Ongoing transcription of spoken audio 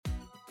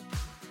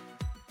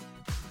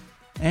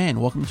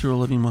And welcome to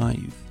Reliving My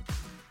Youth.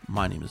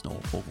 My name is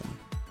Noel.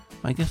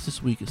 My guest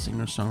this week is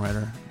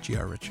singer-songwriter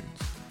J.R. Richards.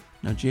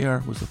 Now,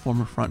 J.R. was the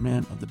former frontman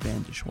of the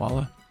band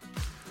Dishwalla,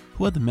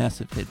 who had the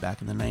massive hit back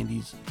in the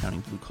 90s,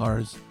 Counting Blue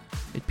Cars.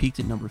 It peaked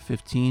at number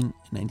 15 in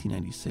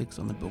 1996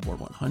 on the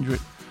Billboard 100.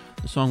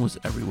 The song was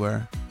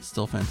everywhere. It's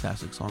still a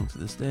fantastic song to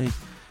this day.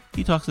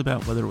 He talks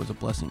about whether it was a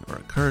blessing or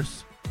a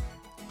curse,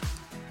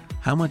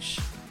 how much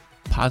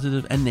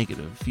positive and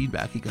negative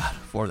feedback he got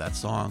for that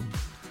song,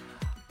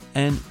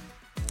 and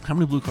how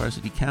many blue cars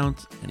did he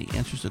count, and he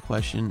answers the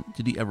question,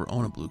 did he ever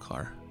own a blue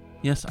car?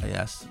 Yes, I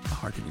asked the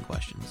hard-hitting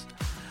questions.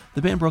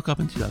 The band broke up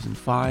in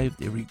 2005.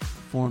 They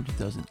reformed in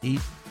 2008.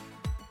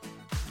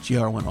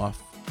 JR went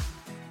off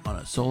on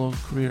a solo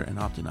career and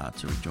opted not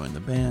to rejoin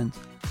the band.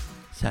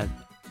 He's had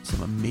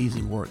some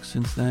amazing work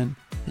since then.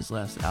 His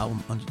last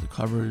album, Under the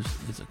Covers,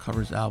 is a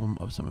covers album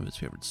of some of his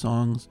favorite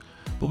songs.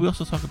 But we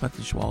also talk about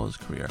Dishwalla's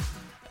career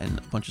and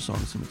a bunch of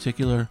songs in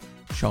particular.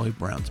 Charlie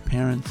Brown's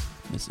Parents,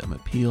 Miss Emma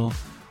Peel,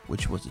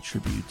 which was a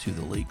tribute to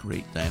the late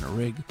great Diana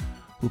Rigg,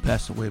 who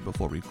passed away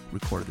before we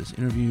recorded this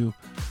interview.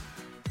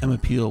 Emma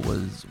Peel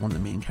was one of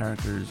the main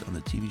characters on the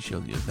TV show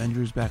The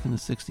Avengers back in the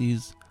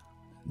 60s.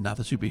 Not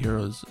the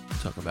superheroes. We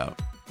talk about,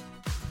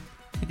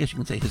 I guess you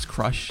can say, his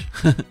crush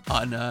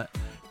on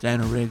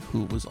Diana Rigg,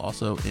 who was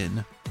also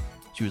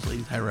she was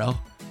Lady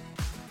Tyrell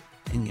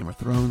in Game of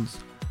Thrones.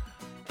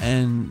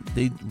 And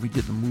they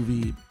redid the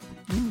movie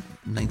in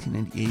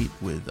 1998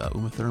 with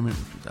Uma Thurman,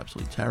 which was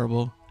absolutely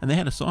terrible. And they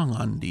had a song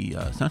on the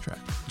soundtrack.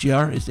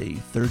 JR is a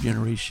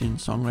third-generation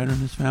songwriter in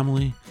his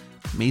family,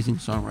 amazing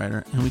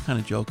songwriter, and we kind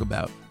of joke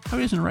about how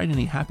he doesn't write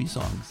any happy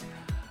songs,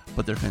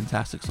 but they're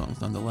fantastic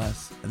songs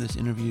nonetheless. And this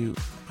interview,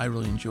 I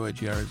really enjoyed.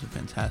 JR is a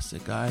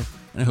fantastic guy,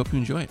 and I hope you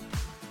enjoy it.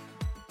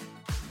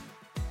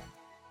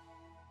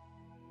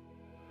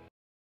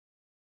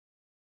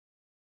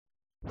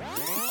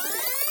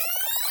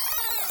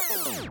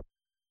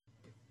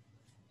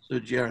 So,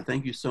 JR,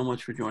 thank you so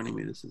much for joining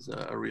me. This is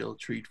a real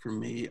treat for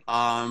me.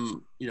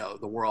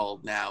 The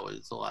world now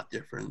is a lot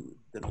different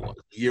than it was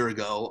a year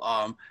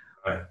ago.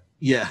 Right.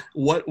 Yeah.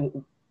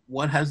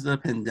 What has the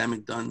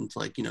pandemic done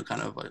to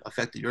kind of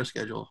affected your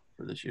schedule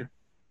for this year?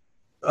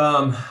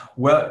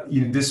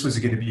 This was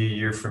going to be a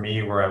year for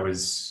me where I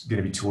was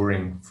going to be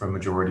touring for a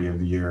majority of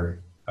the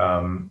year.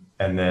 And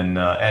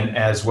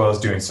as well as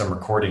doing some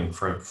recording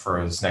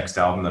for his next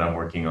album that I'm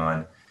working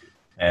on.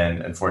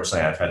 And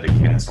unfortunately, I've had to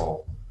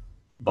cancel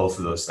both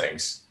of those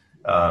things,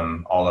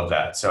 all of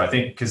that. So I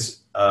think in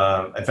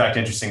fact,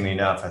 interestingly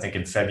enough, I think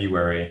in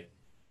February,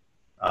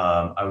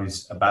 I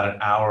was about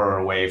an hour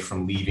away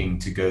from leaving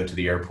to go to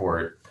the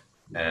airport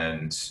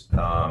and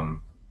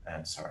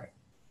sorry,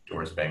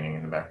 doors banging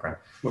in the background.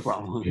 No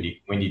problem.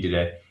 Windy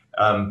today.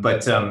 I'm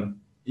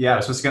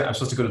supposed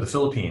to go to the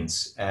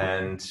Philippines,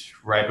 and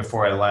right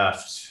before I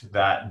left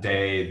that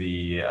day,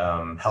 the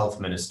health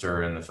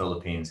minister in the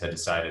Philippines had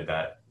decided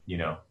that,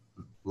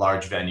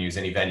 large venues,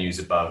 any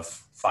venues above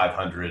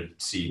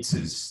 500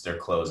 seats they're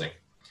closing.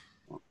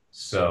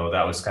 So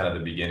that was kind of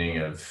the beginning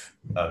of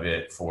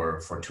it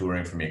for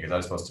touring for me, because I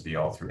was supposed to be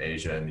all through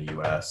Asia and the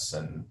US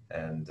and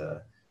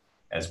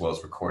as well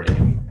as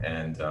recording.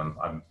 And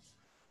I'm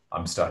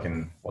not stuck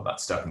in the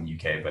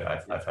UK, but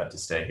I've had to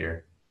stay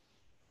here.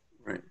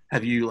 Right.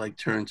 Have you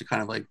turned to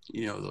kind of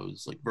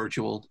those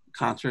virtual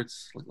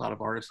concerts like a lot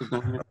of artists have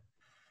done?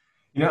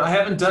 I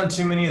haven't done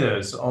too many of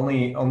those,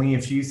 only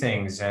a few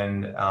things.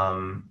 And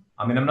I'm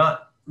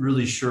not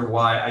really sure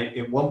why.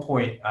 At one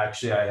point,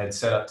 actually, I had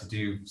set up to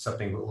do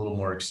something a little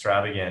more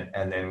extravagant,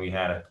 and then we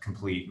had a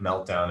complete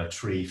meltdown. A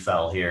tree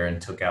fell here and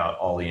took out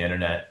all the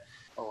internet.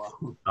 Oh,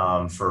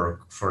 wow. For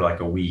like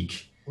a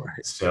week.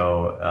 Right.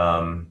 So,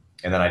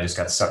 and then I just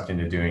got sucked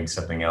into doing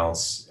something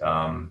else.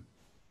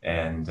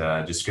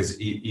 Just because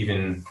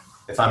even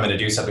if I'm going to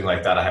do something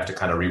like that, I have to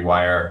kind of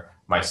rewire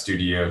my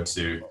studio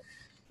to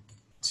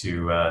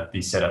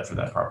be set up for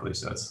that properly.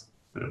 So that's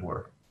a bit of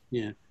work.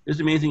 Yeah, it's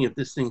amazing if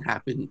this thing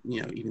happened,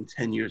 even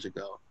 10 years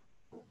ago.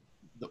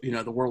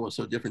 The world was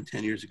so different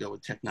 10 years ago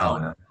with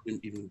technology. No. We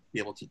wouldn't even be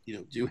able to,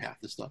 do half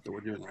the stuff that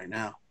we're doing right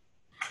now.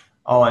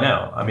 Oh, I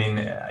know.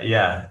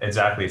 Yeah,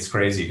 exactly. It's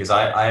crazy because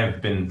I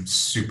have been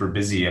super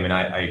busy.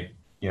 I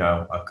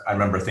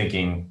remember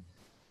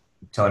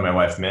telling my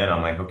wife, man,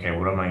 I'm like, okay,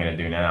 what am I going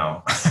to do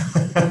now?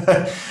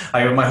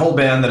 My whole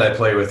band that I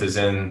play with is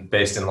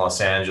based in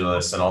Los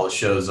Angeles, and all the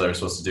shows that I was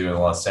supposed to do in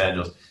Los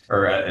Angeles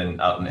or out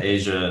in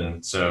Asia.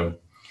 And so,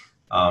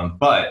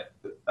 but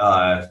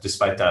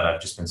despite that,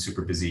 I've just been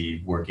super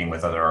busy working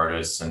with other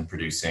artists and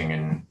producing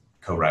and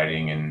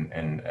co-writing,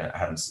 and it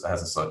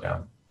hasn't slowed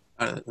down.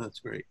 That's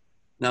great.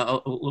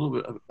 Now, a little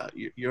bit about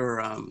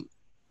your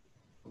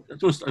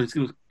it's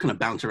going to kind of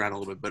bounce around a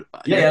little bit,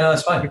 but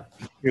that's fine.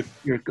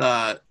 Your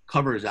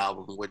covers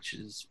album, which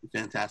is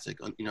fantastic,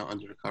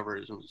 Under the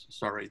Covers, and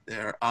start right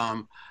there.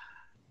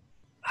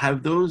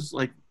 Have those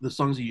the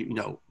songs that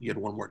you had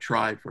One More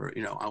Try for,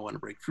 I Want to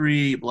Break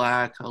Free,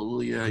 Black,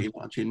 Hallelujah,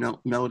 Chain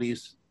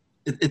Melodies.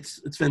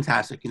 It's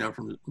fantastic,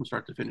 from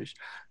start to finish.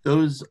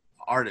 Those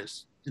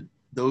artists,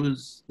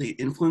 those, they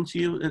influence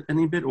you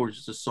any bit, or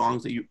just the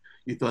songs that you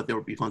thought they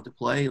would be fun to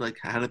play? Like,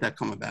 how did that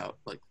come about?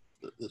 Like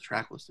the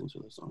track listings for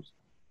those songs?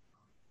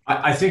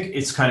 I think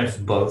it's kind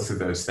of both of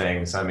those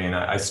things. I mean,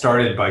 I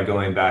started by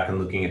going back and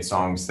looking at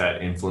songs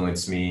that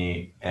influenced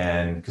me,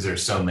 and because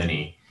there's so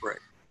many, right?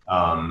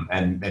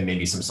 And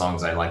maybe some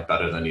songs I like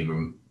better than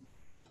even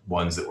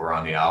ones that were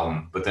on the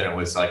album. But then it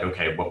was like,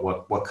 okay,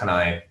 what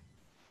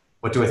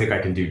do I think I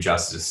can do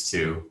justice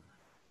to?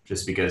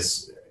 Just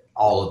because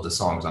all of the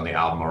songs on the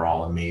album are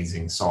all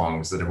amazing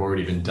songs that have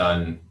already been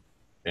done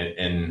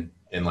in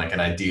like an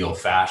ideal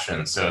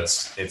fashion. So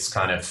it's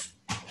kind of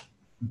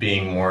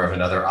being more of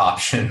another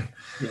option,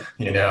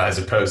 as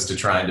opposed to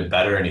trying to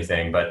better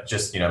anything, but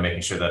just,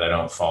 making sure that I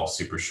don't fall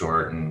super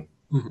short, and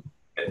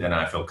then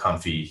I feel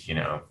comfy,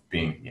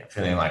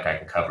 feeling like I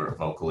can cover it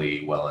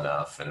vocally well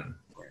enough, and,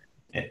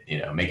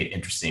 make it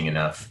interesting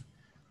enough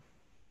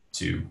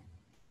to.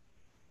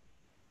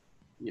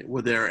 Yeah.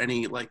 Were there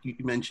any, like you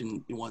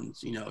mentioned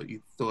ones,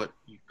 you thought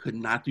you could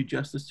not do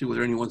justice to? Were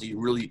there any ones that you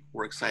really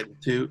were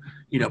excited to,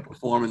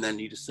 perform, and then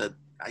you just said,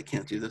 I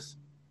can't do this?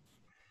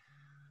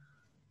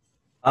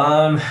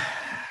 I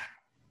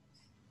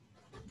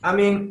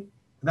mean,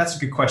 that's a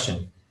good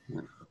question.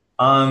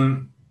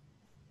 I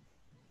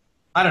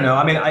don't know.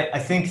 I mean, I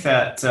think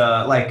that,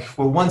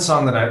 one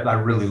song that I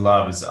really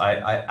love is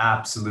I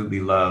absolutely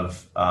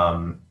love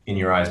In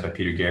Your Eyes by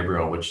Peter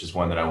Gabriel, which is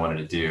one that I wanted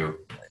to do.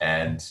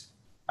 And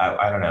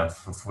I don't know,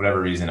 for whatever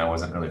reason, I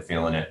wasn't really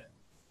feeling it.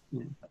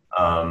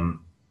 So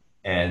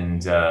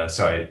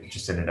I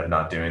just ended up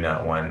not doing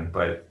that one.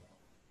 But,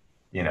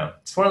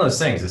 it's one of those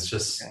things. It's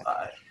just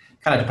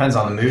kind of depends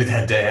on the mood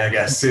that day, I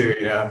guess, too,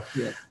 Yeah.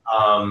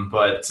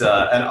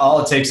 And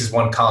all it takes is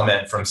one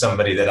comment from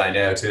somebody that I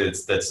know too.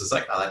 That's just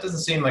like, oh, that doesn't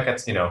seem like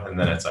it's, and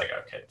then it's like,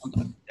 okay,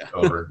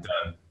 over,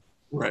 done.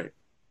 Right.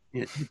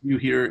 Yeah. Did you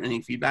hear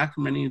any feedback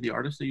from any of the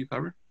artists that you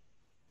covered?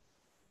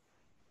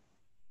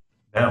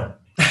 No.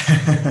 No,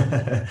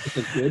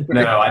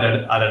 I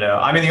don't know.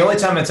 I mean, the only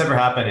time it's ever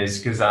happened is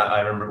because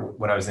I remember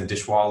when I was in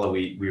Dishwalla,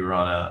 we were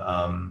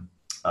on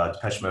a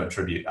Depeche Mode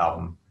tribute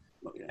album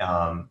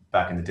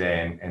back in the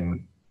day,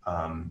 and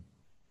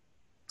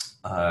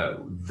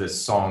the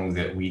song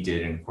that we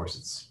did, and of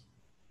course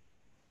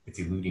it's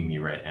eluding me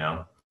right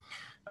now.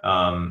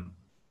 I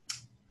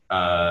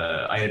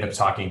ended up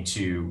talking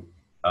to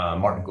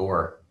Martin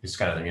Gore, who's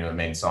kind of the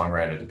main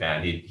songwriter of the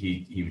band.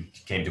 He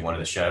came to one of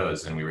the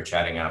shows, and we were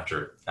chatting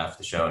after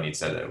the show, and he'd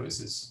said that it was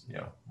his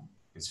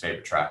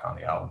favorite track on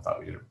the album. Thought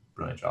we did a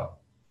brilliant job.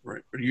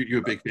 Right. Are you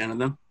a big fan of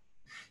them?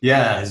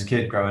 Yeah, as a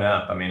kid growing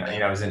up. I mean,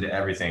 I was into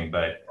everything,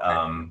 but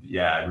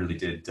I really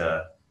did.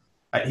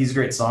 He's a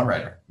great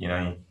songwriter.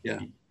 Even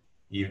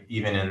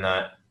in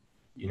that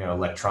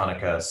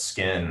electronica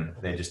skin,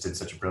 they just did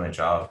such a brilliant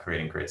job of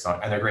creating great songs,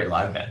 and they're a great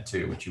live band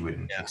too, which you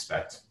wouldn't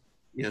expect.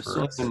 Yeah,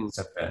 saw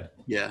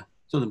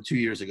them 2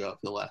 years ago for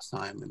the last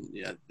time, and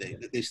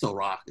they still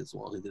rock as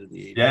well as they did in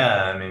the 80s.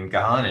 Yeah, I mean,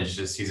 Gahan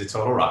is he's a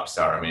total rock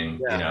star. I mean,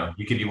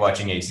 you could be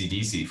watching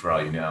AC/DC for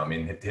all you know. I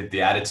mean,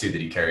 the attitude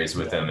that he carries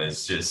with him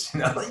is just,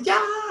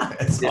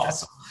 it's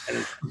awesome.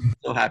 And I'm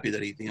so happy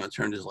that he,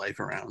 turned his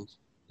life around.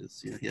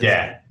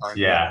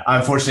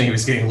 Unfortunately, he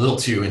was getting a little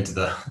too into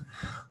the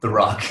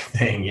rock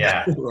thing.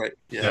 Yeah. Right.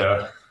 Yeah.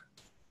 So,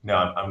 no,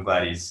 I'm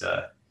glad he's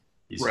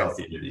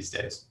healthier these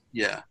days.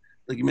 Yeah.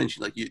 Like you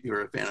mentioned, like you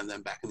were a fan of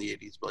them back in the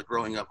 80s, but like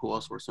growing up, who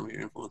else were some of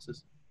your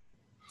influences?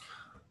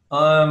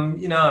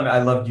 I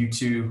loved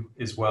U2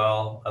 as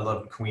well. I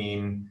loved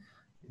Queen.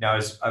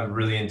 I'm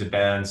really into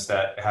bands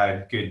that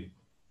had good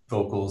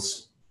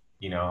vocals.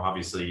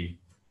 Obviously,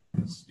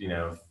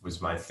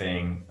 was my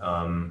thing.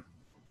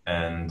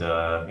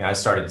 I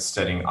started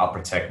studying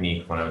opera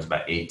technique when I was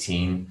about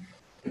 18.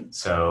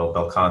 So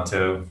bel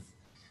canto.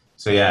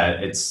 So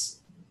it's,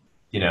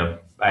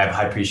 I have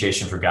high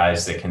appreciation for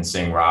guys that can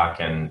sing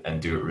rock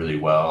and do it really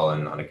well,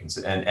 and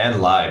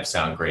and live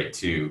sound great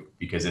too,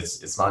 because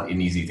it's not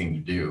an easy thing to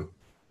do.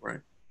 Right.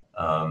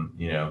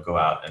 Go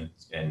out and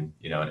in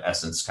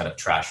essence kind of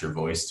trash your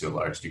voice to a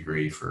large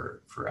degree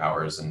for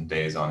hours and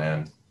days on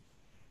end.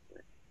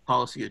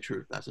 Policy of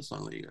Truth, that's a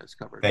song that you guys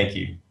covered. Thank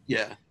you.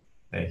 Yeah.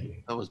 Thank you.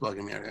 That was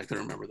bugging me. I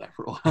couldn't remember that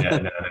for a while. Yeah,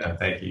 no,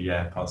 thank you.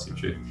 Yeah, Policy of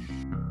Truth.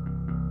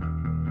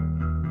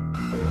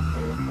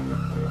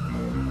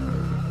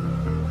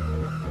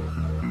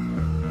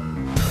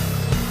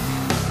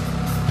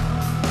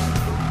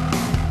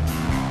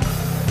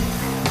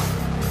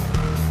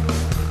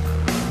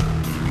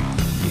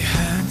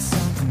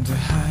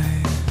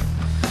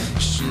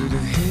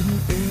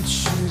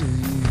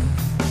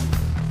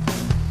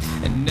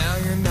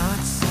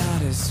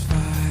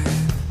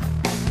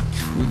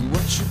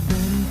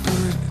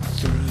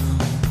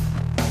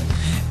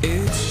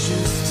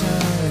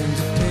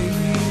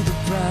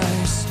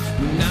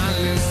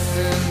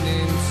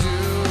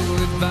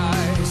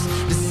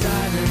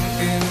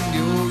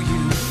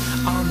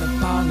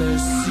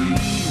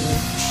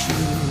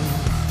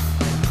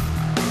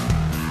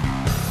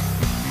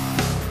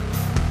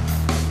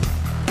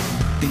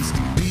 Things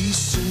can be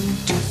so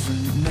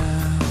different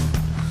now.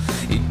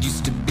 It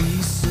used to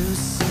be so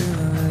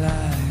silly.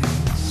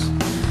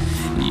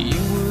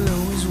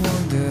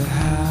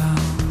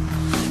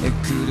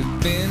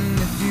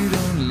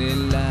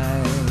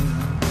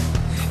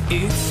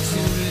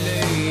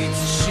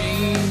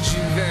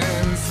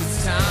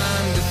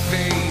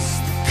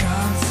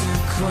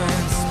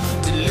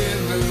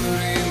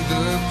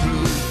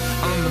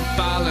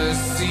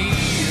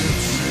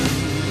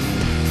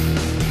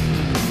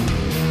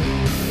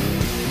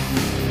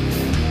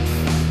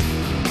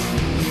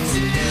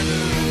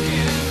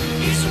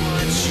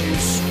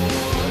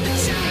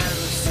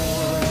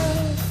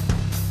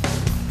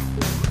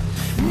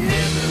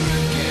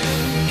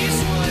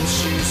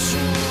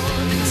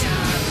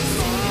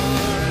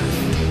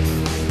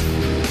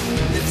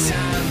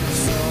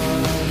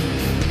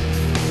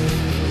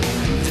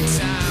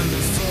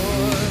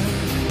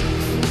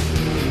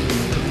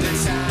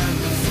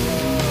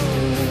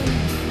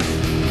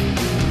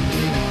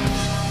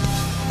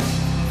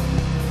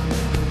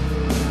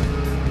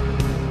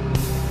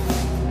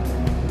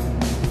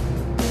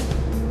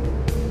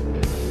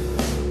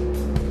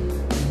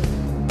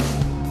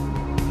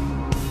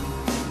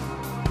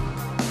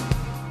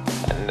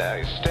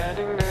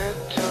 Standing there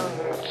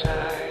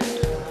tongue-tied,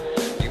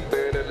 you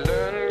better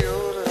learn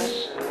your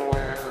lesson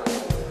well,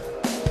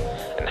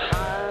 and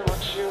hide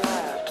what you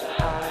have to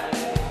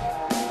hide,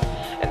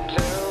 and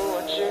tell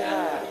what you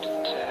have to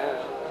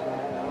tell.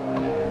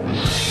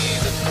 See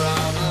the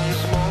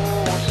problems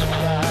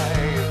multiply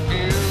if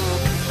you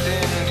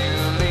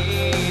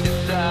continually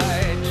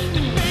decide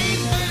to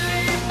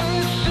faithfully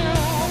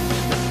pursue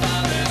the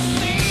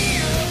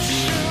policy of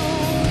truth.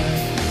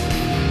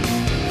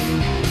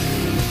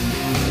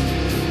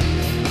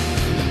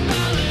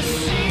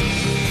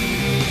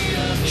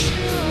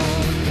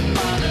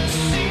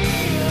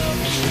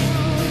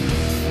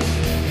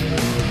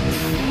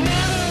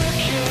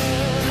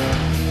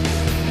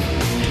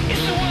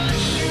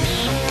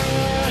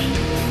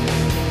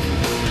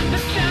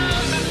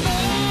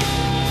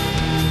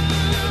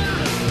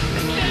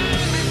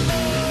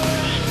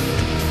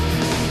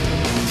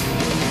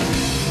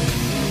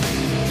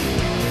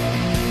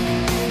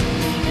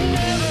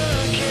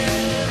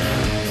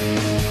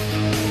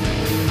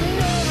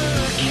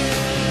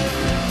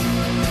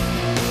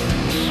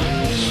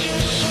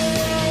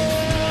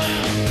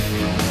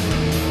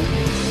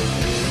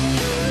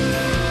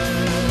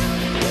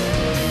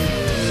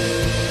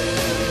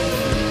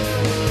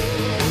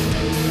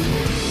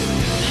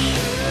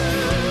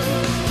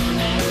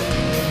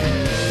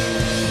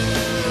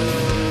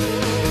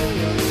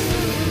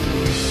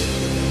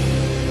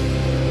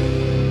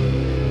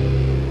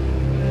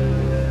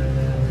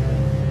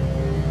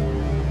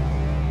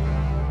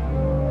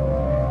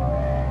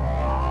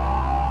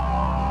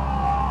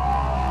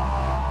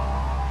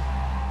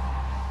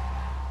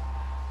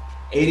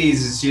 '80s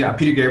is,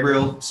 Peter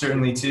Gabriel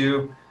certainly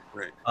too.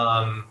 Right.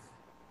 But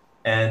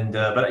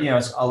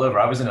it's all over.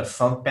 I was in a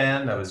funk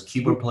band. I was a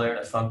keyboard player in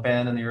a funk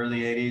band in the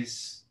early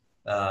 '80s.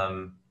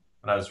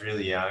 When I was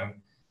really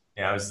young,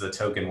 I was the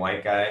token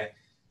white guy.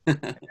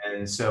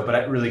 And so, but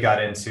I really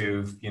got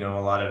into, a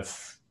lot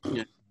of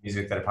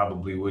music that I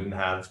probably wouldn't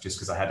have just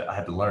because I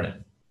had to learn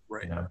it.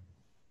 Right. Yeah.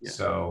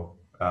 So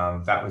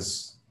that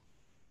was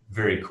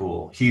very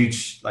cool.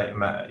 Huge,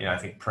 I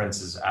think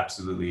Prince is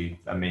absolutely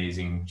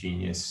amazing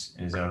genius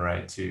in his own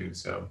right too.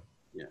 So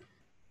yeah,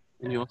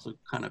 and you also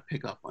kind of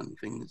pick up on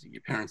things that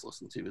your parents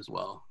listen to as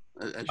well.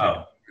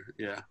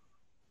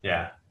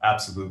 Yeah,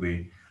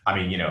 absolutely. I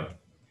mean,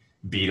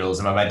 Beatles.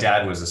 And my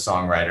dad was a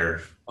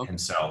songwriter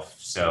himself,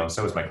 so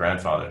was my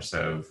grandfather.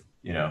 So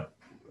a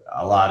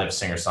lot of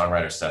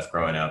singer-songwriter stuff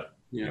growing up.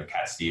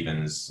 Cat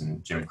Stevens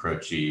and Jim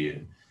Croce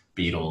and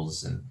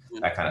Beatles and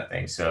that kind of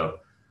thing. So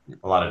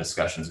a lot of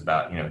discussions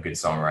about good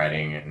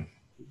songwriting and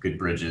good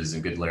bridges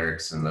and good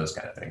lyrics and those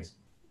kind of things.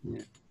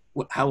 Yeah.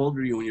 How old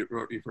were you when you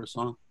wrote your first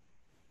song?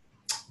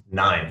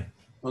 9.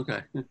 Okay.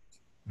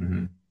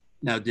 Mm-hmm.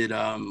 Now,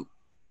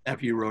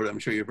 after you wrote it, I'm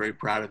sure you're very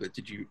proud of it.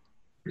 Did you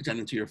present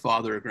it to your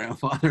father or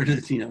grandfather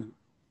to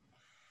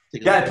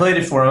Yeah, I played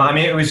it for him. I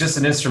mean, it was just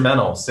an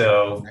instrumental.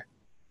 So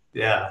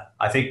yeah,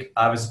 I think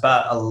I was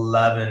about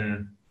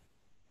 11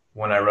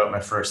 when I wrote my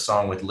first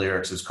song with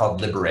lyrics. It was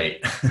called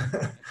Liberate.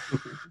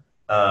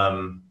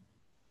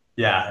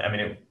 Yeah, I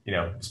mean, it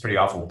was pretty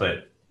awful,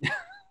 but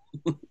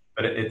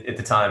at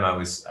the time I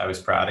was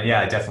proud. And yeah,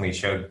 I definitely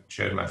showed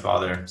my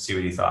father, see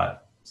what he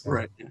thought. So.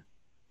 Right. Yeah.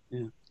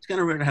 It's kind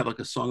of rare to have like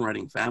a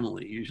songwriting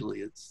family.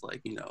 Usually it's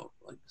like,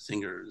 like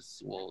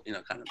singers will,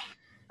 kind of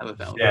have a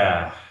family.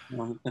 Yeah.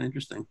 Kind of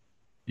interesting.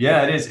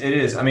 Yeah, it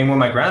is. I mean, when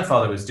my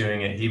grandfather was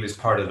doing it, he was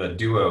part of a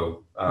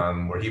duo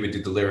where he would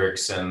do the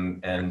lyrics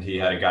and he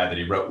had a guy that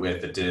he wrote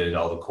with that did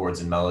all the chords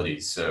and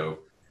melodies. So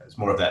it was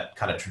more of that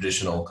kind of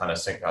traditional kind of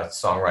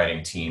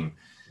songwriting team.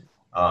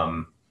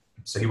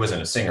 So he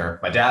wasn't a singer.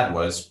 My dad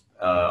was,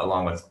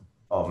 along with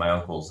all of my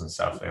uncles and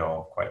stuff. They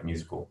all quite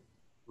musical.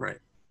 Right.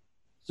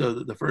 So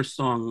the first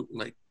song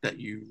that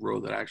you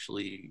wrote that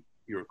actually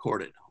you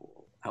recorded,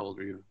 how old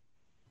were you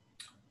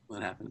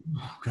when that happened?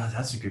 Oh, God,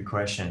 that's a good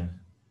question.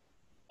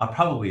 I'm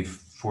probably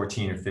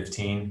 14 or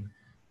 15.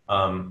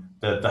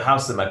 The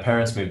house that my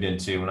parents moved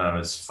into when I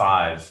was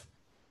 5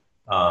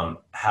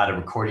 had a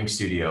recording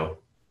studio.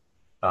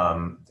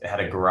 It had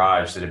a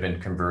garage that had been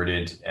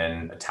converted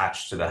and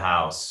attached to the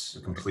house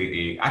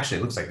completely. Actually,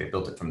 it looks like they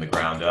built it from the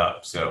ground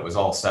up. So it was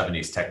all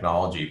 70s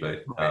technology,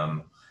 but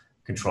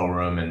control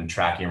room and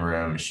tracking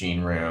room,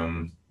 machine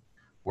room,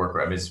 work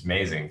room. It's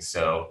amazing.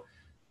 So,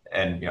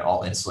 and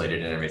all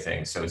insulated and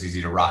everything. So it was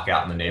easy to rock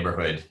out in the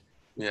neighborhood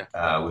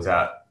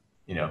without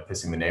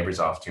pissing the neighbors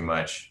off too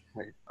much.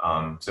 Right.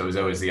 So it was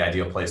always the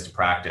ideal place to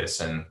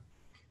practice.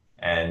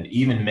 And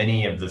even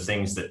many of the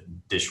things that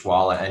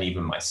Dishwalla and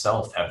even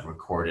myself have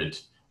recorded,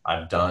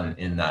 I've done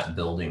in that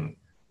building,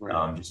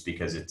 just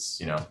because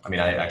it's,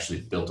 I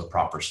actually built a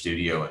proper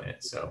studio in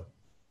it. So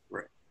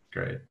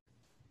great.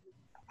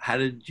 How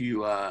did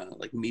you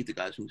meet the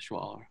guys from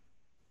Dishwalla?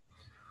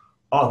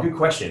 Oh, good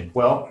question.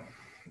 Well,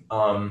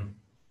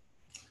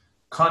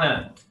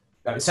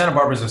 Santa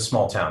Barbara's a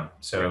small town.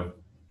 So,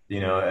 we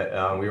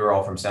were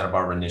all from Santa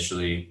Barbara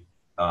initially.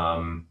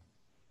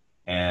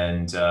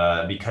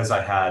 Because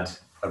I had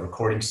a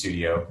recording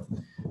studio,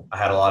 I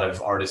had a lot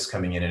of artists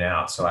coming in and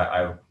out. So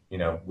I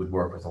would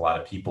work with a lot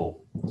of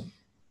people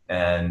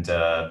and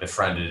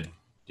befriended,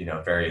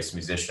 various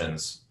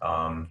musicians.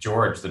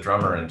 George, the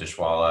drummer in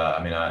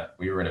Dishwalla,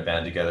 we were in a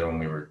band together when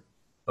we were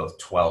both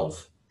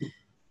 12.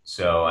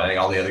 So I think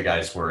all the other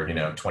guys were,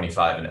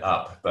 25 and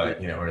up, but,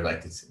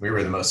 we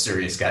were the most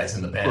serious guys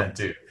in the band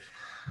too.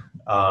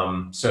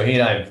 So he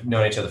and I have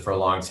known each other for a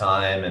long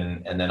time.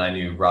 And then I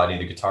knew Rodney,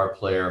 the guitar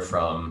player,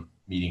 from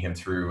meeting him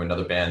through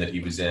another band that he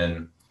was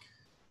in.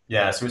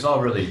 Yeah. So it was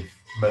all really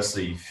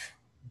mostly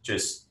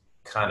just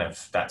kind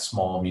of that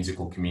small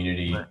musical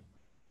community. Right.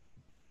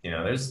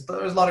 There's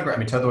a lot of,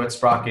 Totherwet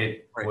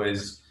Sprocket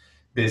was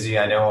busy.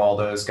 I know all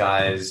those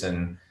guys,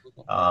 and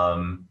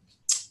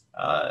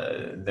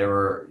there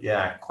were,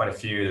 quite a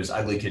few. There's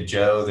Ugly Kid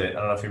Joe that, I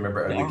don't know if you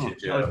remember Ugly Kid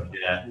Joe.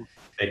 Yeah.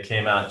 They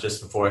came out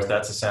just before us.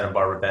 That's a Santa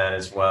Barbara band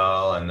as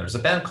well. And there's a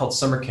band called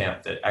Summer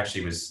Camp that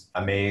actually was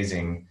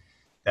amazing,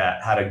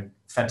 that had a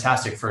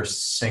fantastic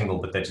first single,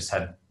 but that just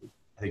had,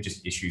 I think,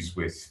 just issues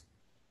with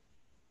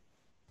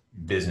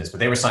business. But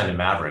they were signed to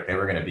Maverick. They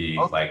were going to be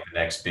like the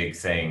next big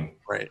thing.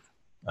 Right.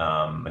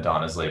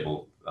 Madonna's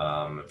label.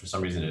 For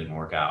some reason it didn't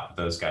work out.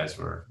 Those guys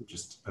were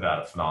just put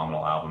out a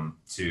phenomenal album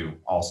too.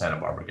 All Santa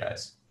Barbara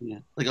guys. Yeah.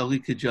 Like Ugly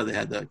Kid Joe, they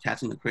had the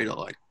Cats in the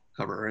Cradle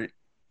cover, right?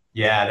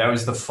 Yeah, that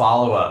was the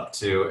follow-up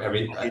to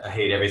I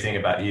Hate Everything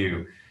About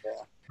You. Yeah.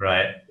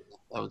 Right.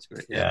 That was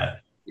great. Yeah.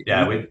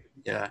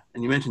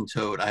 And you mentioned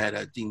Toad. I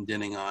had Dean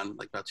Dinning on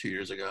like about 2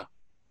 years ago.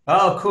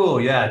 Oh,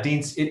 cool. Yeah.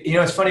 Dean's,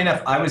 it's funny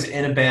enough. I was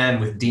in a band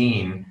with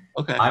Dean.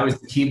 Okay. I was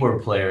the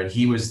keyboard player and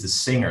he was the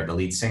singer, the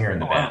lead singer in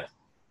the band.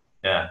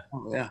 Yeah.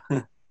 Oh, yeah.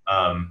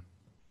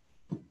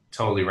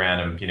 Totally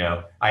random.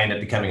 I ended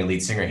up becoming a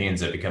lead singer. He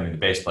ends up becoming the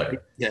bass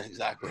player. Yeah,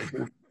 exactly.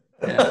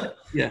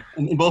 Yeah.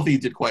 And both of you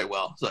did quite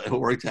well, so it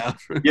worked out.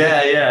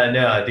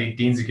 No,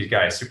 Dean's a good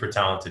guy, super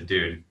talented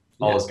dude.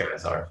 All those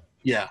guys are.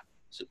 Yeah,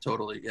 so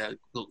totally. Yeah,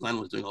 Glenn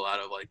was doing a lot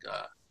of like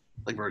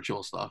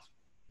virtual stuff.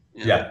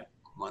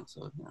 Months,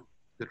 so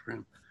good for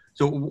him.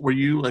 So were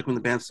you, like, when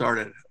the band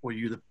started, were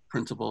you the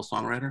principal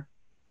songwriter?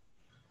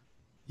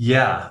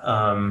 Yeah,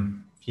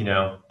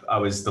 I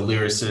was the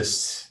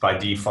lyricist by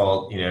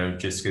default,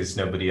 just because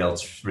nobody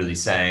else really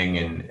sang,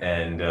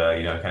 and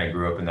I kind of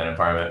grew up in that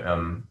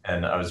environment,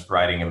 and I was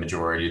writing a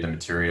majority of the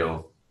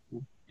material,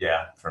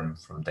 from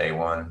day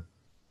one.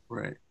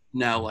 Right.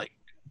 Now, like,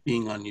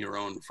 being on your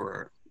own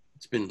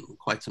it's been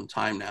quite some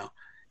time now,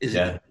 is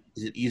it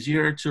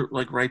easier to,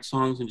 like, write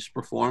songs and just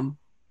perform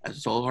as a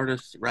solo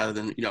artist rather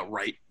than,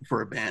 write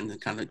for a band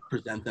and kind of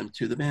present them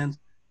to the band?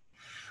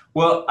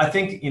 Well, I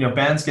think,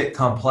 bands get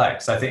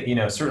complex. I think,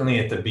 certainly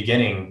at the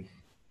beginning,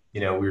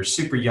 we were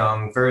super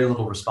young, very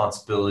little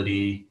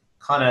responsibility,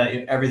 kind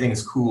of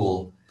everything's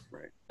cool.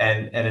 Right.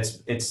 And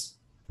it's,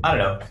 I don't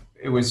know,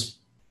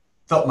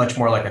 felt much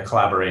more like a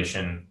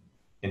collaboration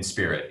in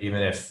spirit,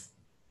 even if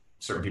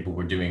certain people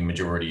were doing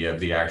majority of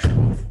the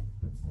actual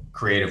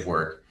creative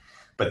work.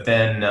 But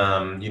then,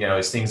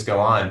 as things go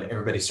on,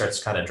 everybody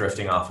starts kind of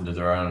drifting off into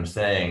their own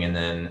thing. And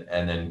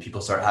then people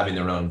start having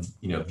their own,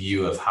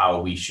 view of how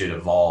we should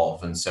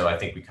evolve. And so I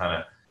think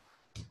I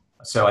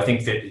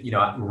think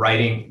that,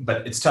 writing,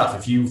 but it's tough.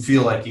 If you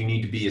feel like you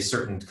need to be a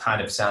certain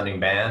kind of sounding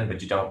band,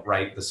 but you don't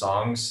write the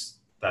songs,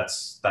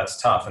 that's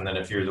tough. And then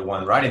if you're the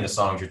one writing the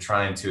songs, you're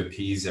trying to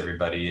appease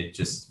everybody.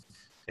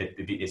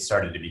 It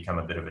started to become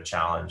a bit of a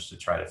challenge to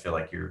try to feel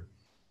like you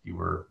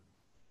were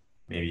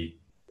maybe,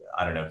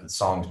 I don't know, the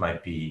songs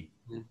might be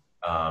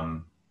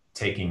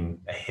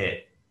taking a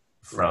hit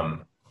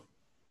from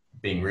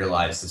being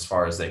realized as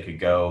far as they could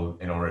go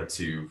in order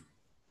to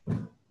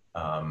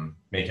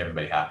make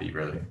everybody happy,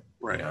 really.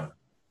 Right.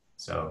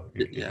 So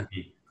it can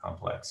be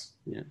complex.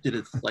 Yeah. Did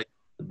it, like,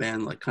 the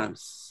band, like, kind of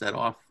set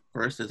off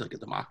first as like a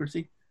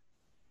democracy?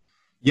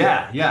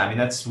 Yeah.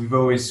 We've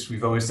always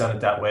done it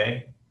that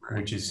way,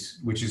 right.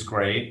 which is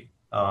great.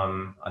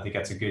 I think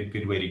that's a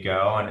good way to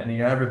go. And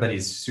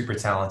everybody's super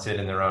talented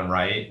in their own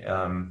right.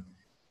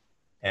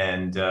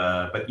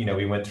 But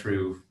we went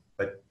through,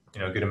 a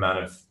good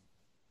amount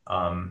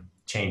of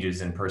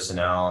changes in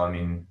personnel.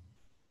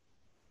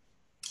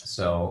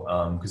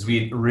 Because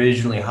we had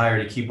originally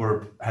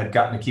had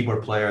gotten a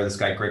keyboard player, this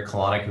guy, Greg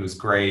Kalanick, who was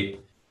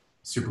great,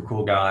 super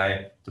cool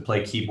guy, to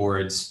play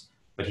keyboards,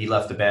 but he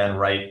left the band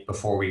right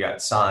before we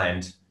got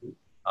signed.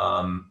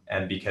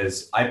 And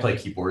because I play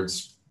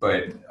keyboards,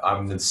 but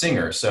I'm the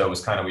singer, so it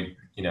was kind of, it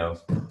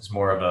was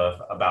more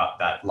of about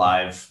that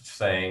live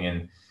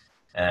thing,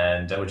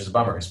 and which is a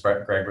bummer because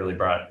Greg really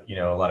brought,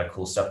 a lot of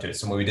cool stuff to it.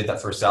 So when we did that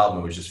first album,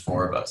 it was just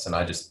 4 of us, and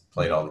I just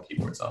played all the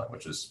keyboards on it,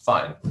 which was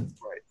fine.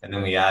 Right. And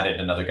then we added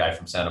another guy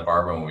from Santa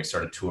Barbara when we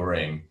started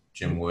touring,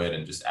 Jim Wood,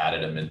 and just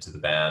added him into the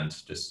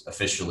band just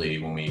officially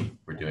when we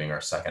were doing our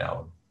second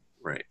album.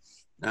 Right.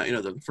 Now,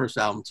 the first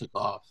album took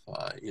off,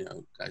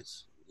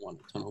 guys won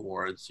a ton of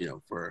awards,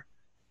 for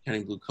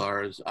Counting Blue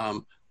Cars.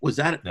 Was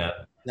that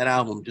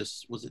album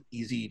was it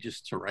easy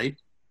just to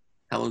write?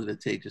 How long did it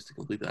take just to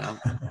complete that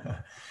album?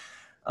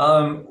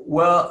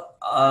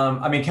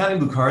 Counting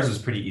Blue Cars was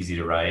pretty easy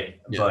to write,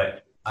 and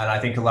I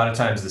think a lot of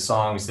times the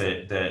songs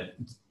that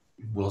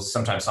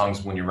sometimes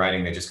songs when you're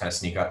writing, they just kind of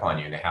sneak up on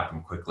you and they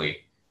happen quickly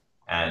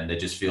and they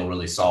just feel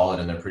really solid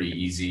and they're pretty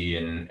easy.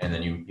 And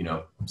then you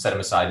know, set them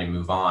aside and you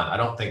move on. I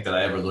don't think that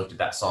I ever looked at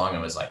that song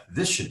and was like,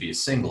 this should be a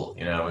single,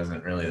 you know, it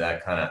wasn't really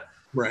that kind of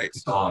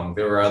song.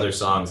 There were other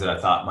songs that I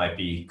thought might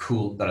be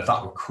cool, that I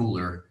thought were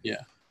cooler.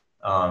 Yeah.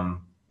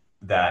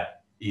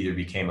 That either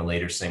became a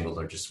later single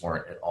or just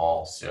weren't at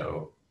all.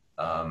 So,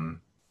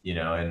 you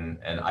know, and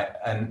I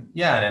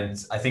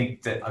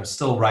think that I was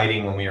still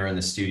writing when we were in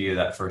the studio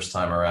that first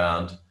time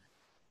around.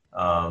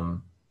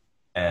 You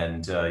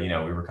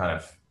know, we were kind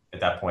of at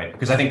that point,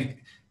 because I think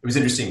it was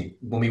interesting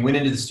when we went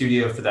into the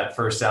studio for that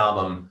first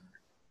album,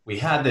 we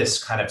had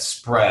this kind of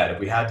spread.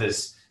 We had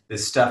this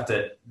stuff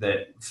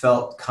that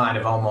felt kind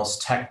of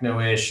almost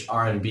techno-ish,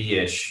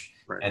 R&B-ish.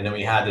 Right. And then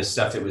we had this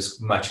stuff that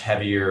was much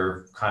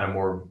heavier, kind of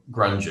more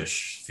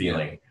grunge-ish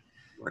feeling.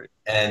 Right.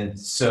 And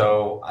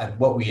so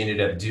what we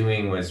ended up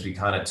doing was we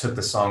kind of took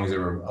the songs that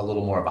were a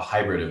little more of a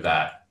hybrid of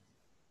that.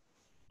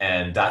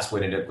 And that's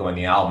what ended up going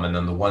the album. And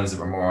then the ones that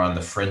were more on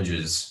the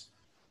fringes,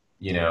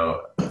 you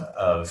know,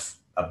 of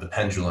the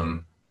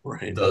pendulum,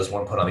 right, those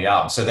weren't put on the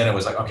album. So then it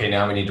was like, okay,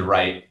 now we need to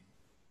write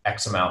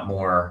X amount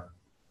more,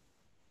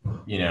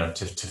 you know,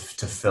 to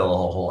fill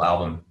a whole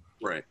album.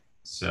 Right.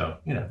 So,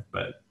 you know,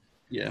 but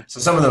yeah. So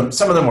some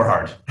of them were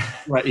hard.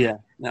 Right. Yeah.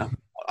 No,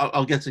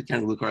 I'll get to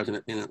kind of Luke Cars in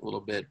a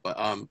little bit, but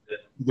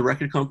the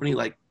record company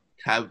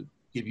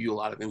give you a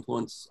lot of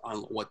influence on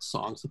what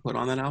songs to put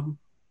on that album,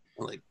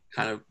 and like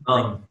kind of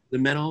the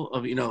metal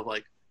of, you know,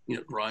 like, you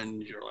know,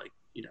 grunge or like,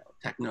 you know,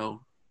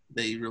 techno.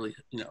 They really,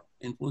 you know,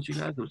 influence you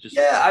guys? It was just...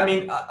 Yeah, I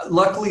mean,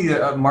 luckily,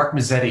 Mark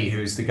Mazzetti,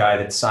 who's the guy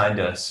that signed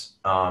us,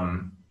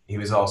 he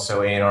was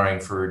also A&Ring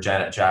for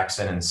Janet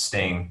Jackson and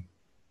Sting.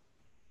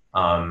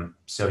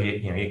 So he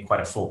had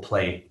quite a full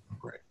plate,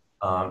 right.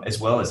 As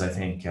well as I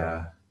think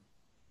I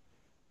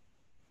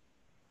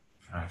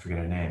forget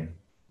her name.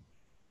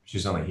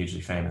 She's only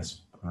hugely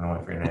famous. I don't know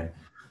what her name.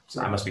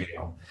 So I must be getting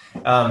home.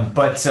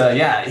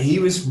 Yeah, he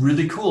was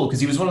really cool because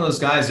he was one of those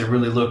guys that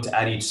really looked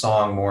at each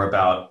song more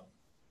about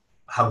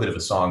how good of a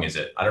song is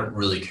it. I don't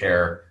really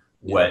care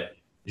what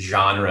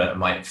genre it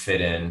might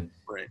fit in,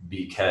 right,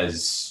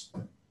 because,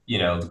 you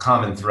know, the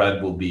common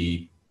thread will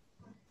be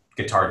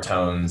guitar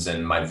tones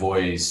and my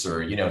voice,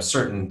 or, you know,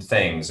 certain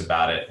things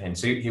about it. And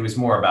so he was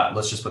more about,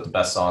 let's just put the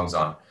best songs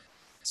on.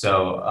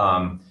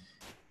 So,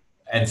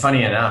 and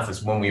funny enough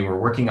is when we were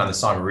working on the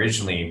song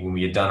originally, when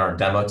we had done our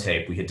demo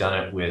tape, we had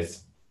done it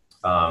with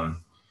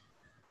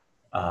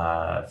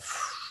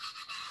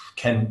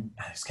Ken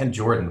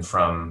Jordan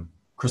from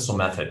Crystal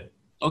Method.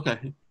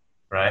 Okay.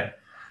 Right?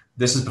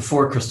 This is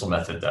before Crystal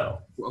Method, though.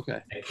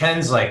 Okay. And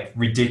Ken's like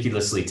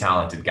ridiculously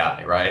talented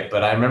guy, right?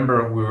 But I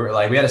remember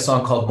we had a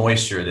song called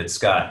Moisture that's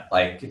got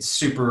like, it's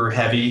super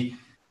heavy,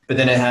 but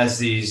then it has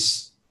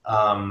these,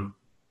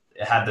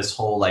 it had this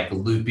whole like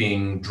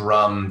looping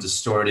drum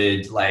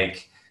distorted,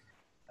 like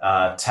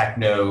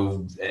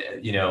techno,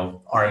 you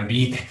know,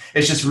 R&B.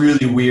 It's just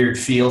really weird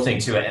feel thing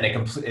to it. And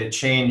it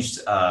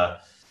changed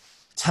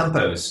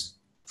tempos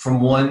from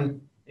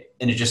one,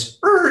 and it just,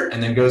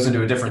 and then goes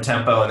into a different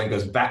tempo and then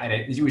goes back. And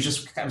it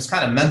was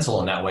kind of mental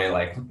in that way.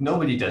 Like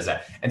nobody does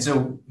that. And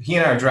so he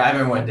and I are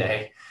driving one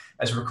day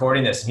as we're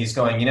recording this, and he's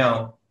going, you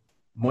know,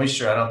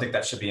 Moisture, I don't think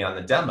that should be on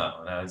the demo.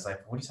 And I was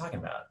like, what are you talking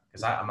about?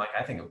 Because I'm like,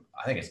 I think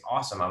it's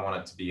awesome. I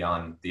want it to be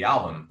on the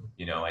album,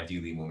 you know,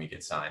 ideally when we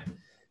get signed.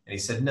 And he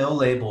said, no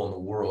label in the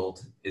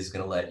world is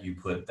going to let you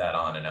put that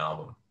on an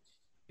album.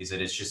 He said,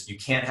 it's just, you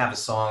can't have a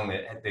song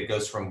that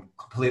goes from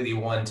completely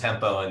one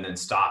tempo and then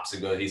stops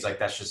and goes. He's like,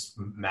 that's just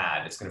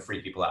mad. It's going to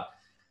freak people out.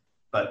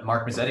 But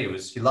Mark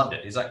Mazzetti he loved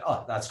it. He's like,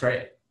 oh, that's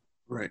great.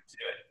 Right. Do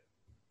it.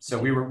 So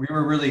we were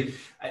really,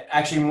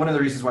 actually, one of the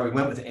reasons why we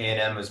went with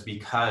A&M was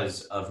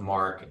because of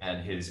Mark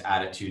and his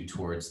attitude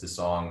towards the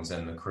songs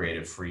and the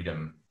creative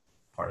freedom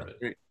part of it.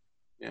 Great.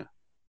 Yeah.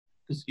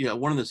 Because, yeah,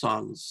 one of the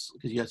songs,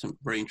 because you had some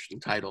very interesting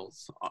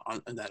titles on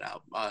that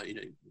album.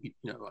 You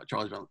know,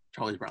 Charlie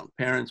Brown's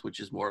Parents, which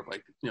is more of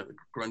like, you know, the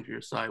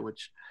grungier side,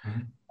 which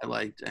I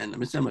liked, and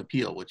Miss Emma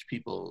Peel, which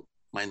people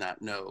might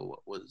not know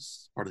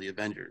was part of the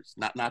Avengers,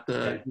 not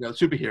the you know,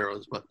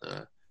 superheroes, but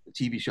the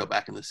TV show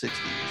back in the 60s.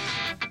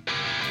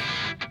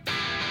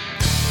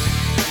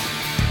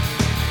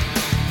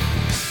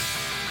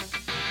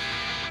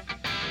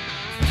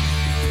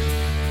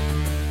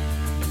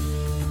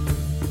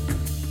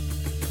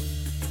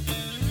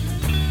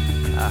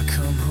 I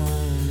come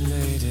home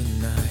late at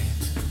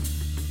night,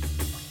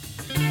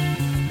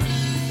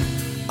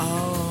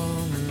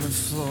 on the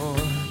floor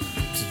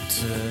to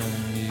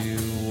turn you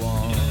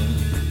on.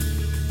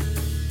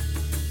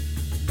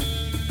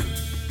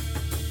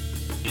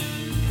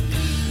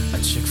 A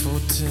chick for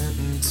tint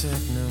and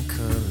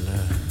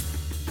technicolor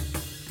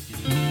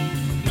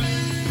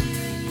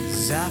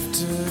is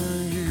after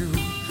you,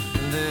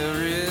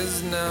 there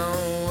is no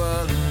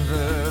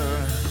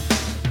other.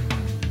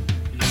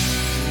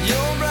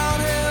 Your brown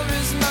hair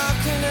is my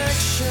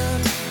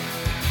connection,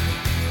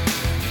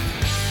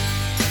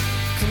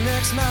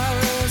 connects my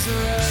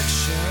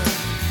resurrection,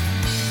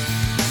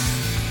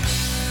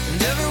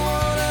 and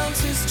everyone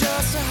else is just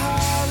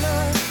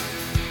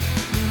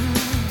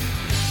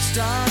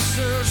Star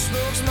search,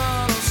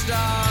 spokesmodel,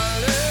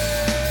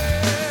 starlet.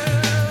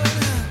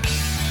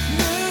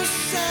 Miss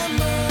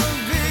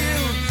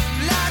Somerville,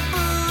 black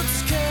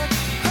boots, kick,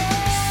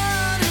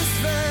 heart his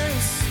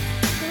face.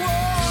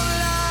 One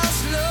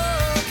last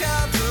look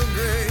at the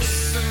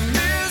grace of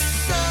Miss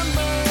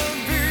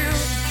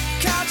Somerville.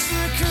 Catch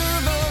the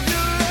curve of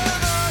your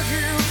leather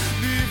heel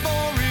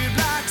before it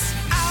blacks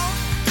out.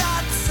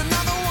 That's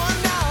another one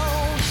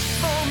down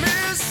for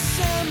Miss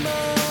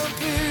Somerville.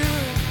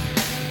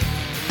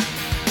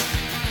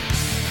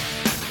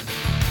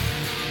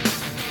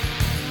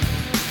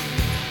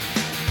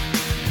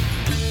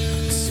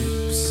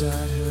 Sit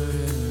beside her in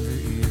the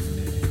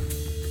evening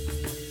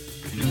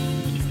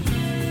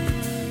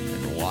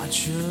and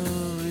watch her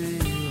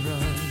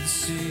rerun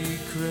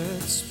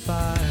secrets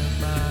by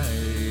my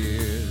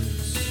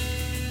ears.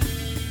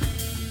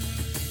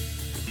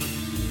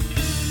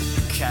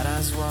 Cat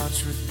eyes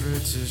watch with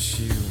British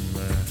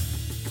humor.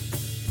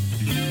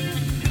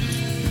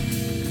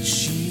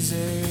 She's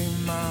a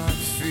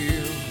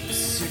Montfield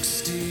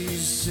 60s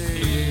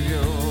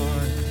savior.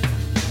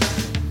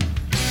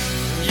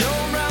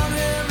 Your brown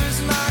hair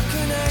is my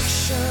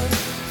connection,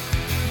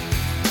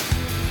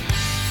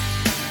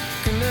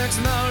 connects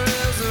my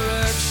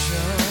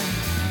resurrection.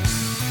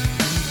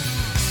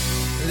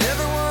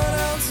 Everyone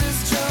else is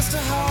just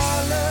a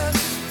harlot.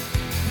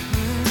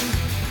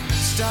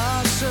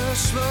 Star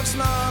search,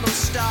 spokesmodel,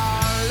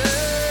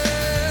 starlet.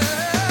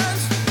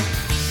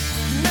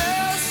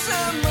 Miss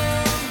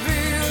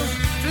Somerville,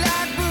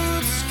 black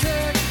boots,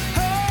 kick,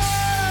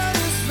 heart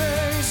his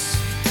face.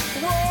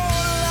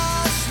 One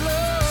last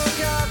look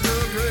at the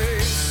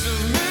grace of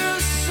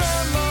Miss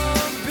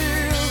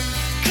Somerville.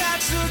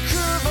 Catch the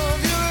curve of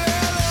your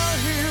leather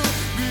heel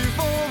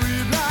before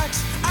it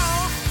blacks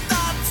out.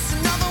 That's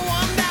another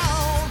one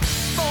down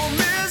for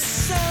Miss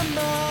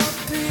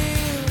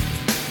Somerville.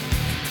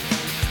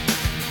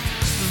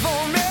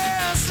 For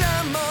Miss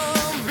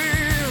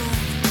Somerville.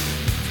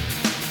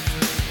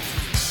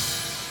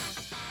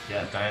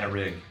 Yeah, Diana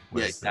Rigg. Yeah,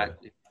 was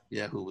exactly.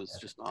 Yeah, who was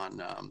just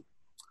on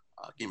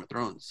Game of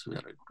Thrones, who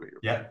had a great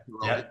Yeah,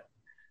 role. yeah.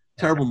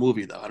 Terrible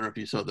movie, though. I don't know if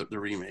you saw the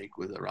remake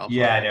with Ralph.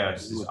 Yeah, I know,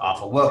 it's just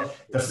awful. Well,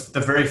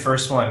 the very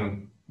first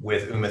one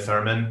with Uma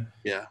Thurman,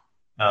 Yeah.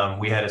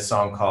 we had a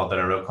song that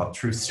I wrote called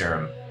Truth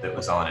Serum that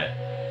was on it.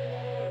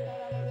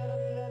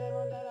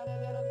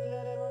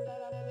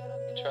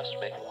 Trust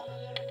me.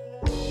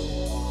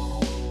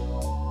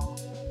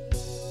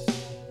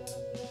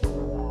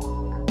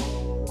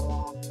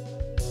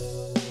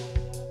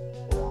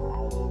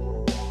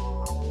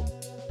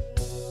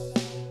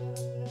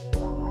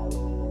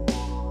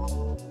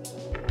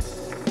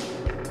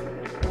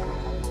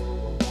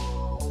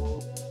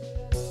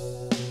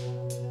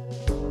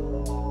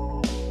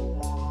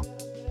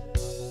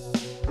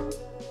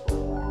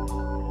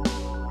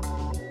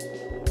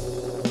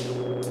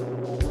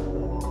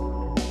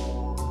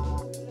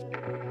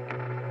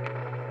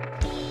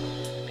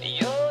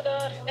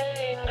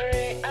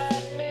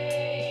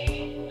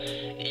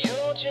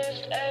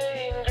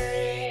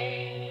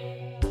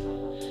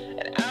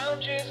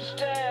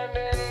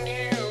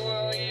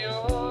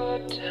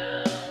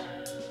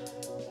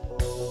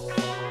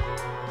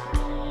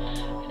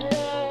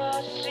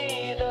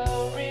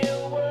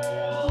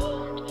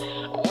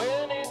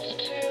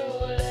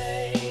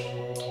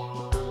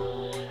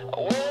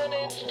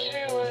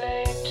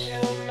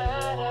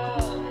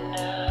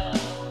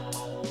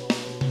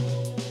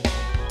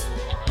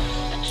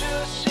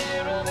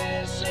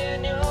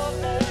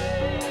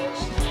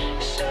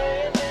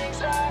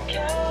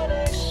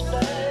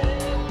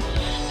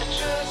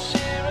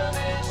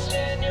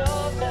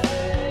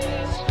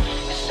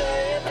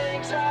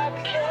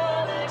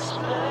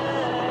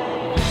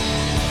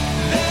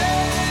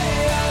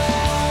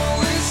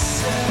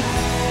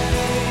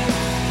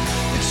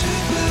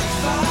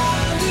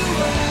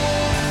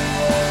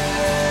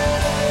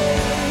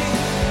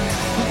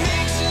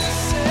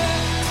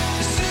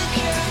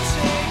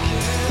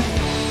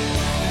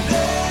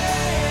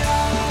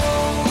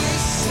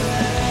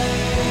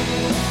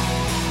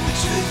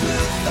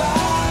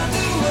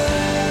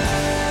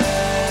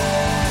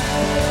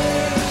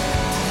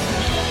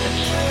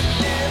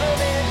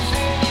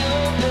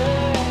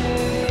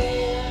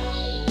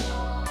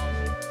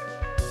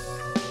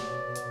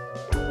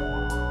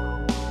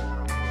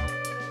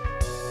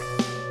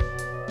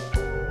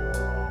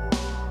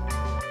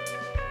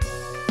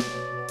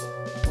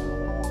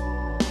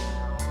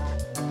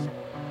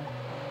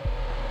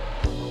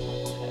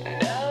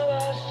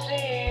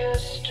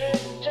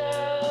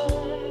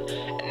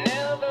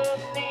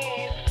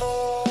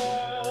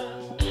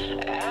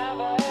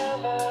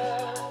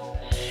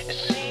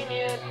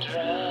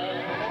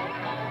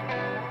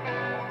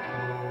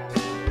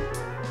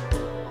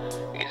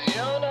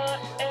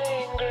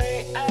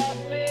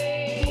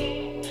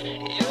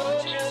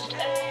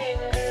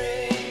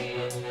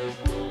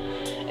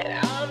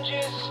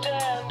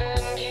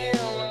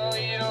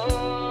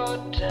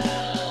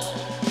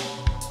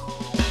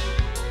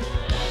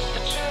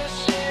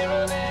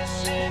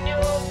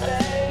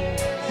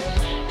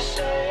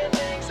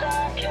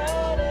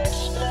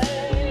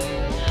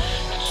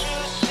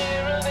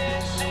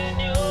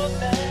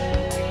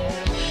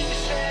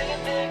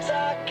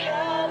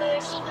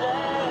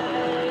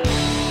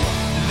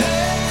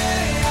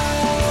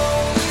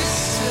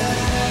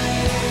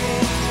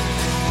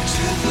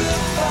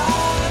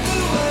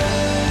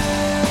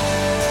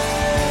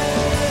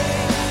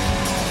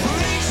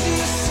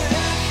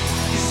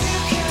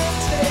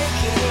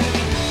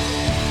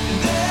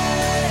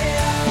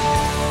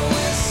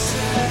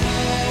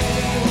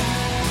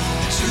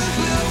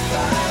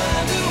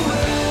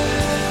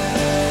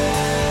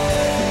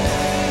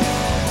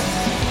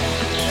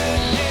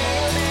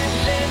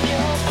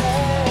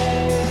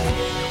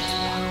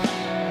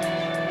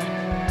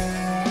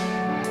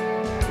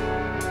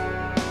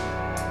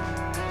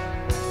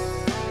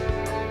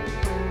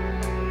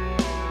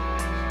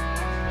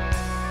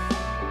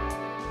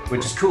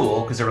 which is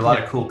cool because there were a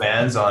lot of cool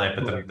bands on it,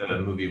 but the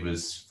movie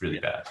was really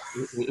bad.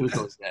 It was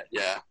always bad.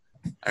 Yeah,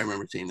 I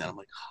remember seeing that. I'm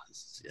like, oh,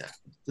 this is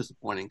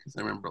disappointing because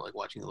I remember like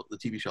watching the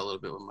TV show a little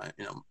bit with my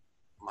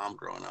mom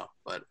growing up.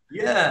 But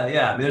yeah,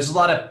 I mean, there's a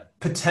lot of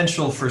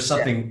potential for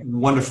something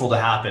wonderful to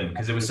happen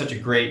because it was such a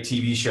great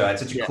TV show. It had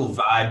such a cool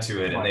vibe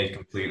to it, and they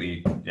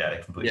completely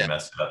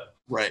messed it up.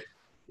 Right.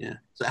 Yeah.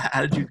 So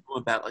how did you go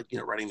about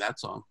writing that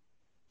song?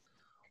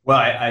 Well,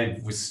 I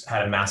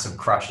had a massive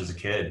crush as a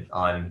kid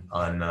on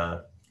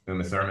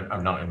Uma Thurman.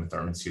 I'm not Uma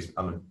Thurman, excuse me.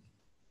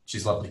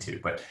 She's lovely too,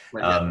 but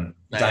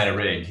Diana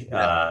Rigg,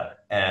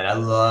 and I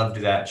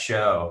loved that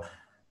show.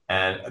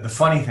 And the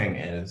funny thing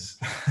is,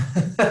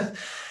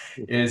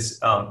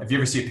 if you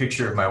ever see a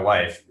picture of my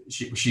wife,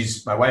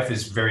 my wife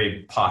is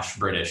very posh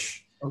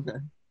British. Okay.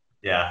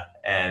 Yeah,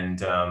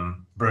 and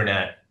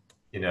brunette.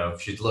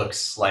 She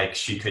looks like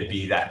she could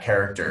be that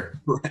character.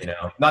 Right.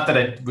 Not that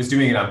I was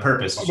doing it on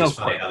purpose. It's just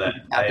funny how that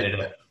I ended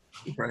up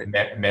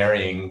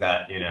marrying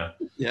that,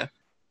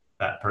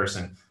 that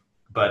person.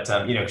 But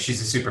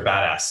she's a super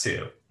badass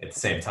too at the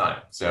same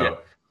time. So,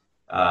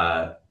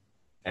 I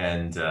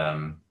guess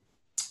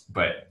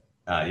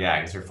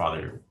her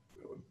father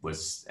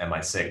was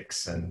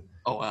MI6 and.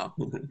 Oh wow.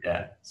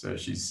 Yeah, so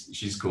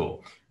she's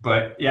cool.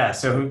 But yeah,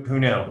 so who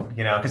knew,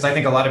 because I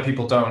think a lot of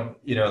people don't,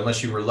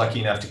 unless you were lucky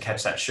enough to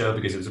catch that show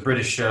because it was a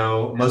British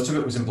show. Most of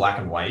it was in black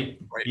and white,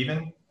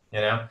 even,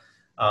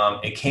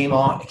 it came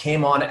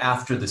on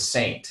after The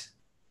Saint.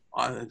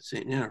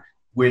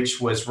 Which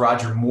was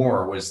Roger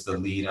Moore was the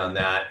lead on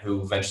that,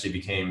 who eventually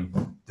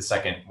became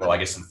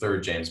the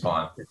third James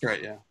Bond. That's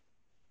right, yeah.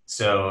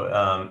 So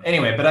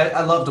anyway, but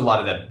I loved a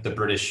lot of the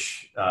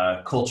British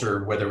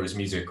culture, whether it was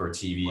music or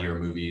TV or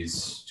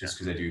movies, just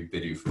because they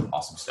do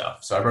awesome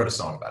stuff. So I wrote a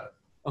song about it.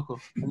 Oh, cool.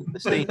 And The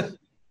Saint,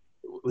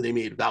 they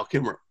made Val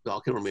Kilmer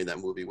made that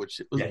movie,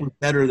 which was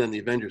better than the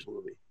Avengers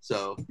movie.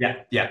 So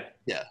yeah.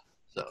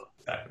 So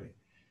exactly.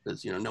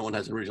 Because no one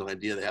has an original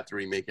idea, they have to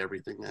remake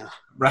everything now.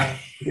 Right.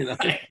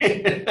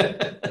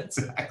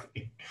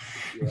 Exactly.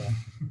 Yeah.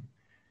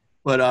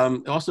 But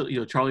also,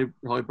 Charlie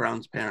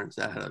Brown's parents,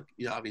 that had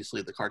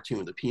obviously the cartoon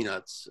with the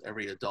Peanuts,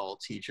 every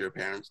adult, teacher,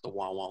 parents, the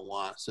wah, wah,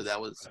 wah. So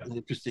that was an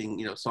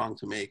interesting, song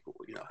to make,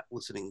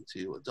 listening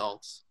to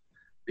adults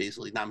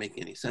basically not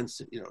making any sense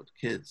to,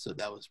 kids. So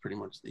that was pretty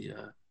much the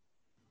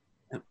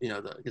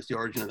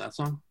origin of that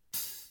song.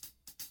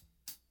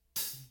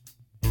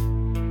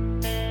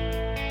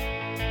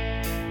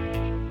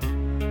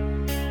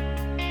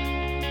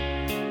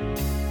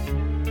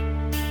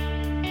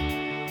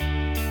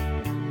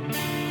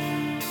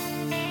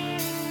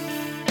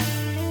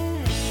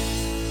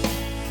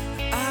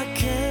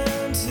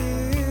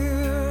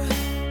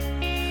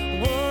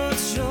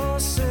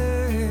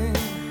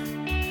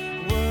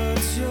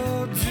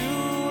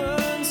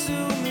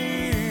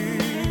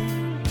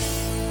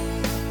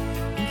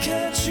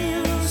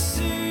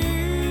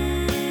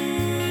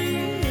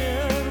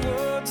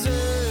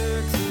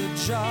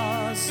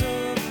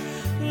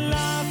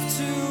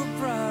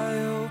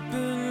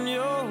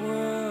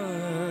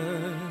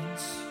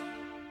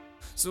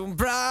 So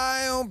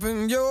pry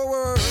open your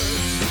words.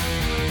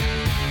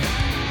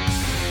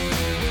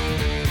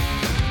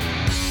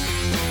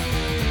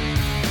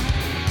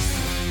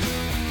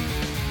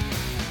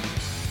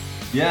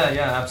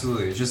 Yeah,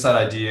 absolutely. It's just that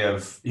idea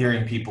of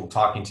hearing people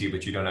talking to you,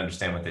 but you don't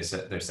understand what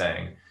they're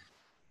saying.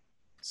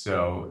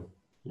 So,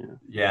 it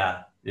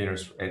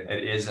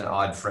is an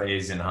odd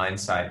phrase in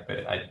hindsight,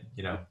 but I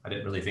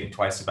didn't really think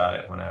twice about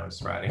it when I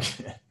was writing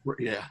it.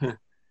 Yeah,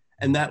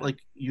 and that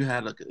you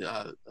had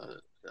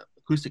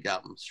acoustic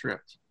album,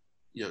 Stripped,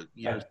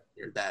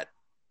 that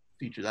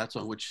feature that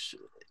song, which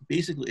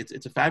basically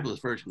it's a fabulous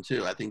version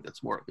too. I think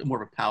that's more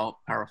of a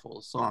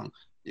powerful song,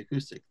 the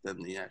acoustic,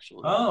 than the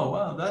actual. Oh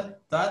wow,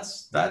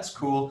 that's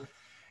cool.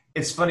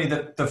 It's funny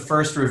that the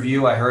first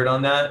review I heard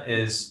on that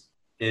is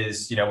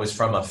was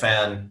from a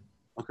fan.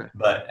 Okay.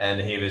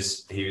 And he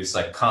was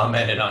like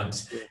commented on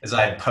as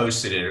I had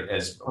posted it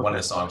as one of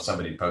the songs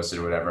somebody posted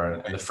or whatever,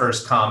 and the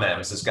first comment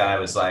was this guy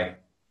was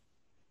like,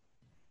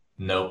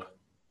 "Nope,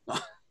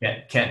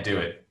 can't do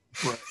it."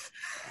 Right.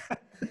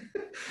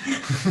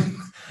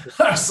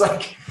 I was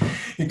like,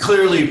 he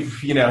clearly,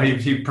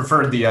 he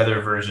preferred the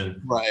other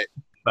version, right?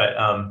 But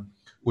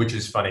which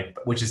is funny,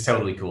 which is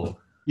totally cool.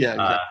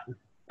 Yeah,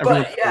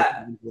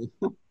 exactly.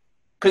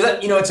 Because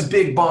it's a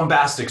big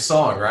bombastic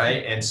song,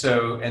 right? And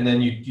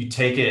then you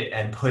take it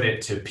and put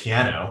it to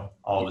piano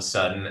all of a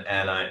sudden,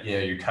 and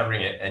you're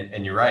covering it,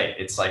 and you're right.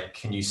 It's like,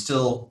 can you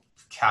still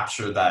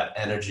capture that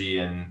energy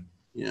and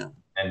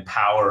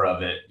power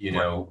of it,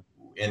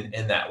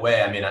 in that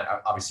way? I mean,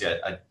 obviously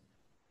I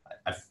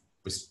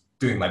was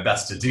doing my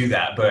best to do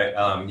that, but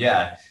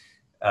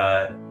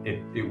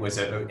it was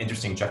an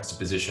interesting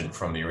juxtaposition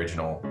from the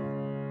original.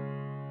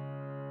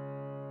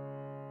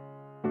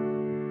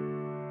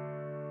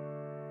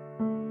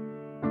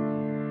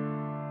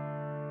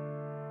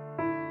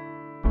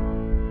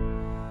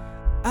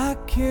 I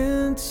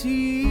can't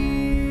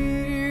hear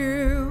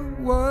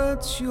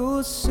what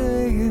you're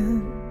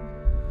saying,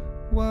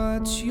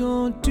 what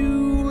you're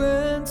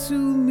doing to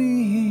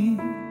me.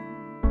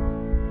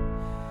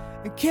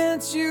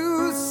 Can't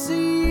you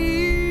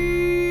see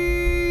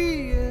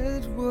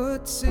it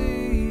would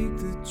take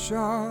the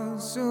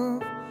jaws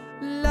of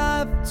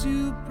life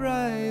to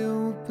pry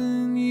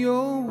open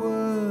your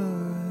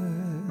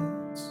words?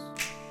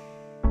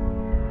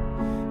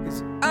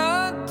 'Cause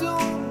I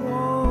don't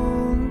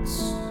want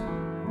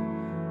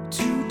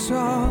to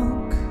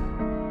talk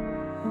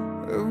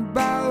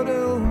about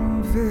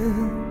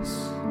Elvis.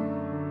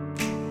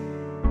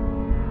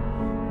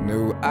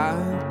 No, I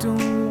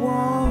don't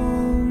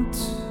want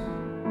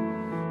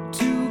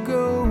to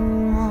go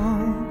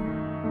on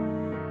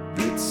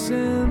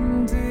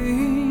pretending,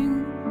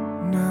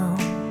 no,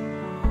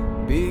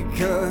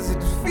 because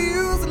it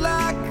feels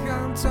like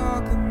I'm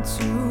talking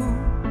to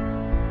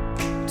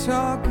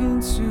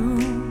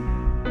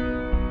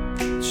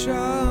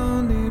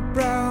Charlie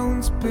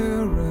Brown's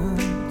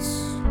parents.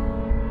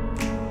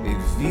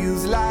 It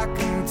feels like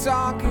I'm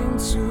talking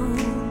to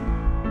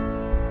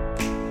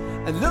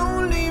a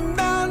lonely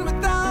man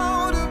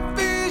without a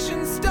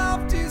vision,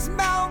 stuffed his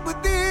mouth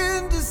with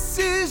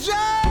indecision.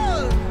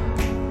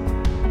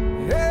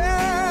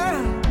 Yeah.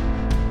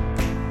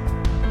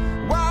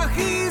 While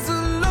he's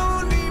a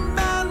lonely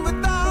man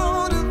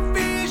without a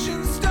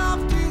vision,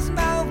 stuffed his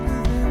mouth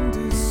with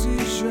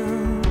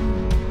indecision.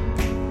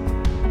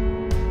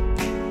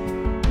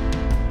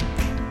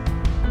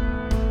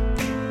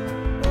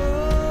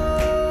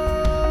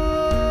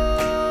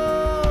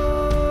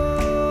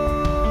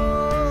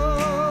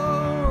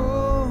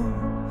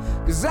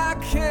 I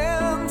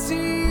can't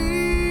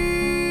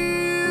hear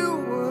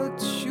what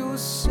you're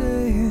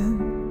saying,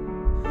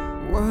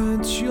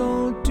 what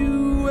you're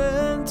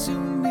doing to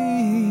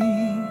me.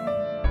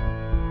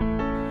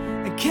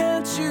 And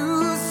can't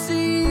you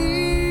see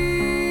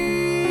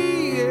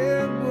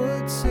it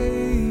would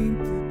take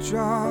the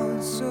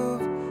jaws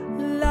of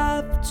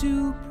life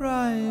to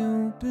pry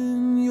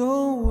open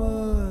your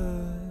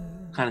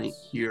words? Kind of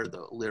hear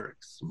the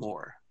lyrics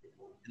more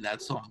in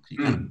that song. You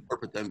kind of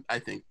interpret them, I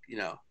think,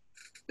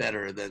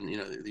 better than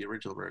the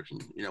original version,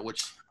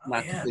 which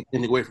not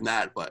taking away from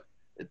that, but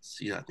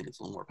it's I think it's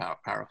a little more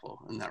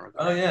powerful in that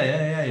regard. Oh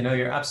yeah.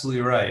 You're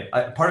absolutely right.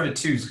 Part of it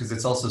too is because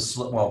it's also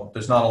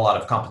there's not a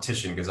lot of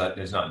competition because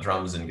there's not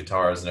drums and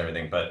guitars and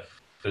everything, but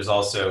there's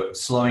also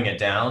slowing it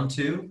down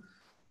too.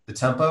 The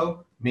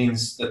tempo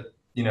means that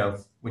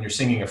when you're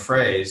singing a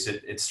phrase,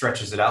 it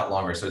stretches it out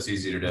longer, so it's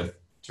easier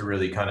to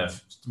really kind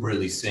of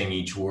really sing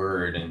each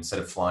word instead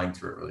of flying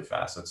through it really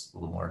fast. So it's a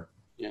little more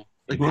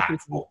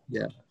impactful.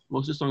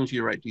 Most of the songs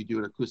you write, do you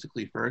do it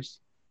acoustically first,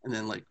 and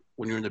then like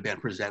when you're in the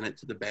band, present it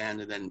to the band,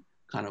 and then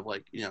kind of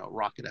like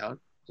rock it out?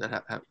 Is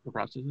that how the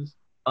process is?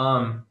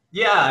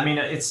 Yeah, I mean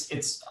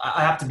it's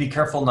I have to be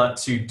careful not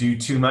to do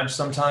too much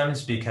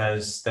sometimes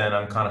because then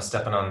I'm kind of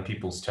stepping on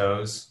people's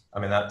toes. I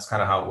mean that's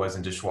kind of how it was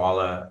in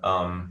Dishwalla.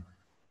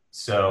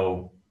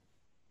 So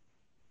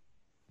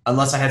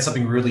unless I had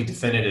something really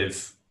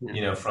definitive,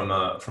 from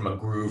a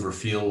groove or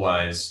feel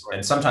wise,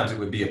 and sometimes it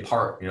would be a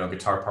part, a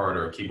guitar part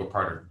or a keyboard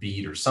part or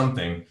beat or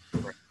something.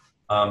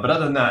 But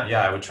other than that,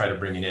 I would try to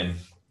bring it in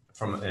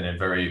in a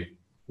very,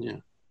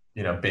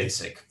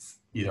 basic,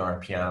 either on a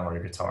piano or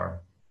a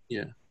guitar.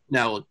 Yeah.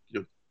 Now,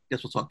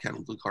 guess we'll talk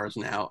Counting Blue Cars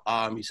now.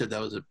 You said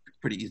that was a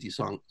pretty easy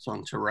song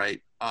to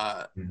write.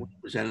 When you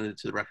presented it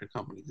to the record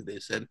company, they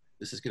said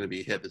this is going to be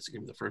a hit. This is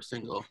going to be the first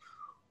single.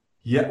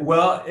 Yeah.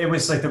 Well, it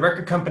was like the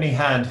record company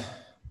had.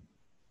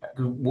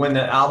 When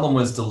the album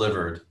was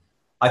delivered,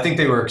 I think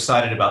they were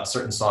excited about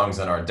certain songs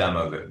in our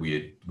demo that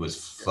was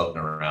floating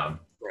around.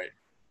 Right.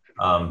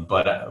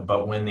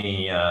 But when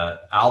the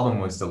album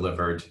was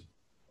delivered,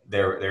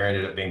 there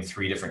ended up being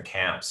 3 different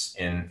camps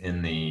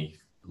in the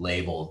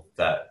label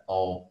that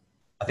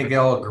I think they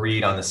all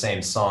agreed on the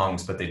same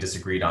songs, but they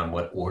disagreed on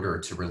what order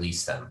to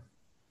release them.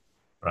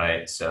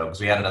 Right. So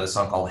because we had another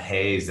song called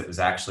Haze that was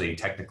actually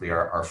technically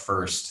our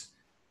first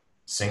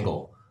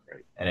single,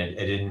 right. And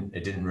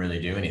it didn't really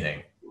do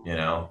anything.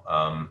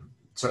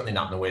 Certainly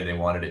not in the way they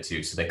wanted it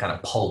to. So they kind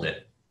of pulled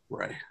it,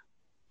 right,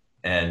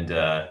 and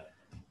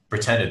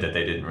pretended that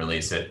they didn't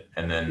release it,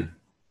 and then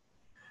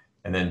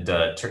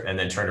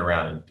turned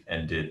around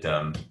and did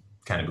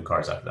Counting Blue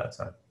Cars after that.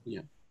 So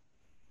yeah.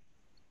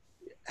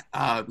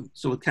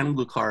 So with Counting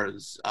Blue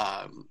Cars,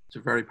 it's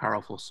a very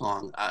powerful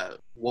song.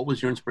 What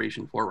was your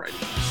inspiration for writing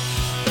it?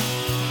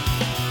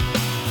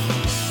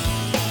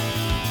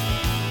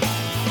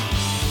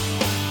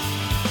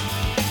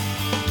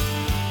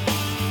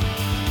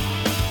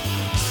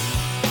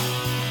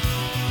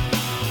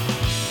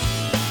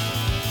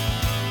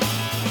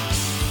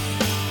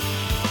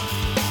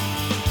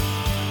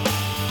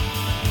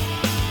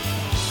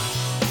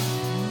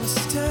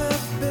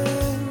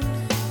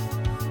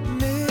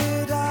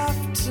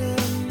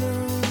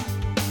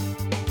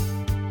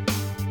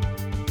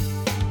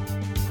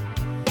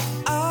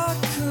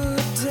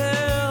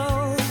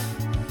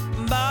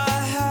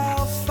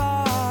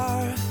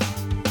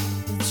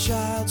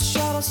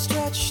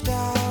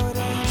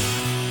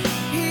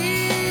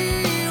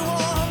 He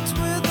walked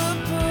with a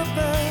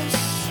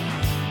purpose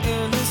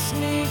in his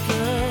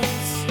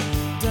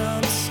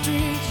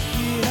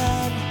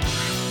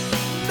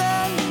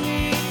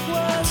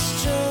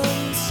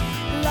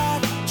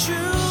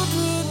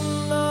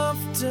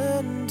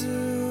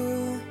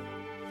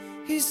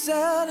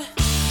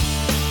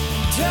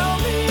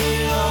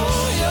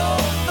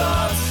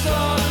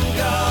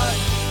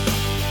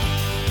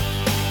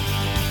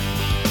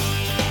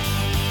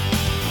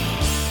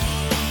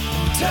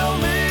Tell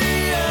me,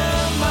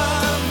 am I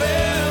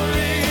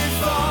very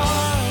far?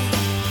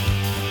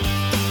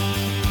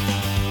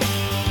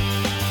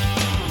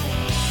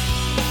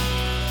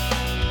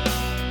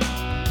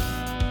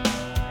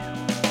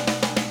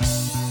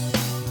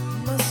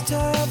 Must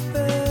have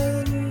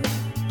been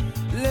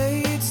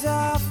late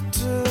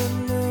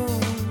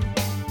afternoon.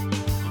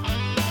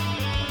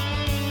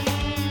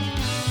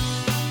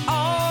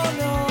 On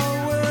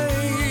our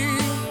way,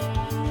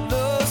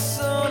 the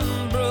sun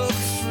broke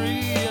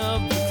free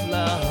of the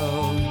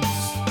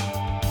clouds.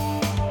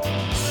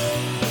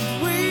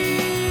 We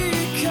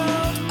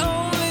count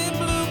only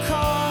blue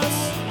cars,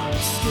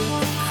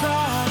 skip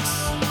cracks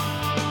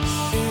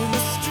in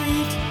the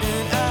street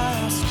and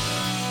ask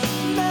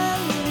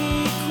many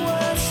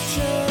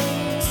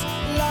questions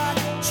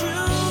like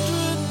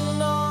children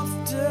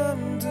often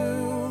do.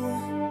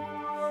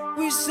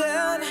 We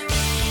said,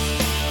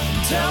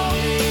 tell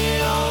me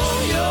all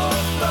your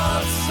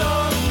thoughts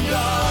on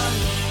God,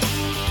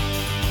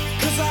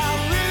 'cause I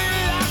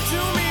really like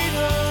to meet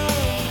her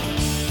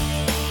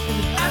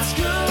and ask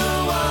her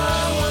why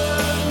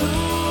we're who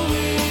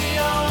we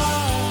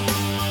are.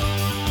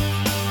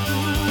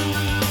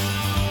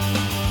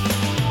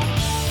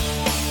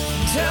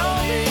 Tell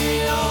me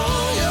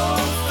all your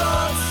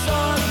thoughts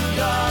on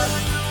God,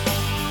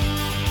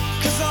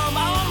 'cause I'm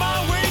on my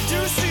way to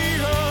see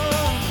her.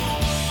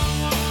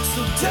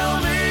 So tell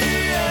me,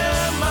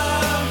 am I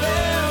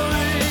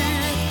very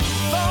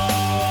far?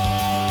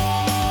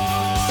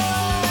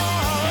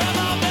 Am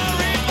I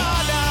very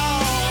far now?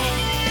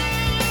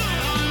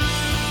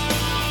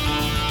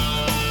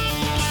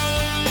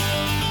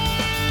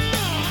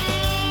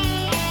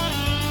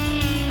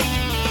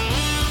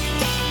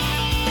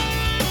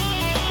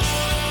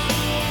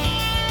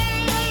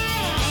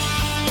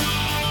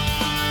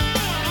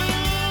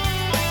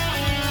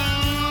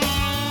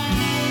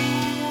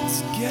 It's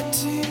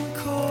getting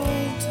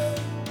cold,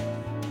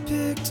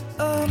 picked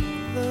up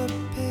the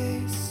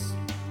pace.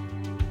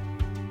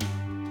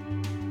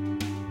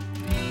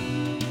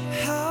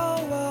 How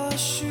our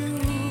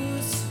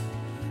shoes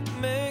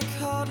make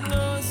hard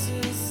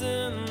noises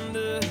in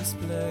this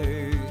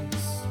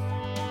place.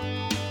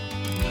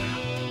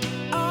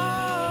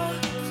 Our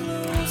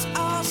clothes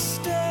are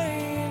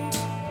stained.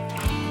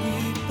 We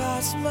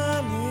pass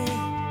many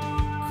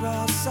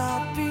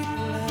cross-eyed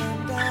people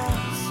and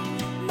ask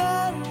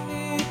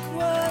many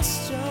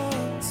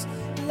questions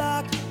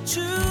like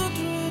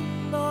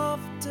children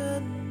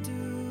often do.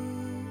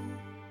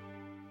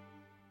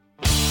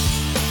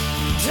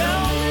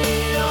 Tell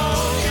me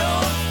all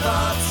your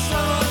thoughts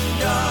on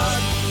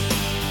God,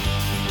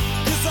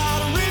 'cause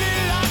I'd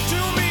really like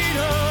to meet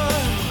her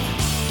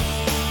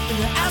and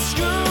ask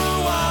her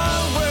why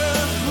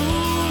we're who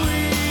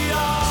we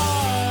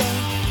are.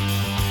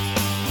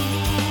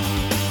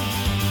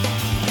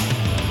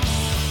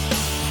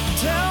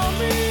 Tell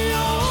me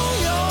all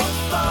your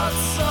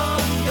thoughts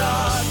on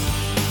God,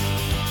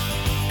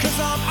 'cause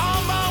I'm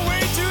on my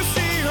way to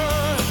see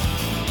her.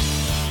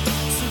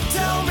 So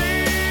tell me,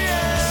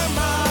 am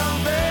I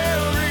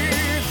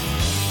very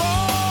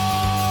far?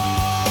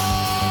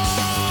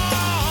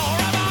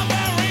 Am I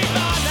very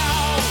far now?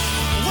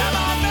 Am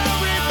I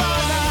very far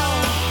now?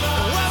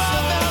 Am I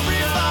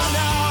very far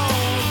now?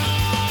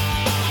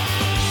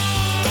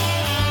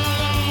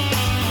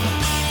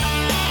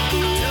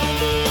 Tell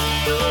me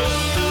your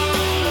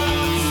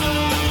thoughts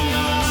on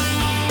God.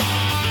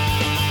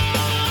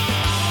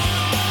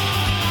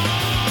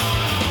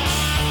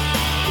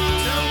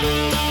 Tell me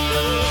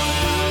your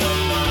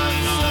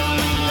thoughts on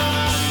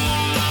God.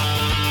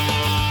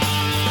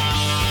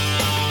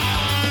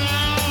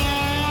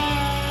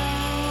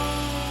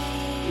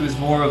 It was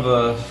more of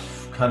a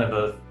kind of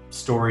a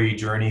story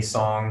journey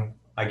song,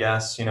 I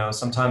guess. You know,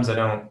 sometimes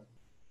I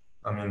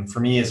mean, for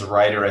me as a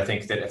writer, I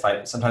think that if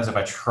I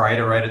try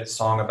to write a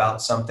song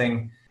about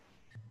something,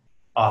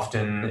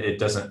 often it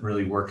doesn't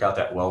really work out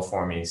that well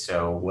for me.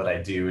 So what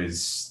I do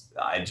is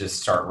I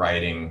just start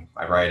writing.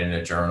 I write in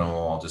a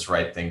journal. I'll just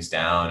write things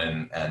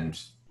down, and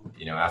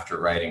you know, after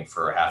writing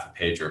for a half a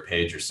page or a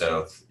page or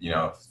so, you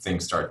know,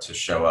 things start to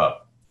show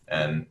up,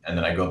 and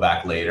then I go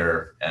back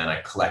later and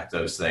I collect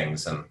those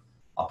things and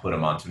I'll put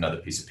them onto another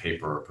piece of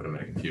paper or put them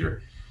in a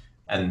computer.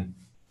 And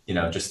you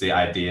know, just the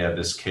idea of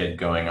this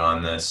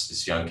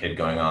young kid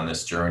going on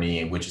this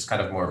journey, which is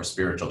kind of more of a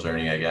spiritual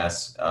journey, I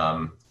guess,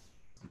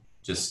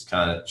 just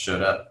kind of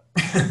showed up.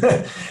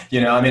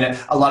 You know, I mean,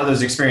 a lot of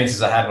those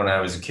experiences I had when I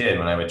was a kid,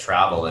 when I would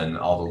travel, and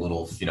all the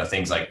little, you know,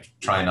 things like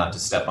trying not to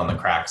step on the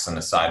cracks on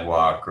the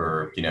sidewalk,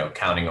 or, you know,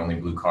 counting only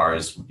blue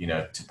cars, you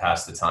know, to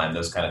pass the time,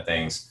 those kind of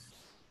things.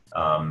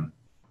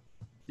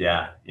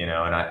 Yeah, you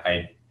know,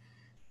 and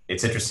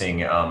it's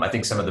interesting. I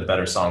think some of the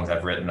better songs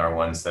I've written are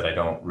ones that I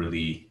don't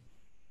really,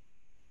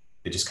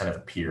 they just kind of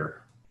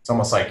appear. It's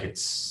almost like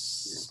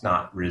it's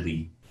not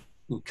really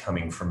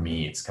coming from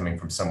me, it's coming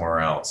from somewhere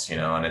else, you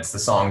know, and it's the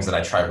songs that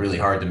I try really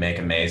hard to make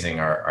amazing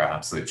are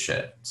absolute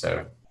shit.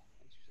 So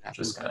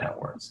just kind of how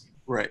it works.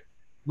 Right.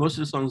 Most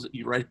of the songs that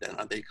you write then,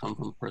 they come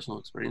from personal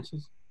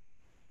experiences?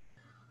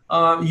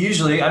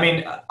 Usually, I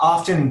mean,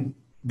 often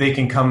they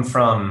can come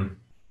from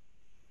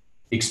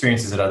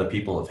experiences that other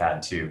people have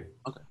had too.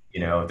 Okay. You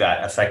know,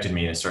 that affected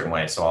me in a certain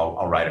way. So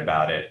I'll write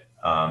about it.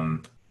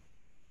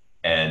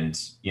 And,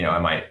 you know, I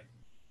might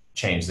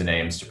change the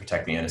names to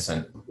protect the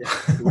innocent.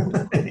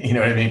 Yeah. You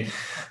know what I mean?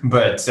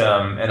 But,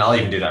 and I'll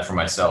even do that for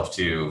myself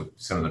too.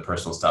 Some of the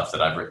personal stuff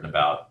that I've written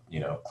about, you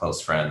know,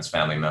 close friends,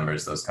 family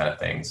members, those kind of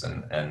things,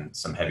 and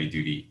some heavy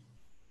duty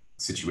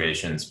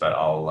situations. But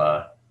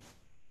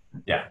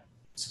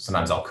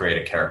sometimes I'll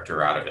create a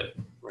character out of it.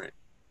 Right.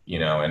 You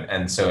know,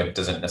 and so it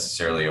doesn't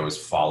necessarily always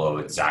follow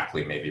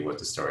exactly maybe what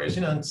the story is.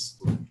 You know,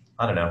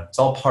 I don't know. It's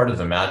all part of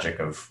the magic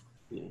of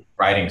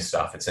writing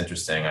stuff. It's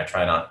interesting. I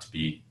try not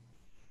to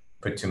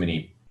put too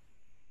many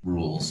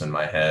rules in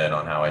my head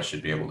on how I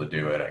should be able to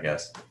do it, I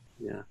guess.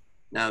 Yeah.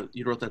 Now,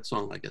 you wrote that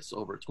song, I guess,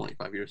 over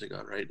 25 years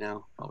ago, right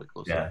now? Probably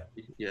close. Yeah.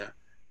 Yeah.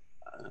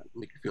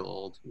 Make you feel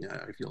old.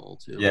 Yeah, I feel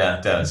old too. Yeah,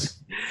 it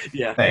does.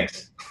 Yeah.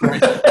 Thanks.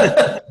 Right.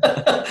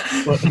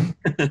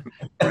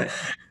 Right.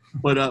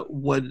 But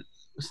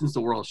since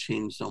the world's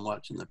changed so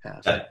much in the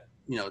past,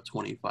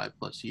 25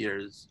 plus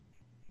years,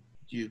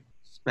 do you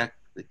expect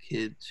the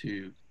kid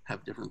to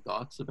have different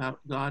thoughts about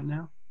God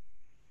now?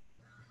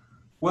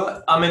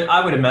 Well, I mean,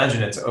 I would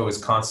imagine it's always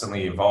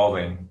constantly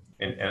evolving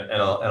in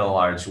a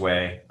large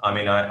way. I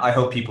mean, I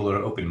hope people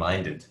are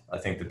open-minded. I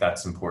think that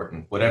that's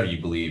important. Whatever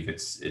you believe,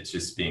 it's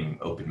just being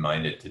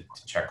open-minded to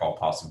check all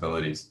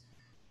possibilities.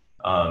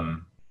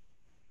 But,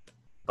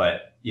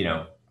 you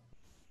know,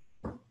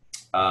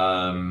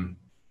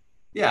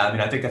 yeah, I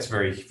mean, I think that's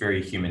very,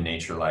 very human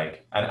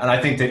nature-like. And I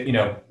think that, you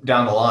know,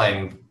 down the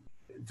line,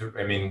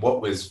 I mean,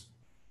 what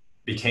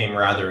became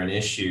rather an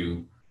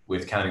issue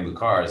with counting blue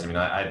cars. I mean,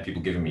 I had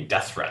people giving me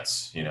death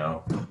threats, you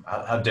know,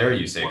 how dare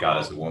you say God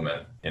is a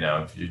woman, you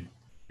know, if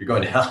you're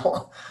going to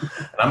hell,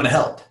 and I'm going to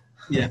help.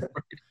 Yeah.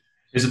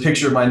 Here's a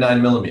picture of my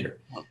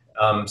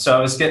 9mm. So I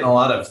was getting a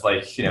lot of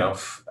like, you know,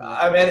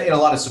 I mean, in a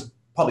lot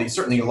of,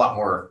 certainly a lot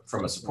more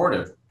from a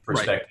supportive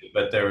perspective,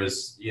 right. But there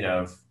was, you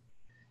know,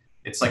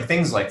 it's like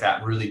things like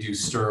that really do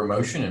stir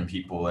emotion in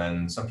people,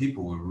 and some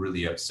people were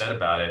really upset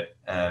about it.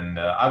 And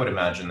I would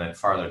imagine that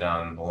farther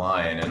down the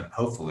line, and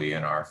hopefully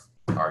in our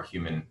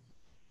human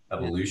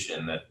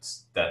evolution,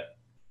 that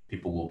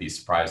people will be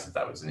surprised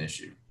that was an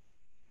issue.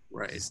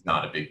 Right. It's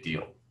not a big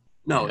deal.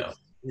 No, it's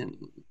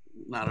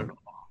not at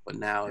all. But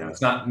now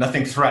it's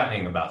nothing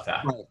threatening about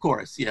that. Right, of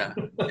course. Yeah.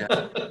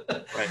 Yeah.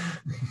 Right.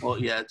 Well,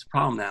 yeah, it's a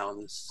problem now in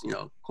this, you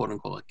know, quote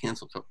unquote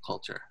cancel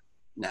culture.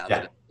 Now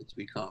that it's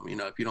become, you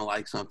know, if you don't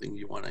like something,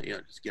 you want to, you know,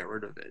 just get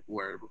rid of it.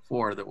 Where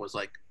before there was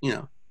like, you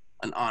know,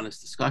 an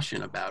honest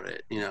discussion about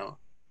it, you know.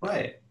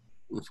 Right.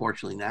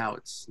 Unfortunately, now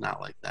it's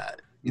not like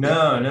that.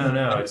 No.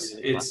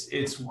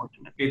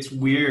 It's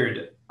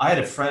weird. I had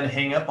a friend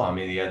hang up on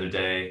me the other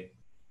day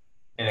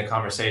in a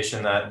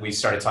conversation that we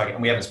started talking,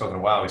 and we haven't spoken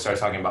in a while. We started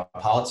talking about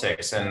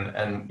politics,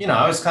 and you know,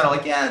 I was kind of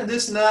like, yeah,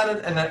 this and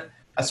that, and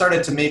I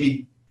started to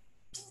maybe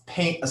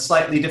paint a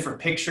slightly different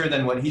picture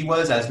than what he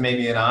was as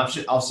maybe an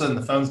option. All of a sudden,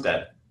 the phone's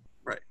dead.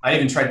 Right. I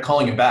even tried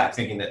calling him back,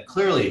 thinking that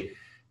clearly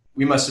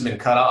we must have been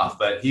cut off,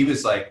 but he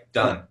was like,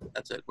 done.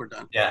 That's it. We're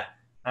done. Yeah.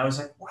 I was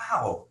like,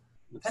 wow,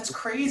 that's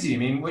crazy. I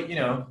mean,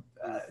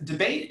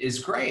 debate is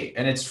great,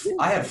 and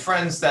I have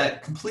friends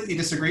that completely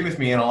disagree with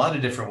me in a lot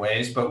of different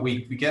ways, but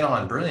we get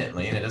on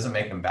brilliantly, and it doesn't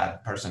make them a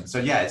bad person. So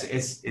yeah,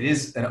 it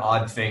is an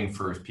odd thing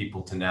for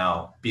people to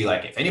now be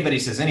like, if anybody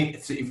says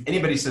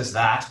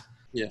that,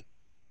 yeah,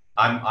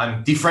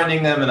 I'm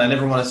defriending them, and I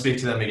never want to speak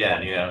to them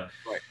again. You know,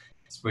 right?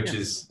 Which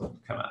is,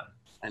 come on.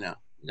 I know.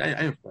 I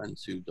have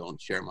friends who don't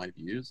share my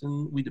views,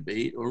 and we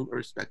debate or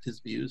respect his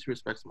views. He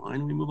respects mine,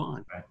 and we move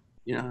on. Right.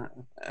 You know,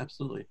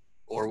 absolutely.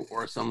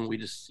 Or some we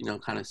just, you know,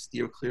 kind of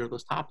steer clear of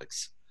those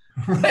topics.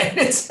 Right,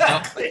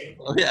 exactly.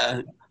 Oh,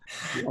 yeah,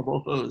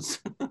 both those.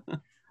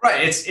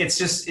 Right, it's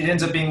just, it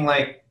ends up being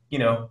like, you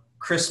know,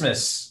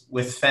 Christmas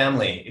with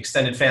family,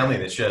 extended family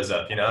that shows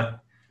up, you know?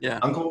 Yeah.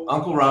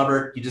 Uncle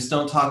Robert, you just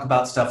don't talk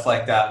about stuff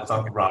like that with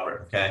Uncle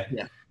Robert, okay?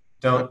 Yeah.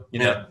 Don't, you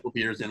know.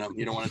 Beers in them.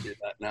 You don't want to do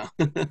that now.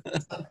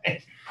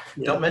 Right.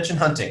 Yeah. Don't mention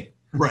hunting.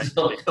 Right.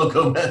 He'll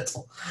go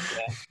mental.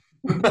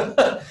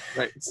 Yeah.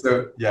 Right.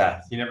 So,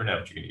 yeah, you never know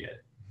what you're going to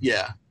get.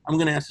 Yeah. I'm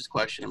going to ask this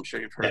question. I'm sure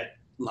you've heard it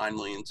 9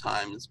 million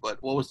times, but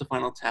what was the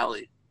final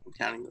tally from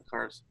counting the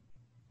cars?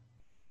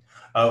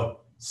 Oh,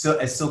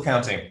 it's still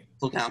counting.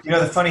 Still counting. You know,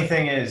 the funny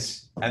thing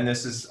is, and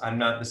this is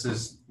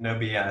no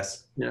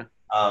BS. Yeah.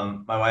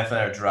 My wife and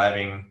I are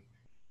driving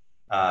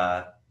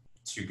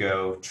to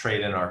go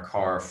trade in our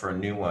car for a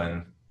new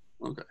one.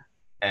 Okay.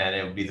 And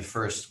it would be the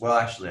first, well,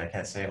 actually, I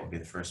can't say it would be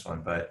the first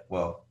one, but,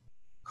 well,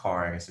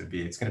 car, I guess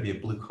it's going to be a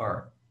blue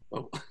car.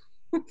 Oh.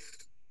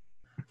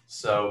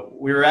 So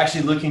we were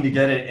actually looking to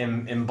get it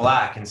in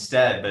black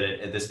instead,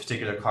 but this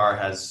particular car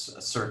has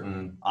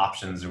certain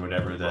options or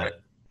whatever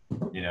that,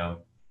 you know,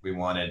 we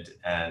wanted,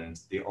 and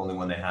the only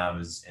one they have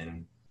is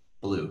in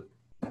blue.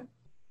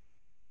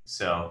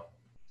 So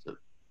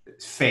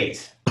it's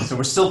fate. So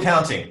we're still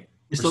counting.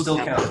 We're still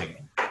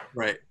counting.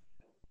 Right.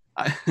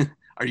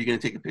 Are you going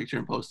to take a picture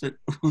and post it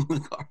on the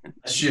car?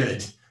 I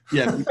should.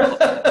 Yeah.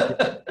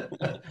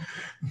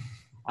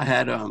 I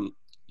had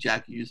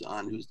Jack Hughes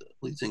on, who's the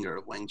lead singer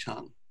of Wang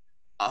Chung,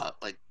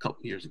 like a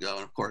couple years ago,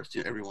 and of course,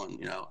 everyone,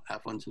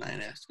 have fun tonight,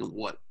 and asked him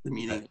what the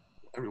meaning of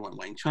everyone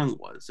Wang Chung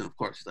was, and of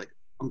course, he's like,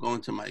 I'm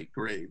going to my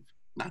grave,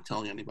 not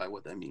telling anybody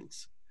what that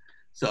means.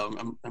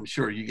 So I'm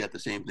sure you get the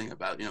same thing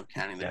about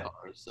counting the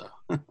colors. So.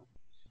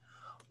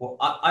 Well,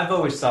 I've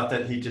always thought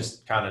that he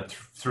just kind of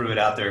threw it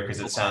out there because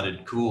it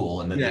sounded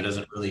cool, and that it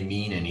doesn't really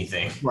mean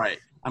anything. Right.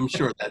 I'm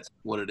sure that's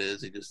what it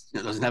is. He just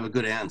doesn't have a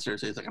good answer,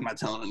 so he's like, I'm not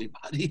telling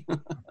anybody.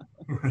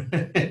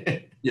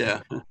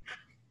 Yeah.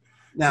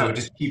 Now, so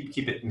just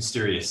keep it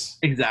mysterious.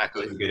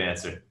 Exactly. That's a good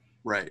answer.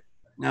 Right.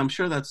 Now, I'm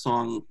sure that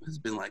song has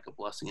been like a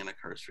blessing and a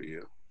curse for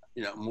you.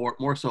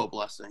 More so a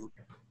blessing,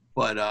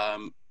 but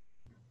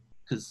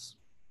because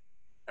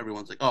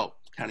everyone's like, oh,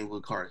 Counting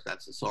Blue Cars,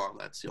 that's the song.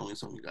 That's the only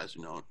song you guys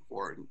are known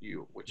for, and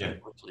which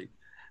unfortunately,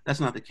 that's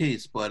not the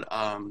case. But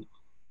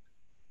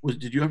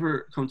did you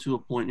ever come to a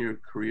point in your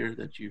career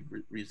that you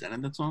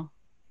resented that song?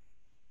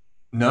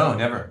 No,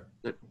 never.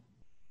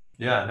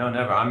 Yeah, no,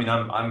 never. I mean,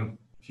 I'm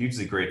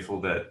hugely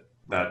grateful that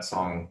that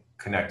song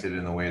connected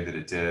in the way that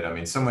it did. I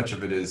mean, so much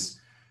of it is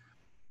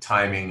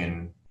timing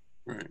and,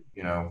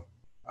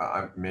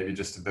 maybe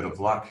just a bit of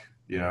luck,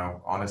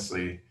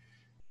 honestly,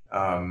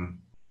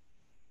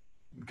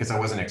 because I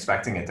wasn't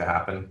expecting it to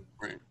happen.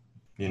 Right.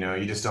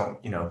 You just don't,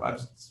 I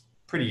was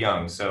pretty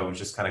young, so it was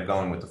just kind of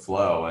going with the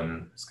flow,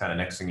 and it's kind of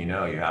next thing you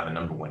know, you have a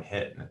 #1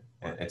 hit,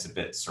 and it's a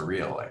bit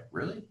surreal. Like,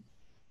 really?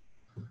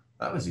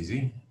 That was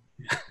easy.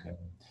 Yeah.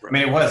 I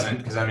mean, it wasn't,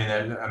 because I've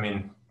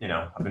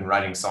been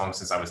writing songs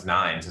since I was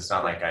 9, so it's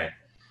not like I,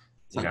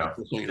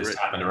 just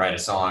happened to write a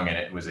song and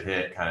it was a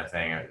hit kind of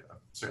thing. I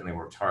certainly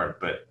worked hard,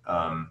 but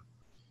I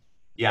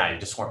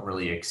just weren't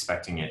really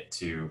expecting it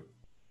to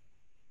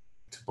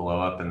blow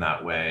up in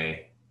that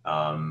way.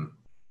 And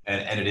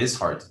it is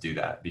hard to do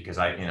that, because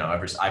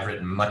I've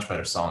written much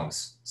better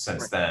songs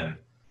since then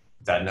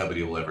that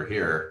nobody will ever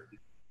hear,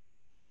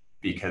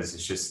 because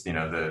it's just,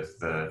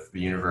 the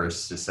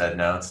universe just said,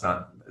 no, it's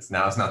not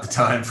the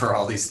time for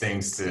all these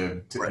things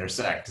to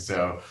intersect.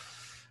 So,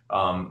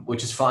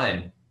 which is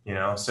fine,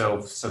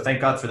 so thank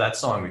God for that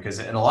song, because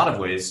in a lot of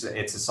ways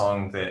it's a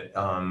song that,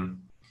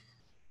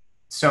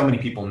 so many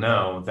people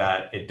know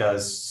that it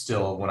does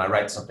still, when I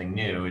write something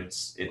new,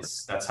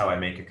 that's how I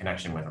make a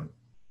connection with them.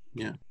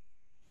 Yeah.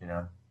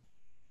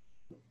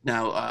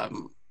 Now, I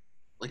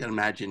can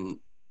imagine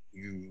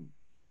you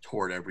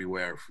toured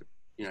everywhere,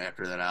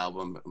 after that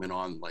album, been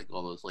on like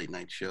all those late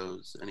night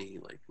shows. Any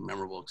like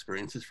memorable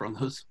experiences from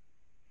those?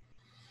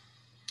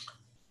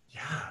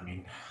 Yeah, I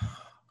mean,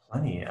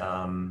 plenty.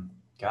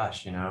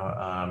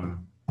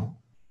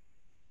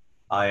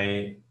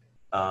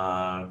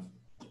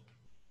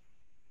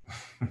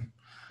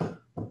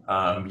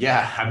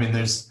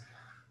 There's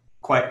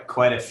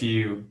quite a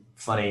few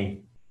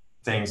funny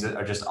things that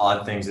are just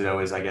odd things that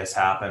always, I guess,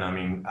 happen. I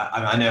mean,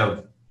 I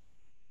know,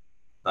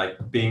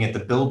 like, being at the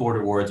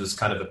Billboard Awards was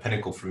kind of the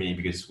pinnacle for me,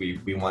 because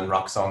we won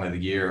Rock Song of the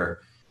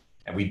Year,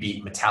 and we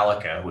beat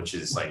Metallica, which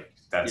is like,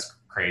 that's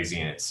crazy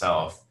in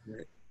itself.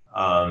 Right.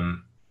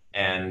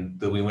 And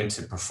then we went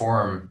to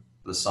perform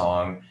the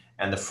song,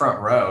 and the front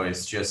row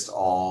is just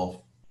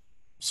all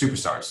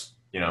superstars,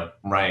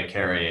 Mariah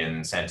Carey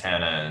and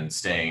Santana and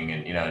Sting,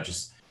 and,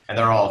 and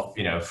they're all,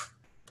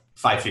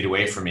 5 feet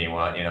away from me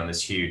while, in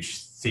this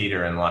huge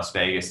theater in Las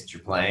Vegas that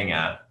you're playing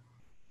at.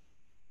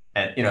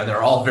 And,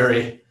 they're all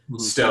very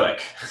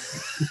stoic.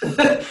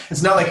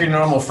 It's not like your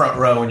normal front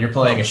row when you're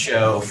playing a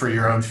show for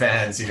your own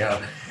fans,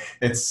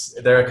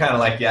 they're kind of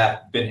like, yeah,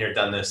 been here,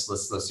 done this.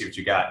 Let's see what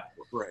you got.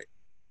 Right.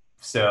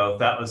 So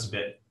that was a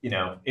bit,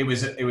 it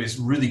was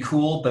really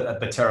cool,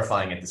 but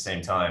terrifying at the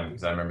same time,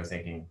 because I remember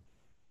thinking,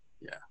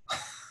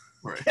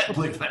 right. I can't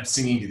believe I'm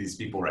singing to these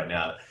people right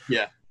now.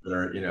 Yeah. That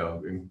are,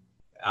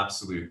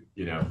 absolute,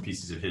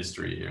 pieces of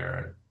history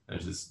here.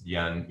 There's this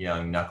young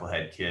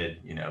knucklehead kid,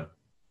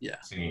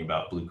 singing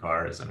about blue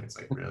cars. I mean, it's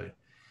like, really.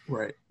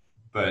 Right.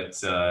 But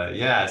so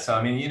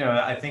I mean,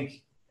 I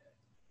think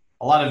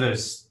a lot of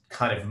those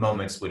kind of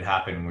moments would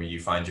happen where you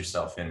find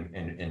yourself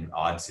in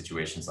odd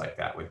situations like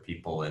that with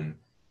people, and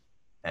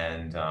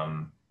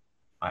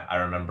I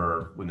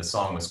remember when the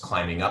song was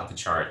climbing up the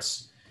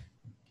charts,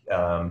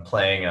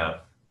 playing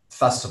a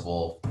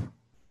festival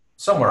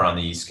somewhere on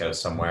the East Coast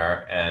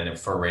somewhere, and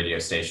for a radio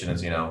station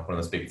is, one of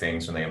those big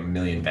things when they have a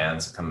million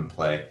bands that come and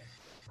play.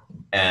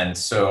 And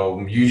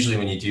so usually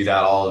when you do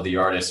that, all of the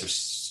artists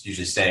are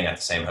usually staying at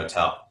the same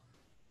hotel.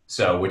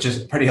 So, which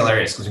is pretty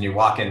hilarious, because when you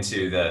walk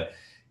into the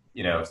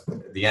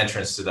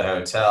entrance to the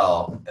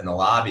hotel in the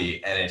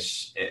lobby, and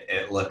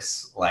it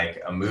looks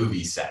like a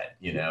movie set,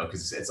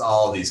 because it's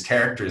all these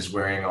characters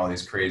wearing all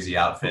these crazy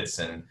outfits,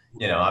 and,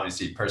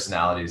 obviously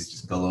personalities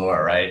just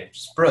galore, right?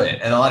 Just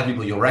brilliant. And a lot of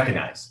people you'll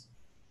recognize.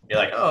 You're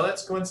like, oh,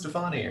 that's Gwen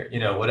Stefani,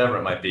 or, whatever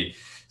it might be.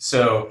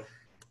 So,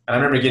 and I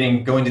remember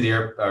going to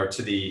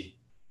the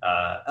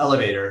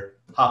elevator,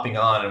 hopping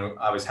on, and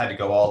I had to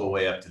go all the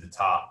way up to the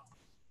top.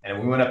 And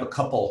we went up a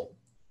couple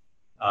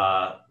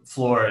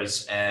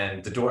floors,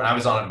 and the door, I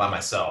was on it by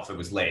myself. It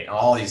was late. And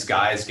all these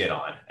guys get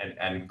on,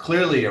 and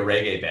clearly a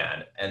reggae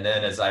band. And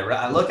then as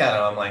I look at it,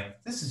 I'm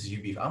like, this is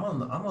UB. I'm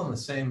on the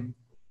same.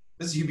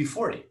 This is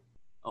UB40.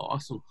 Oh,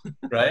 awesome.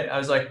 Right? I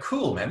was like,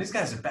 cool, man. These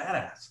guys are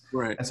badass.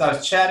 Right. And so I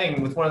was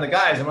chatting with one of the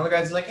guys, and one of the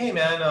guys is like, hey,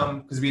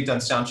 man, because we had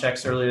done sound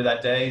checks earlier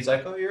that day. He's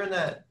like, oh, you're in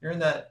that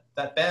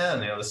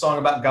band, the song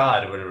about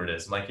God or whatever it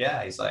is. I'm like,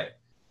 yeah. He's like,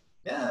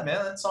 yeah,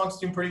 man, that song's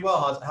doing pretty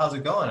well. How's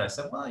it going? I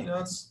said, well,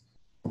 it's,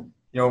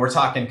 we're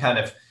talking kind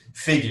of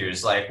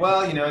figures, like,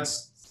 well,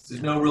 there's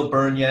no real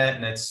burn yet,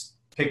 and it's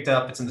picked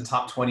up. It's in the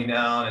top 20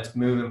 now, and it's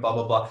moving, blah,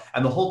 blah, blah.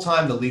 And the whole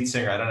time, the lead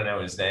singer, I don't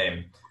know his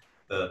name,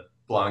 the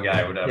blonde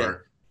guy,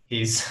 whatever,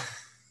 he's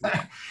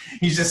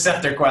just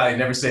sat there quietly,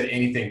 never said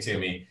anything to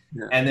me.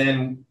 Yeah. And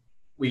then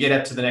we get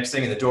up to the next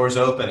thing, and the doors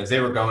open, as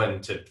they were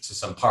going to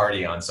some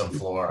party on some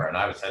floor, and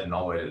I was heading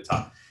all the way to the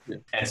top. Yeah.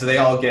 And so they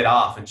all get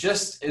off, and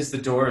just as the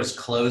door is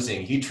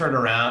closing, he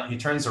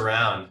turns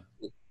around,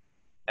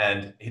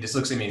 and he just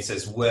looks at me and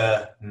says,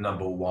 "We're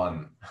number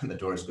one." And the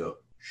doors go.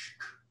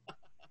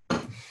 I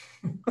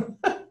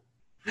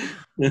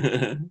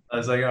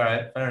was like, all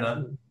right, fair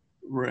enough.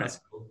 Right. That's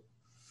cool.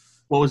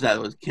 What was that?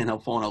 Was Can't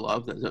Help Falling in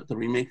Love? Is that the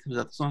remake? Was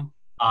that the song?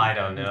 I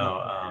don't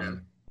know.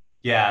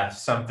 Yeah,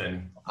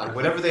 something.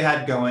 Whatever they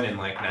had going in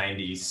like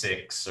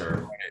 96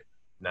 or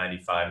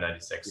 95,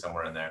 96,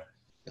 somewhere in there.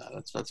 Yeah,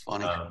 that's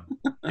funny.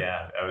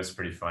 Yeah, that was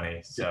pretty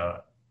funny. So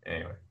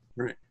anyway.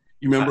 Right.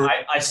 You remember?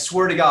 I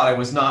swear to God, I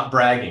was not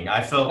bragging.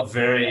 I felt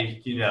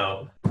very,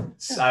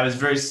 I was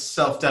very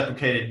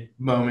self-deprecated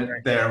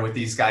moment there with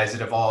these guys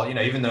that have all,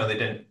 even though they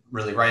didn't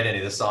really write any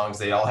of the songs,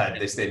 they all had,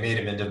 they made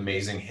them into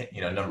amazing hit,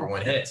 number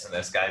one hits. And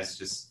this guy's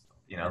just,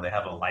 they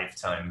have a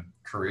lifetime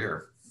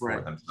career for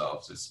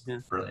themselves. It's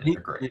brilliant. They're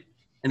great.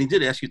 And he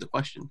did ask you the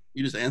question.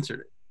 You just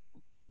answered it.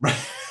 Right.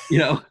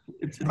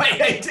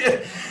 Right, I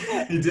did.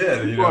 He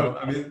did,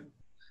 I mean.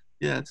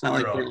 Yeah, it's not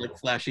like they're like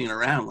flashing it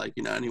around, like,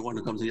 anyone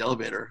who comes in the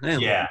elevator. Hey,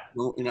 yeah.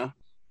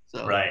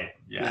 So. Right,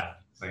 yeah.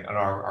 It's like on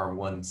our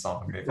one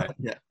song. They've had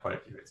quite a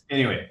few hits.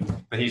 Anyway,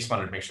 but he just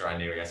wanted to make sure I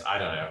knew, I guess. I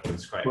don't know. It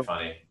was quite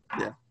funny.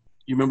 Yeah.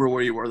 You remember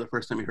where you were the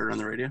first time you heard it on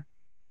the radio?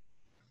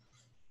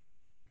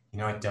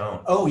 I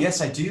don't. Oh,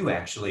 yes, I do,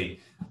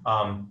 actually.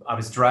 I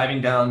was driving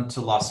down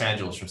to Los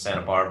Angeles from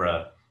Santa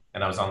Barbara,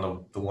 and I was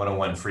on the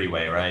 101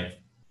 freeway, right?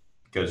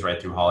 Goes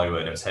right through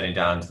Hollywood. I was heading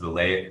down to the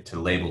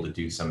label to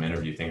do some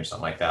interview thing or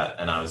something like that.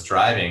 And I was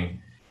driving,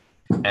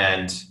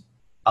 and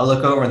I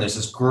look over, and there's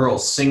this girl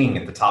singing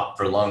at the top of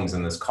her lungs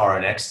in this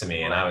car next to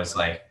me. And I was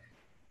like,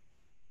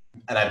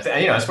 and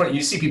it's funny,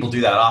 you see people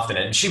do that often,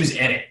 and she was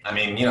in it. I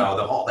mean,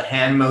 all the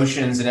hand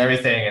motions and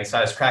everything. And so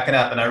I was cracking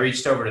up, and I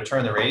reached over to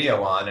turn the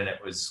radio on, and it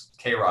was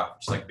K-Rock,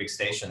 which is like a big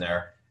station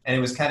there. And it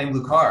was Counting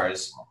Blue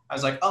Cars. I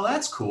was like, oh,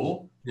 that's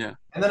cool. Yeah.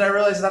 And then I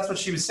realized that's what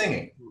she was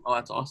singing. Oh,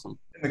 that's awesome.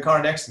 In the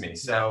car next to me.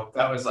 So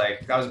that was a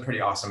pretty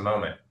awesome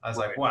moment. I was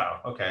like, wow,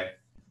 okay.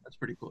 That's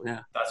pretty cool. Yeah.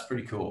 That's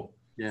pretty cool.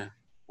 Yeah.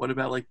 What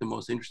about like the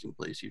most interesting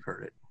place you've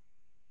heard it?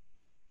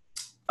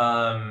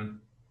 Right.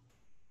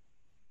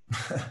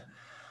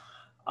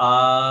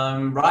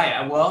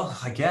 Well,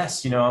 I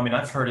guess,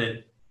 I've heard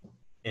it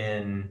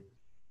in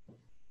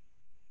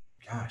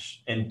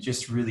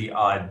just really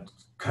odd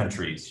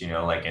countries,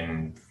 like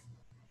in,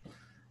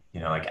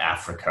 like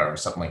Africa or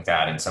something like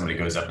that, and somebody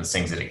goes up and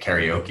sings it at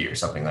karaoke or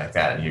something like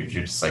that, and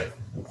you're just like,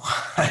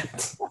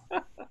 what?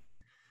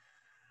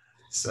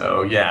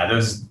 So yeah,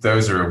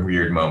 those are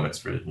weird moments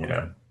for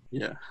Yeah.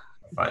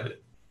 I find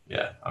it.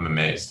 Yeah, I'm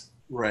amazed.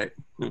 Right.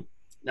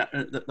 Now,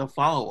 the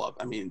follow-up,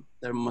 I mean,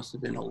 there must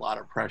have been a lot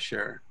of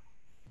pressure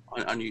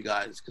on you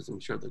guys, because I'm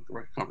sure the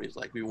record company's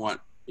like, we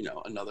want,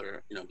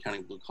 another,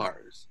 Counting Blue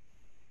Cars.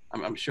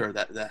 I'm sure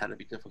that had to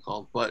be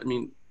difficult, but I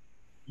mean,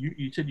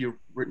 you said you've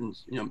written,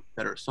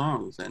 better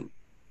songs, and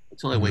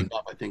Until I Wake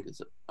Up, I think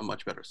is a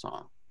much better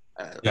song.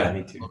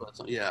 Me too.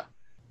 Yeah.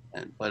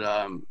 But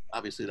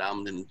obviously the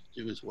album didn't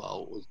do as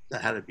well.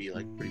 That had to be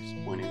like pretty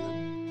disappointing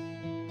then.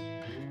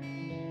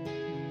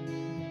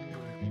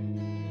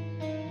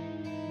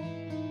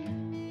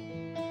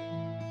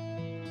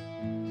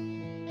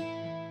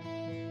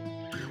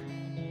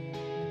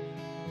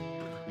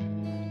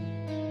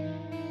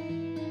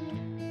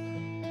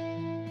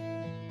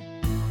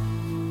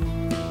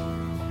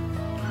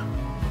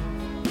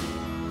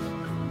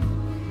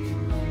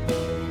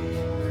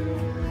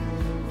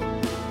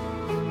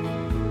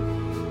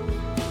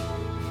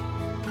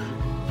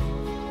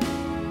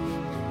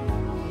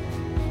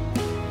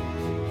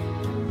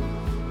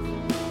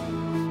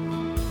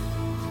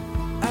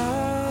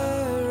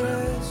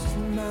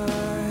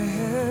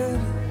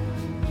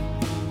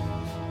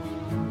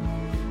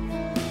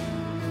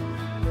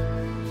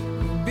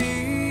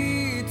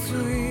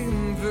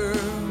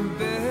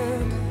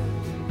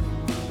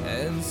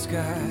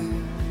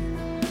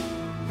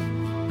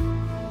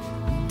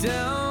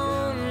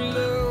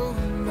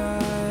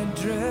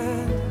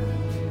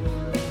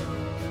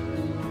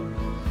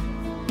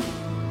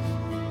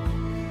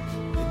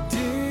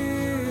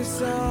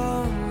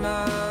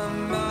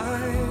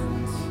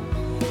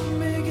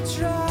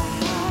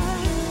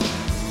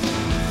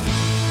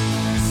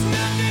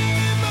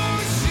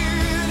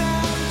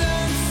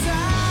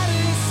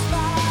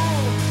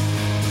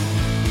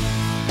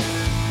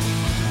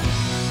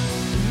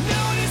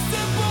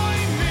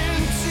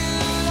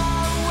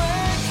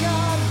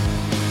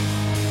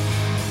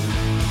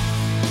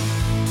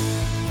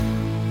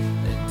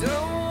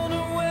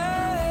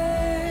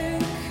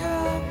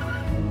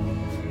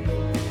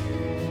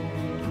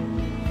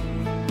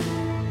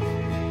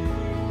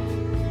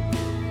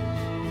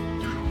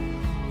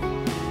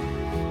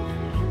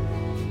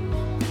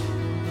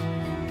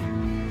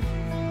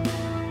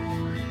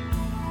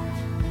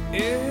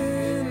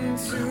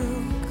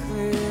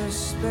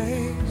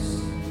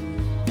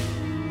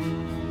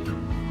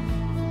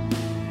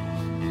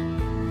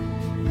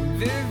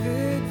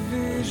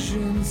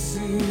 can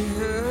see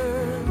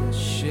her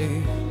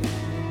shape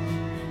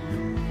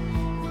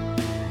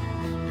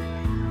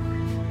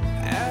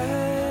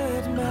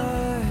at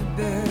my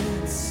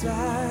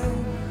bedside.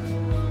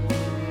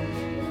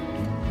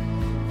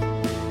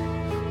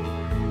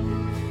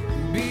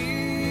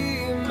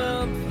 Beam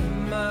up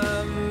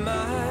my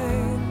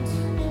mind,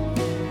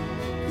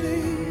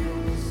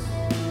 please.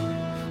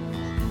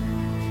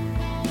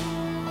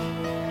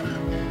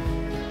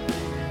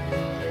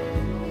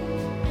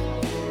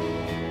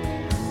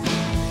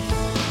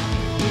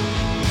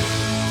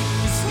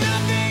 It's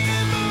nothing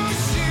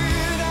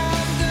emotion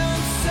I'm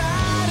done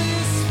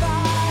satisfied.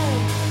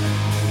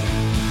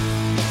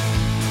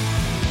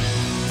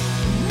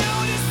 No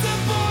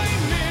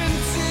disappointment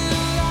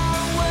till I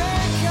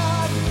wake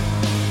up.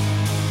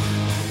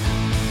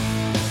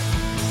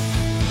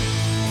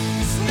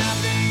 It's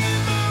nothing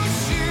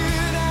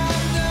emotion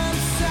I'm done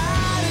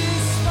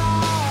satisfied.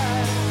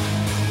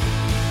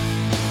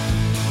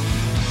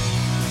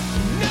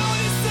 No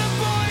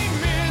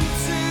disappointment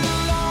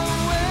till I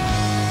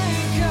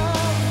wake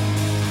up.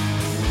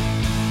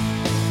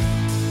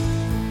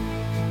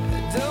 I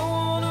don't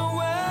wanna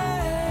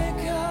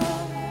wake up.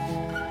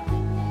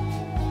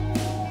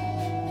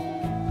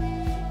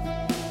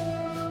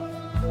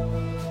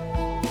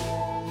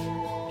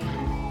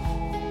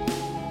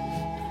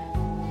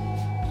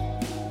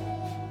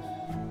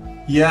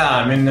 Yeah,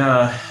 I mean,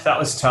 that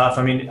was tough.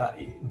 I mean,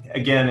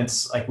 again,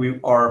 it's like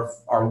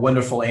our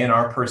wonderful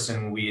A&R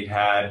person we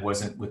had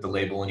wasn't with the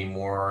label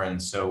anymore,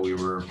 and so we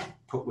were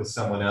put with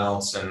someone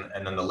else, and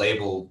then the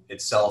label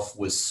itself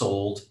was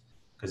sold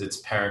because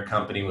its parent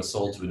company was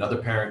sold to another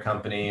parent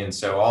company, and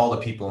so all the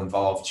people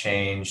involved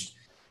changed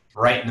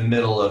right in the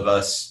middle of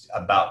us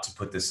about to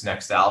put this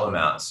next album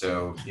out.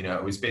 So, you know,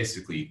 it was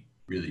basically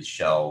really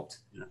shelved.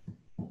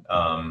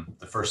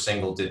 The first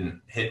single didn't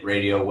hit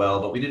radio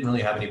well, but we didn't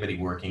really have anybody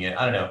working it.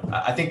 I don't know.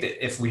 I think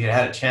that if we had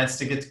had a chance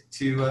to get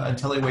to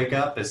Until They Wake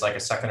Up as like a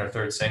second or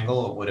third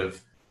single, it would have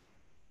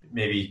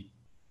maybe,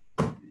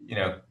 you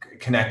know,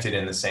 connected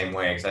in the same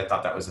way, because I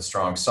thought that was a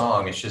strong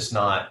song. It's just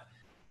not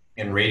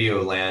in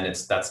radio land.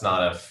 That's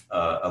not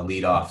a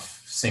lead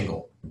off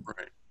single.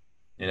 Right.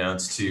 You know,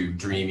 it's too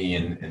dreamy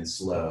and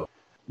slow.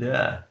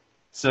 Yeah.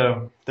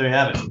 So there you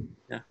have it.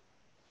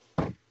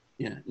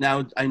 Yeah.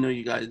 Now I know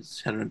you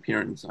guys had an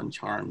appearance on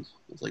Charmed.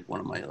 It's like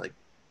one of my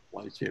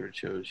wife's favorite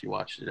shows. She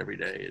watched it every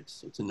day.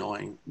 It's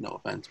annoying, no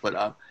offense, but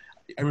I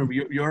remember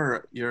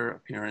your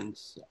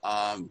appearance.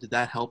 Did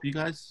that help you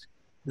guys?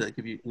 Did that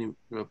give you any of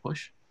a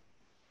push?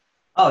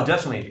 Oh,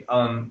 definitely.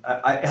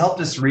 It helped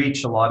us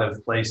reach a lot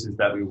of places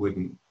that we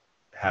wouldn't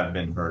have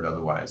been heard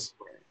otherwise.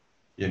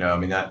 You know, I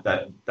mean,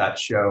 that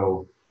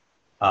show,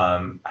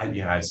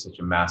 had such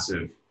a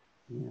massive,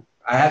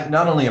 I had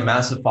not only a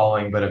massive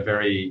following, but a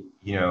very,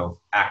 you know,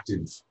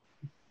 active,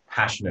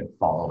 passionate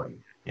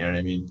following. You know what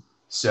I mean?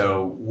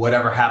 So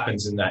whatever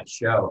happens in that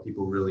show,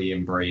 people really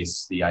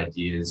embrace the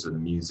ideas or the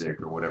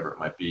music or whatever it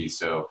might be.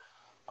 So,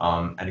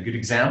 and a good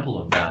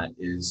example of that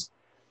is,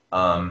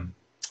 I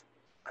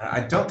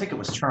don't think it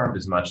was Charmed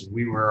as much as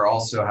we were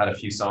also had a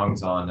few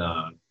songs on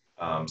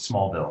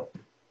Smallville.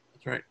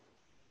 That's right.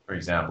 For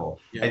example.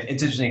 Yeah.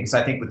 It's interesting because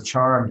I think with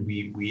Charmed,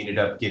 we ended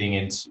up getting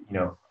into, you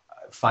know,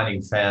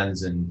 finding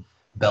fans in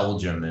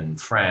Belgium and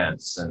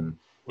France and,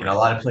 you know, a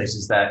lot of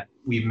places that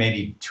we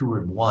maybe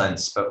toured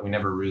once, but we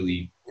never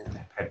really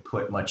had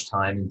put much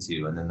time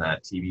into. And then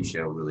that TV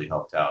show really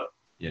helped out,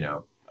 you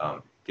know,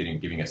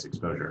 giving us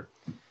exposure.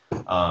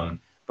 But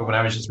when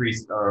I was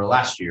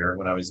last year,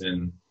 when I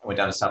went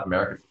down to South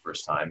America for the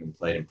first time and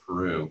played in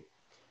Peru.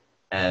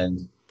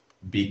 And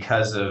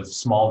because of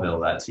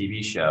Smallville, that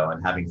TV show,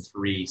 and having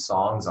 3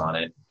 songs on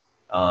it,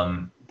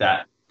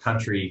 that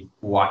country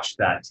watched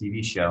that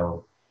TV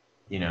show,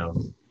 you know,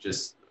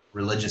 just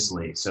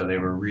religiously. So they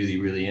were really,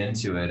 really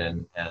into it.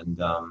 And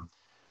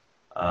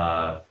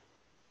as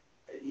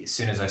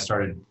soon as I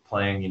started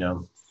playing, you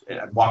know,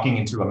 walking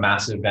into a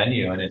massive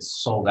venue and it's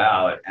sold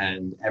out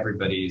and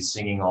everybody's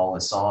singing all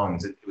the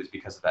songs, it was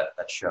because of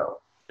that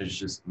show. It's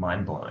just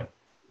mind blowing.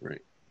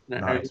 Right.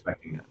 Not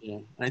expecting that. Yeah.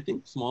 And I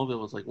think Smallville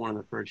was like one of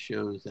the first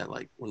shows that,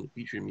 like, when it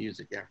featured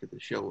music after the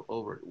show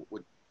over,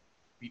 would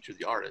feature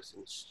the artist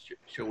and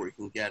show where you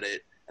can get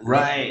it. And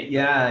right.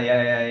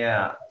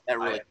 Yeah. That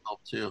really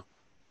helped too.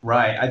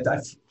 Right. I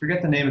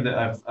forget the name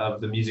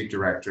of the music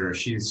director.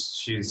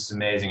 She's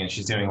amazing, and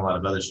she's doing a lot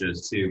of other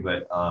shows too.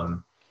 But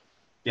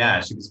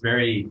yeah, she was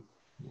really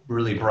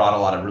brought a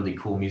lot of really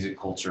cool music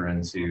culture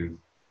into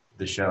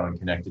the show and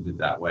connected it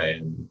that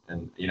way.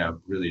 And you know,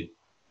 really,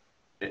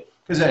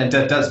 because it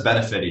does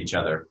benefit each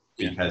other,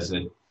 because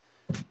it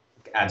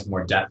adds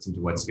more depth into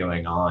what's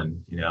going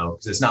on, you know,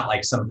 because it's not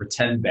like some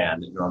pretend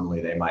band that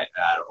normally they might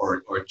add,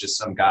 or just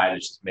some guy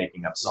that's just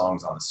making up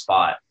songs on the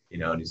spot, you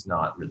know, and he's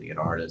not really an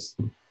artist.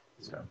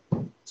 So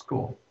it's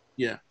cool.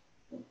 Yeah.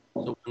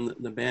 So when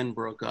the band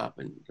broke up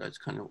and you guys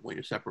kind of went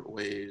your separate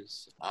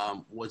ways,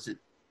 was it,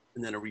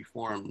 and then it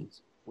reformed,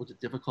 was it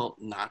difficult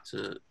not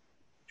to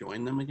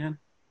join them again?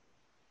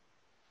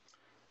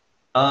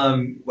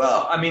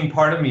 Well, I mean,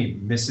 part of me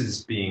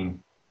misses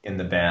being in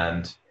the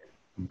band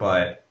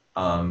but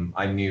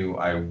I knew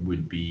I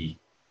would be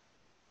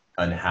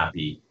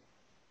unhappy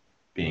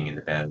being in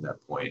the band at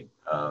that point.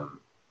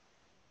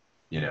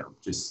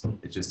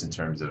 Just in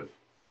terms of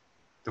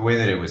the way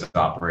that it was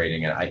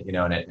operating, and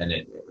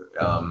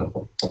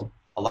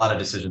a lot of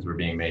decisions were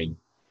being made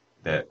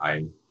that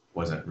I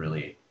wasn't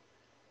really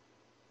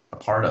a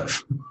part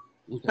of.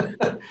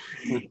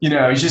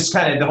 It's just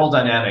kind of the whole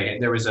dynamic.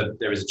 There was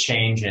a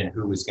change in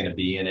who was going to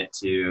be in it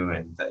too,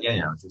 and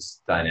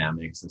just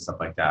dynamics and stuff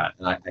like that.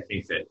 And I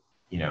think that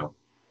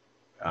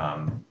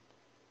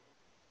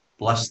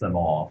bless them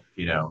all,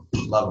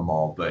 love them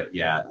all. But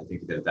yeah, I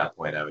think that at that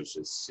point I was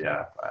just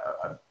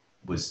I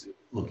was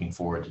looking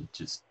forward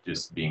to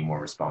just being more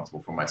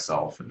responsible for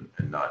myself and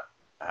not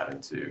having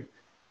to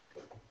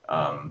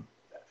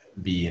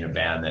be in a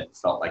band that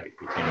felt like it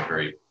became a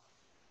very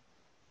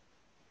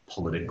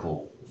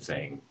political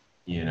thing,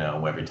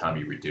 every time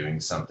you were doing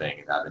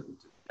something that,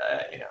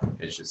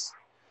 it's just,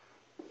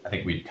 I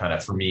think we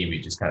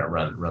just kind of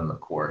run the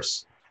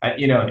course.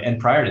 And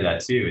prior to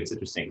that too, it's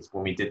interesting because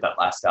when we did that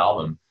last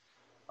album,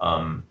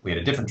 we had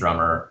a different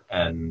drummer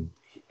and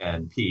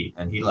Pete,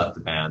 and he left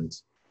the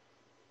band,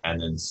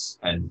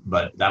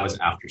 but that was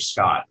after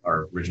Scott,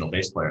 our original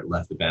bass player,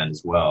 left the band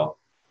as well.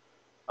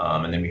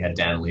 And then we had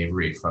Dan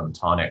Lavery from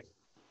Tonic,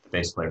 the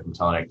bass player from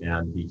Tonic,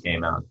 and he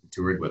came out and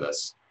toured with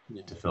us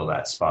to fill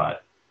that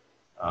spot.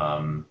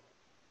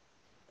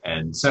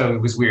 And so it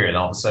was weird. And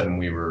all of a sudden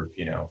we were,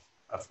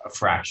 a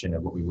fraction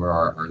of what we were.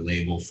 Our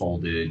label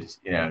folded,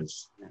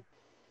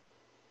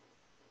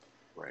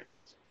 Right.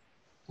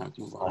 Time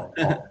to move on.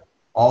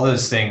 all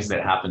those things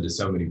that happen to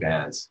so many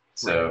bands.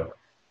 So,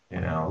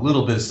 a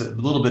little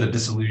bit of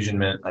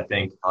disillusionment, I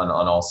think, on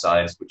all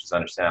sides, which is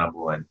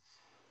understandable. And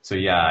so,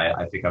 yeah,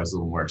 I think I was a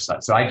little more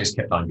excited. So I just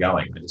kept on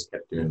going. I just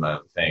kept doing my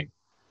own thing.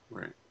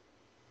 Right.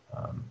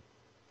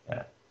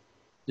 Yeah.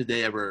 Did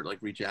they ever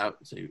reach out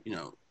and say,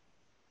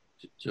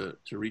 to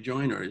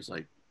rejoin, or is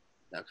that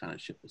kind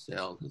of ship the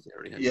sail because they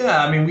already had?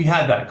 Yeah, I mean, we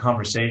had that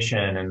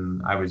conversation,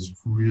 and I was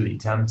really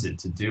tempted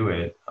to do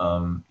it,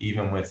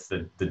 even with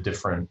the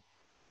different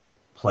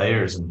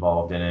players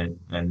involved in it.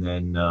 And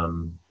then,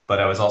 but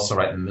I was also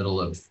right in the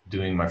middle of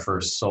doing my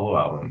first solo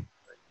album,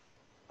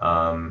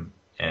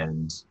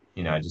 and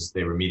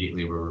they were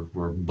immediately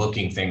were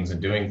booking things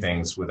and doing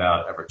things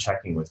without ever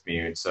checking with me.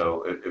 And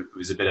so it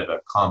was a bit of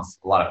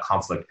a lot of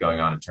conflict going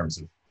on in terms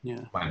of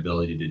my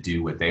ability to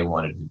do what they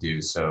wanted to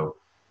do. So,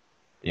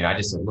 I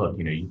just said, look,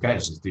 you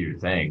guys just do your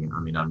thing. I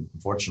mean,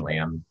 unfortunately,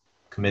 I'm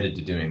committed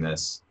to doing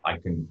this. I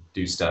can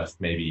do stuff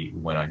maybe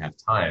when I have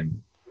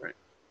time, right?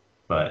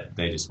 But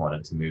they just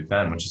wanted to move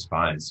then, which is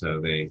fine. So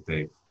they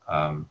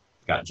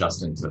got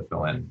Justin to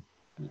fill in.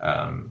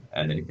 And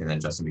then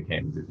Justin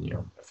became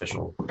the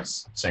official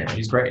singer.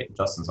 He's great.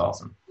 Justin's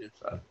awesome. Yeah.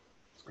 So,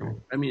 it's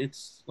cool. I mean,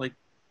 it's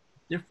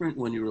different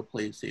when you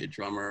replace, say, a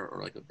drummer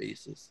or a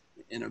bassist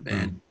in a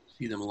band.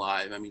 See them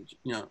live. I mean,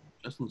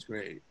 Justin's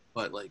great,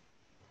 but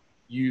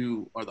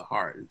you are the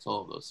heart in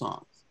all of those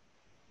songs.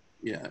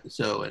 Yeah.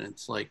 So, and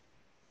it's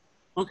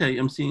okay,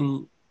 I'm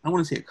seeing, I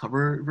want to say a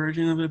cover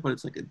version of it, but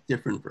it's a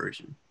different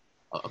version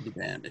of the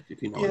band.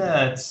 If you know.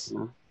 Yeah,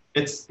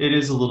 it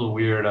is a little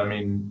weird. I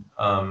mean,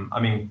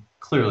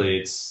 clearly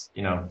it's,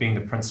 being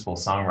the principal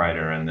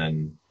songwriter and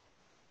then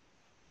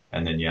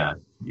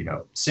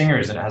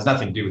singers, and it has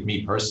nothing to do with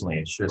me personally.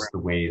 It's just the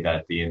way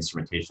that the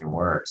instrumentation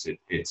works.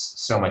 It's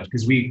so much,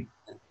 because we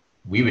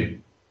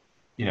would,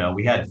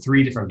 we had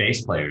 3 different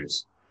bass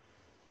players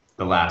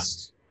the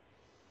last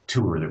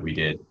tour that we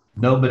did.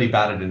 Nobody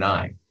batted an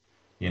eye,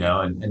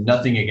 and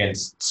nothing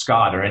against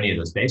Scott or any of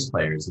those bass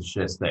players. It's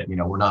just that,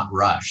 we're not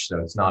Rush, so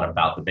it's not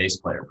about the bass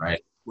player,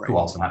 right? Who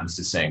also happens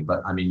to sing,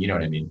 but I mean, you know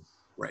what I mean?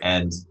 Right.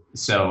 And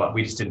so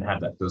we just didn't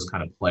have those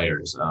kind of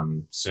players.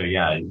 So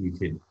yeah, you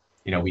could,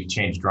 we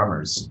changed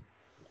drummers,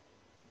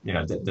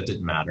 that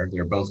didn't matter.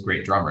 They're both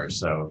great drummers,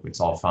 so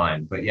it's all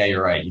fine. But yeah,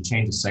 you're right. You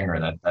change a singer,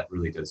 that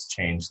really does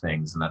change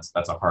things. And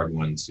that's a hard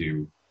one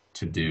to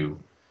do.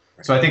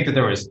 Right. So I think that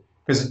there was,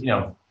 because,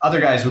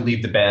 other guys would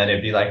leave the band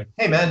and be like,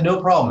 hey man,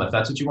 no problem. If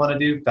that's what you want to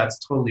do,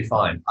 that's totally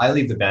fine. I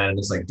leave the band and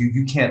it's like, dude,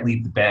 you can't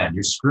leave the band.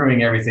 You're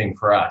screwing everything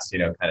for us,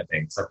 kind of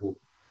thing. It's like, well,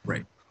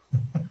 right.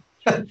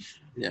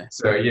 Yeah.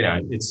 So,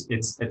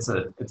 it's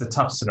a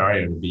tough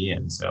scenario to be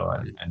in. So,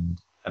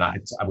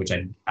 which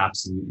I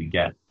absolutely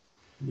get.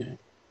 Yeah.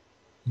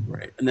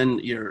 Right. And then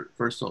your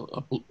first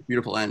A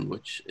Beautiful End,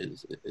 which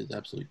is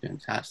absolutely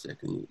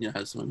fantastic and,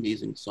 has some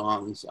amazing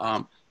songs.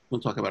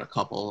 We'll talk about a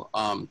couple.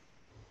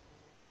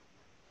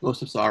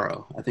 Ghost of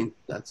Sorrow. I think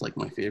that's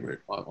my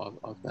favorite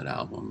of that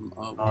album.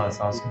 Oh, that's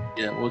awesome.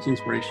 Yeah. What's the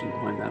inspiration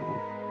behind that one?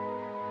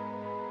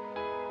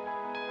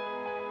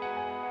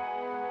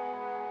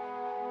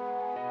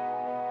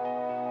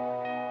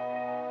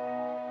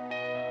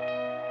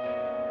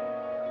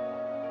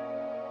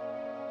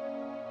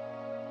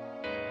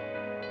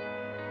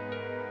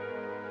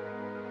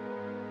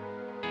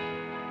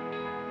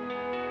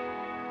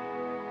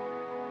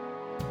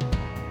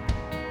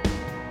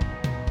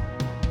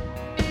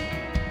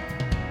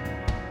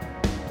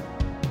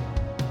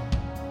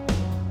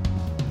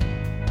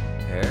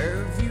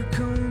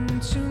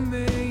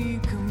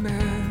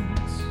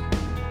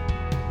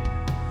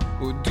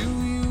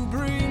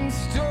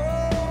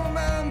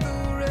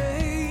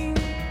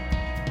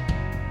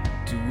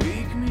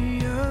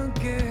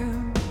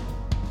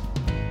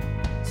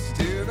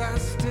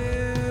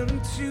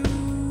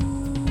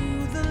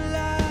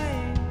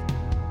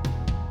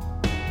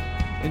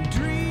 and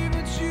dream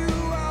that you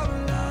are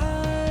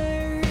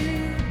alive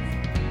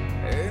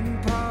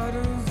and part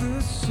of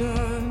the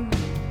sun.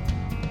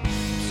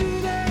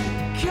 Do they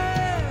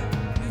care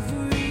if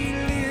we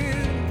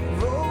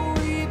live or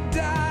we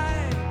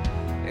die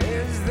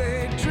as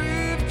they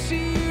drift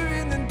here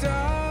in the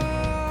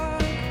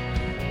dark,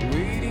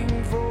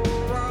 waiting for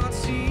our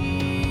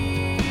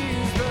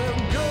tears? The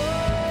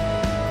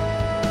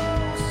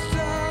ghost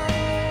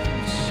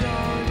of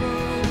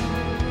sorrow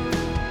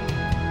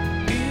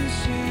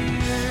is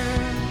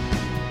here,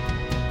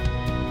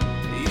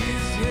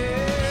 is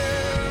here.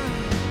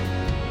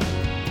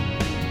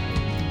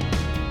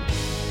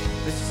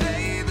 They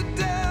say the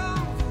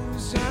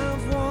devils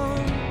have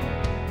won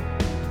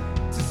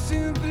to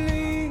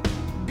simply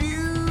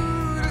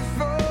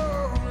beautiful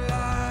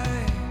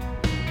life.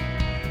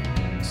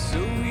 So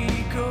we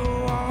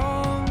go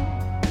on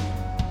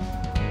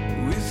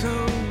with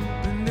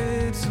hope and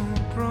little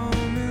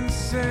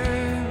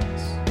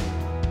promises,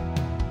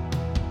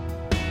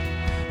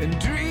 and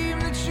dream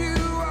that you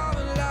are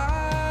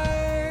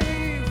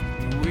alive,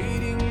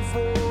 waiting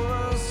for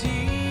us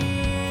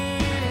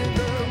here.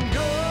 The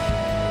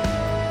ghost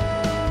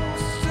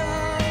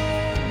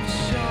of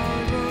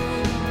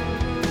sorrow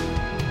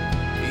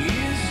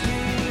is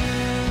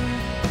here,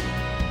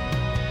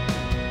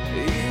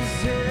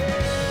 is here.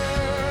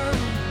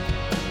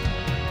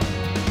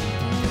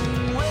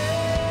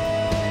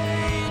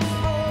 Wait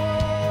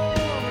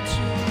for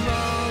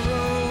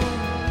tomorrow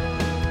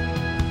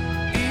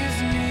is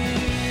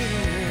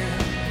near,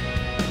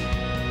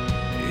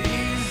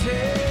 is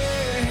here.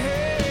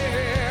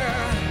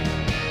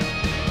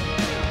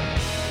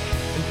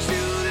 And to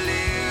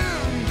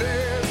live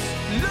this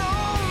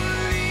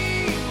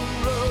lonely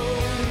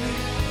road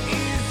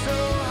is so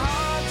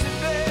hard to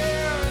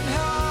bear and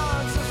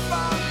hard to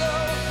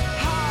follow,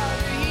 hard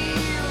to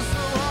heal,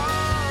 so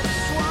hard to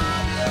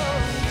swallow.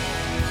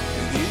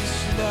 This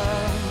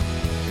love,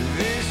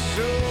 this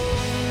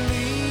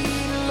only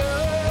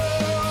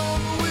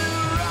love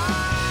will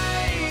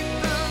ride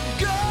the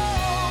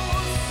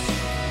ghost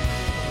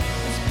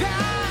that's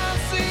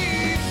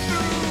passing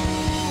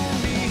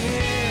through me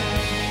here.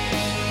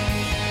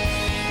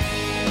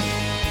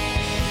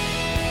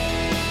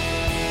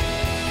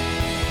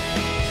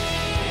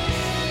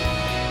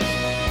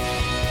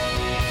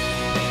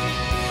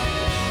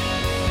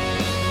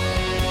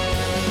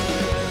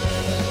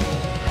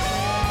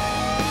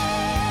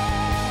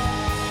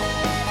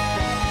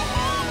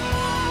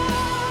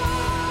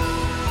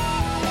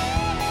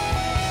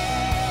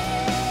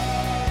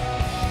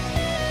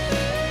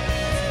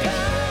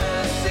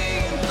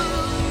 Passing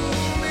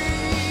through me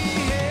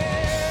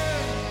here,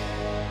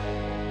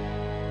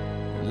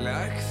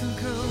 like the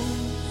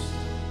ghost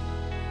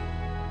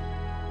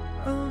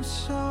of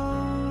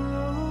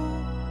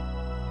sorrow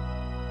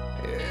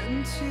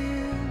and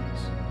tears.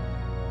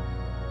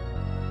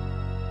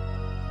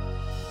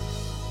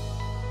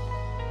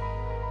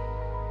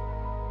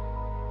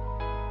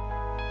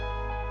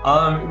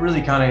 It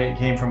really kind of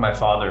came from my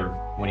father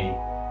when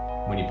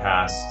he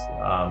passed,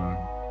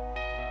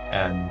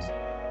 and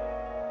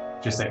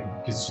just like,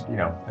 because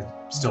I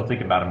still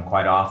think about him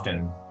quite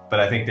often. But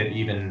I think that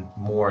even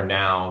more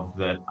now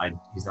that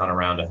he's not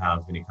around to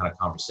have any kind of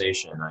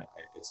conversation,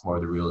 it's more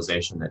the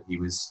realization that he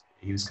was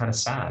kind of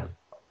sad.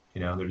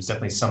 There was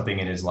definitely something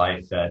in his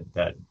life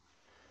that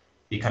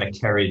he kind of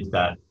carried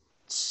that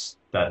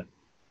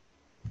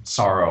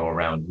sorrow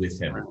around with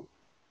him.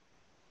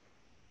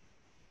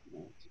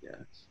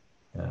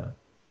 Yeah.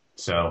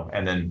 So,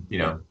 and then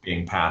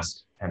being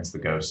passed, hence the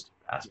ghost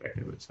aspect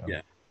of it. So.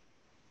 Yeah.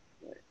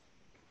 Right.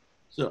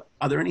 So,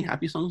 are there any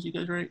happy songs you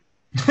guys write?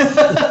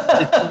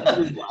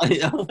 I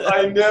know.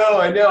 I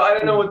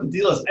don't know what the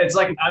deal is. It's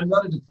like I'm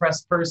not a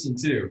depressed person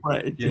too,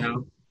 right?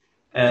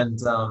 And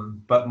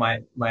but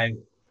my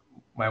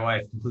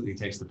wife completely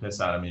takes the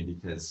piss out of me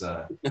because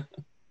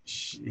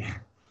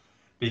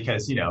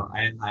because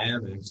I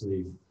am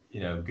actually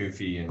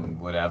goofy and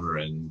whatever,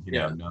 and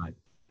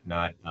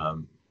not I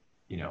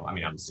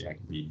mean, obviously I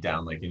can be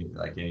down like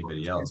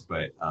anybody else,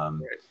 but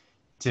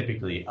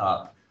typically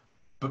up.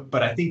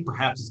 But I think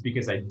perhaps it's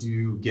because I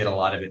do get a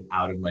lot of it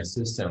out of my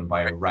system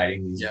by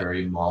writing these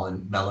very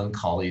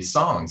melancholy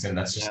songs, and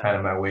that's just kind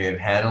of my way of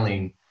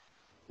handling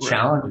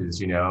challenges,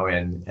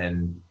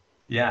 and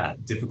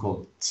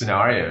difficult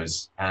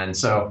scenarios. And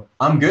so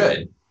I'm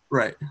good.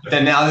 Right. But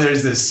then now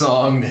there's this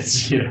song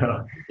that's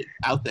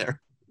out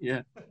there.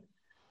 Yeah.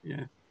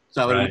 Yeah.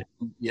 So I would,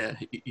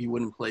 you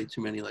wouldn't play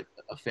too many like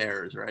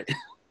affairs, right?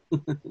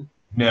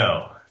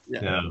 No.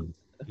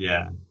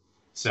 Yeah.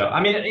 So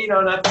I mean,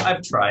 and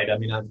I've tried. I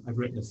mean, I've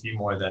written a few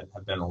more that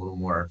have been a little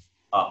more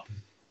up.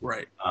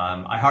 Right.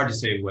 I hard to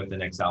say what the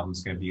next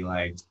album's going to be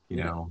like,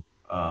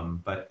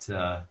 but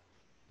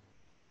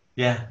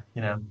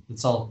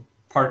it's all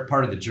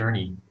part of the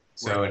journey.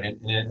 So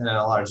in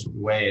a large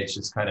way, it's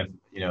just kind of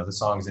the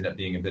songs end up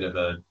being a bit of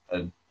a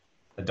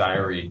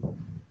diary.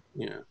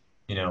 Yeah.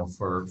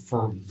 For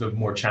the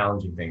more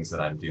challenging things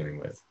that I'm dealing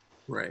with.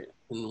 Right.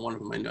 And one of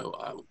them I know,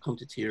 Come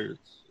to Tears.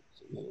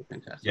 It's another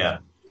fantastic. Yeah.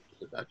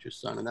 about your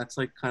son, and that's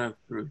like kind of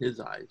through his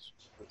eyes.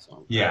 That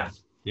song. Yeah,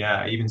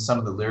 yeah. Even some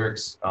of the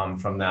lyrics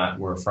from that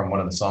were from one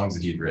of the songs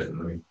that he'd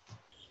written.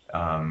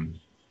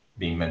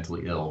 Being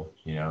mentally ill,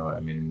 you know, I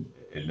mean,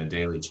 in the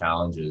daily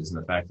challenges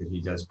and the fact that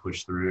he does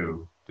push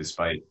through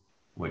despite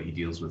what he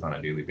deals with on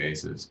a daily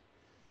basis.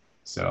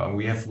 So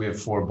we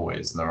have 4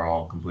 boys, and they're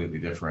all completely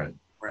different.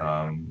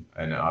 Right.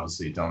 And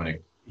obviously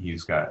Dominic,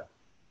 he's got,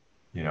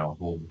 you know, a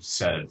whole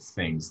set of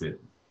things that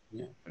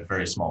a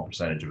very small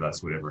percentage of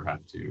us would ever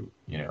have to,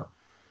 you know,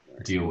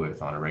 deal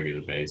with on a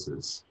regular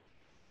basis.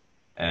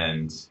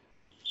 And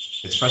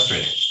it's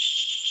frustrating.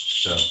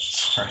 So,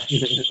 sorry.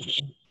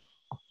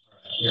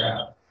 You're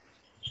out.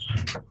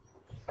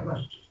 Come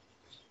on.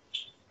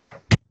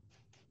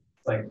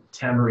 It's like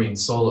tambourine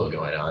solo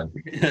going on.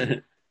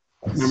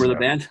 Remember the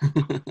band?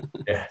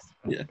 Yeah.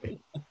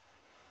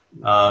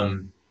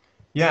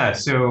 Yeah.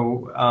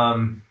 So,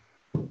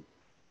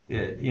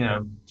 you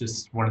know,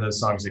 just one of those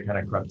songs that kind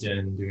of crept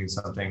in, doing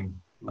something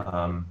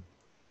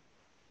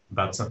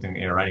about something,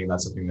 you know, writing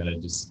about something that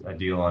I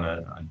deal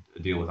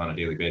with on a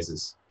daily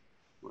basis.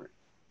 Right.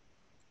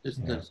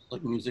 Does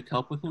like music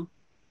help with him?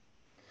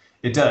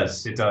 It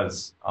does.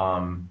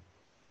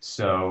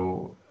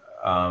 So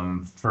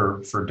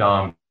for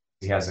Dom,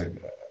 he has a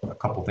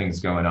couple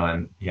things going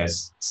on. He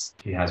has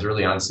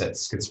early onset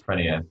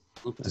schizophrenia,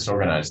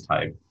 disorganized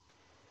type.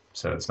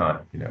 So it's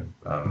not, you know,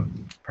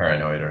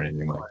 paranoid or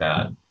anything like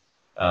that.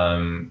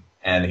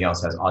 And he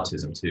also has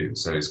autism too.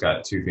 So he's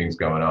got 2 things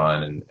going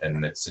on,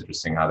 and it's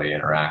interesting how they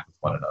interact with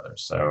one another.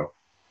 So,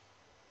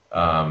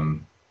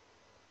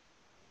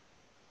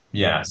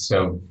 yeah,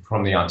 so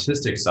from the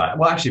autistic side,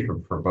 well, actually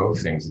for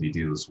both things that he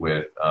deals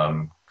with,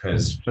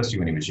 because especially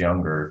when he was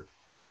younger,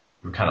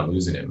 we were kind of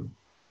losing him.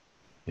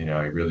 You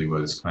know, he really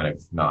was kind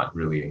of not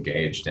really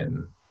engaged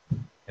in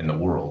the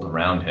world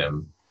around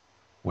him,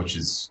 which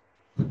is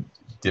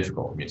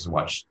difficult. I mean, to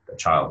watch a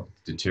child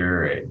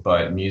deteriorate,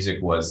 but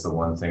music was the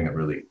one thing that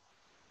really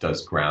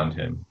does ground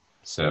him.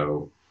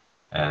 So,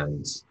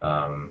 and,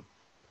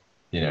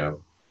 you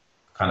know,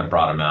 kind of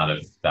brought him out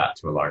of that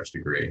to a large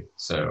degree.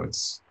 So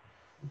it's,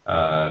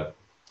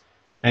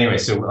 anyway,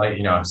 so like,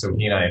 you know, so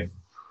he and I,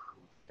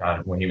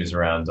 God, when he was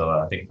around,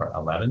 I think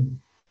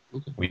 11,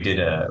 we did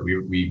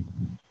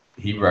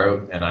he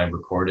wrote and I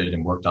recorded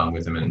and worked on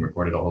with him and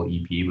recorded a whole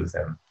EP with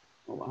him.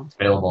 Oh, wow. It's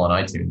available on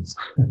iTunes.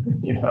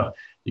 You know,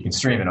 you can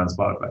stream it on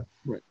Spotify.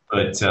 Right.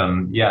 But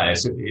yeah,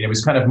 so it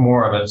was kind of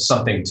more of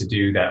something to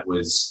do that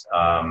was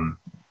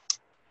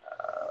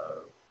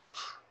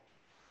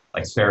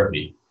like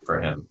therapy for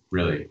him,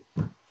 really,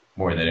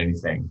 more than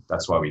anything.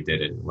 That's why we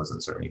did it. It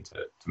wasn't certainly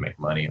to make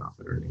money off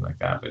it or anything like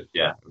that. But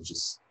yeah, it was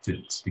just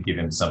to give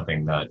him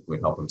something that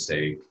would help him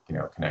stay, you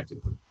know,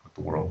 connected with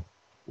the world.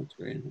 That's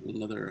great.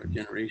 Another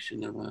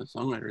generation of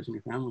songwriters in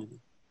your family.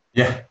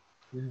 Yeah.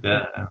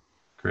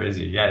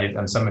 Crazy. Yeah,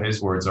 and some of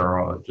his words are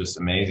all just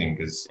amazing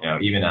because, you know,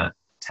 even at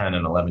 10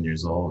 and 11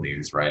 years old, he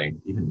was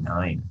writing, even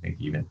 9, I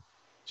think, even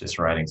just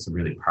writing some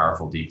really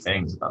powerful, deep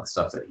things about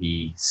stuff that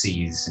he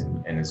sees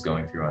and is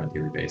going through on a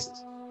daily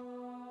basis.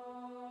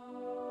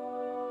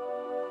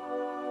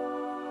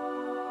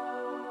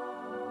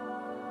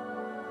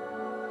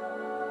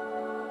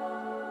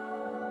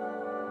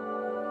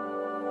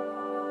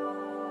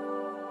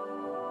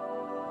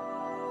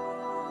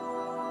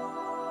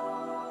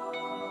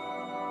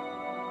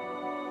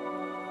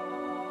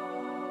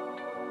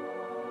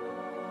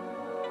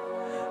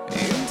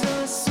 And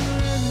I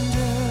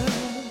surrender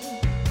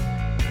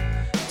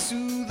to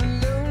the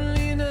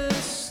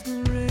loneliness, the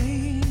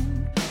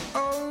rain,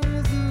 all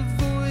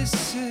the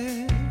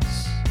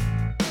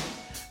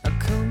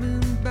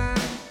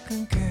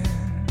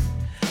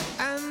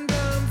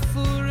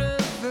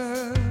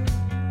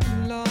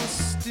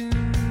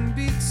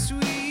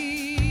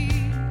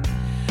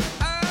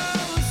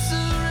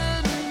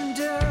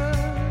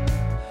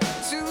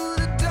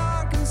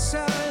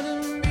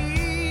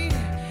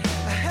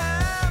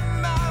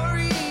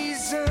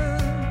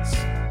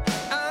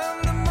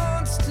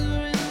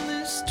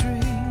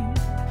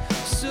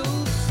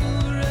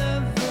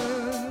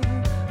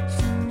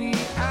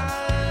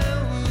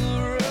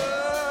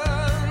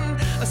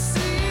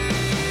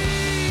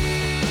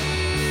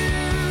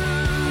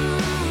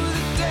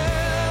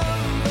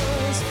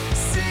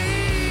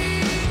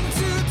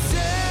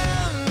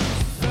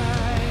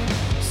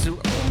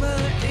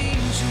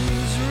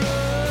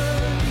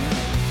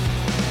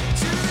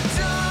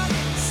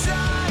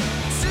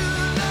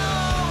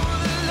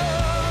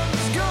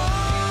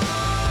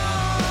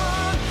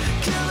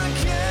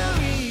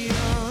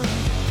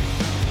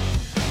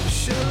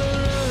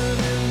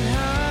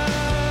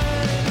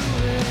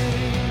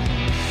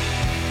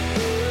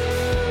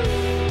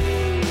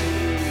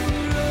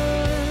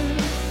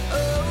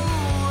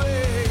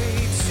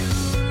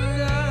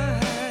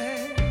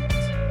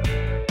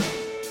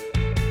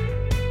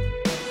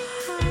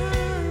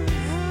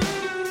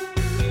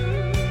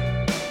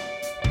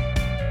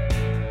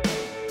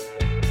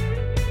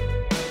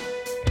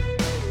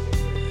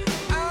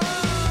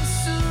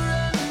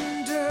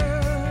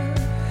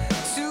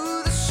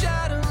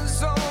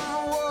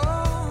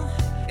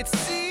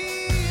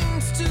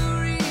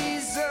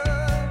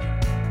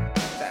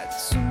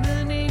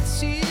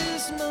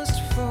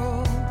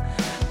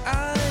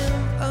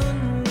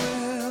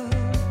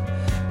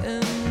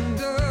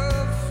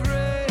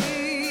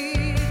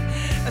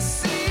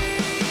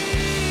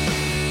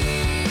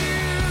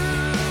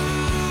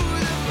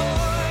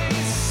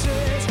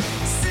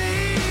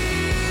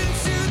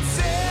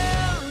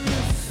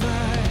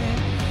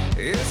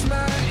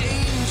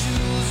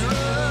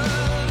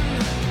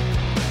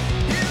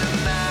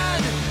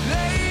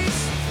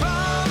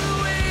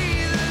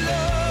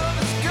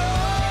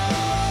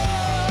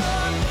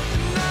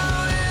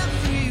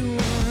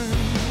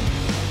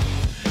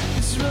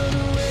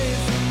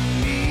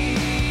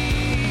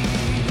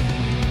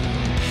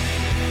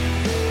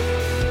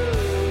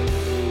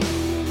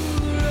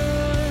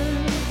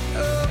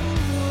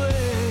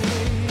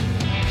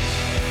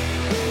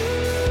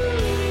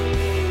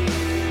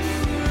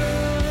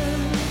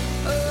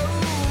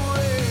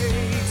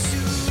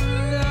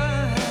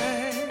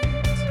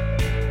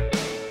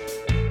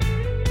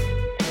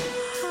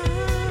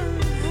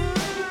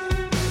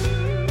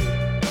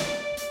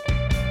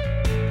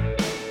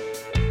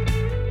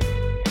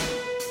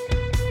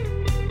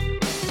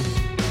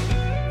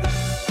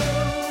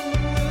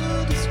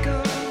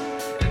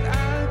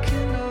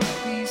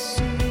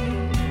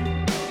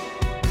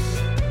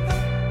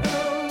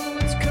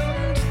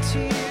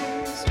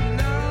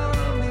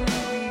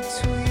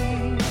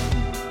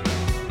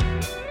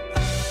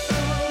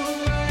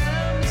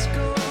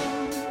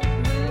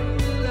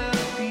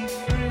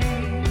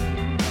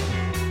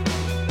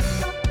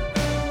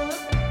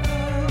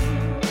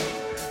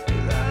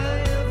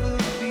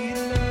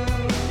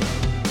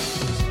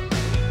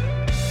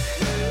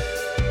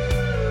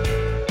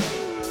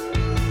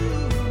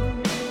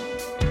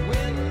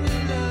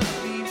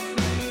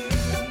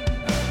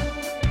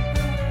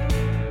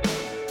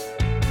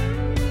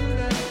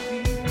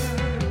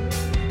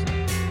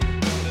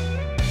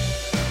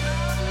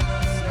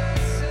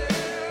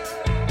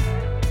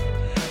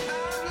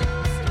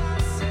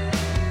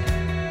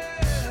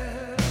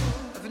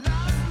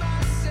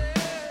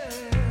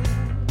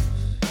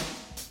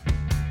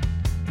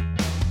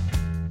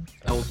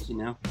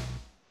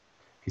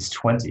he's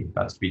 20,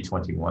 about to be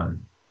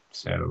 21.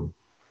 So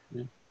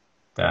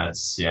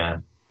that's,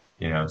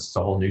 it's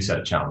a whole new set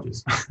of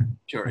challenges.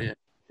 Sure, yeah.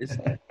 Is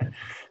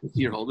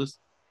he your oldest?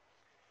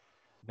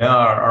 No,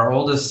 our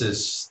oldest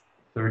is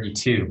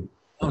 32.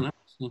 Oh, nice.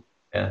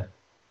 Yeah.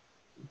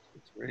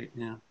 That's great,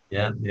 yeah.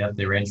 Yeah,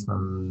 they range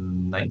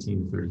from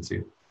 19 to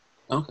 32.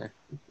 Okay.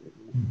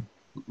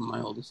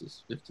 My oldest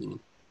is 15.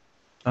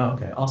 Oh,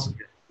 okay, awesome.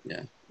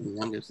 Yeah, the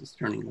youngest is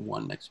turning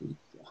 1 next week.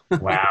 So.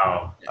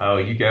 Wow. Oh,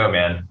 you go,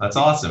 man. That's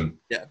awesome.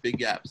 Yeah, big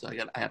gap. So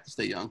I have to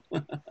stay young.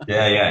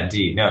 Yeah,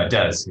 indeed. No, it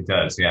does.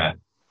 Yeah.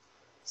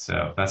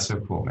 So that's so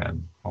cool,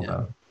 man. Well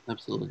done.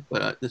 Absolutely.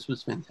 But this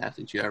was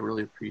fantastic, G. I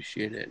really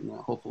appreciate it. And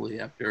hopefully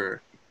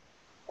after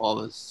all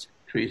this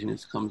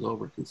craziness comes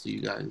over, can see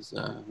you guys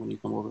when you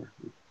come over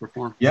and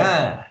perform.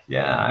 Yeah.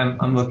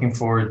 I'm looking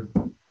forward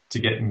to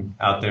getting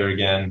out there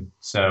again.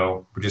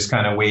 So we're just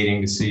kind of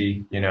waiting to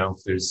see,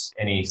 if there's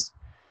any.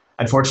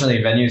 Unfortunately,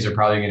 venues are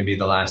probably going to be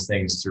the last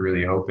things to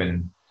really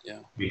open. Yeah.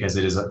 Because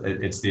it's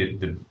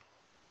the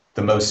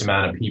most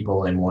amount of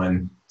people in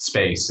one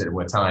space at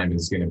what time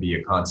is going to be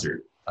a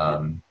concert.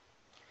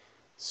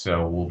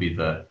 So we'll be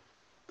the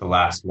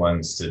last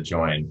ones to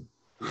join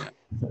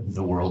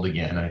the world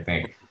again, I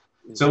think.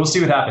 So we'll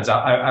see what happens.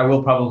 I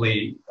will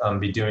probably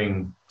be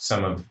doing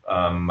some of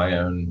my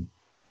own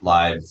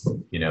live,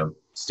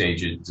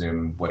 stage it,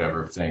 Zoom,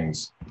 whatever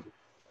things,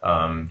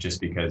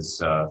 just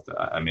because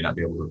I may not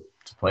be able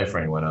to play for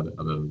anyone other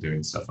than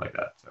doing stuff like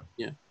that. So.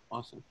 Yeah,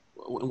 awesome.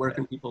 Where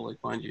can people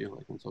find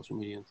you on social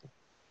media and stuff?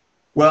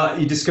 Well,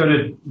 you just go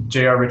to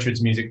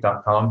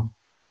jrrichardsmusic.com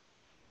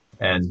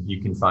and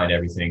you can find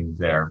everything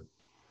there,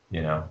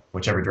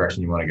 whichever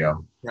direction you want to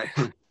go. Right.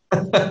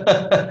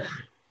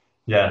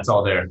 Yeah, it's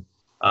all there.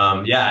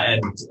 And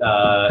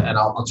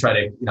I'll try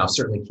to,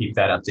 certainly keep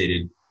that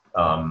updated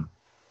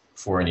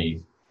for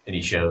any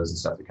shows and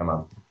stuff that come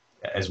up,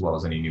 as well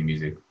as any new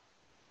music.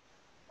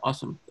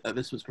 Awesome.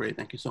 This was great.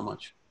 Thank you so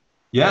much.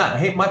 Yeah.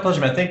 Hey, my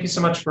pleasure, man. Thank you so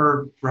much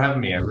for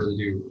having me. I really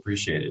do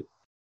appreciate it.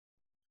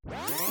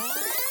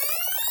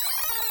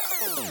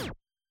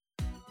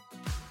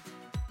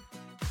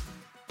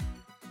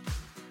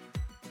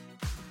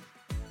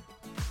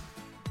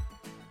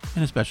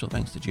 And a special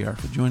thanks to JR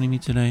for joining me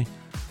today.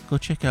 Go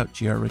check out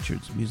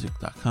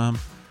grrichardsmusic.com.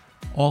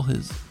 All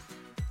his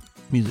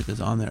music is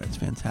on there. It's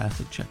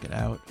fantastic. Check it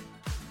out.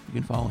 You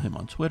can follow him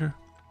on Twitter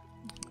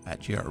at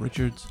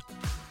grrichards.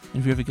 And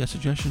if you have a guest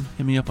suggestion,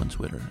 hit me up on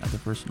Twitter at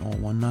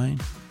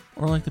 @thefirstknoll19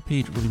 or like the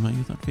page Living My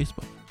Youth on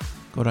Facebook.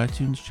 Go to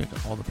iTunes, check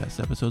out all the past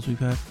episodes we've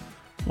had.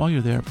 While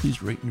you're there,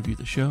 please rate and review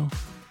the show.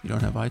 If you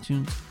don't have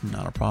iTunes,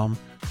 not a problem.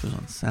 It goes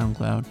on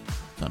SoundCloud,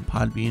 it's on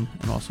Podbean,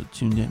 and also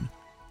tuned in.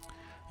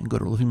 And go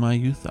to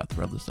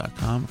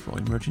livingmyyouth.threadless.com for all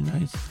your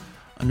merchandise.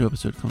 A new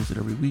episode comes out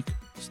every week.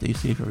 Stay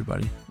safe,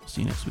 everybody. We'll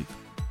see you next week.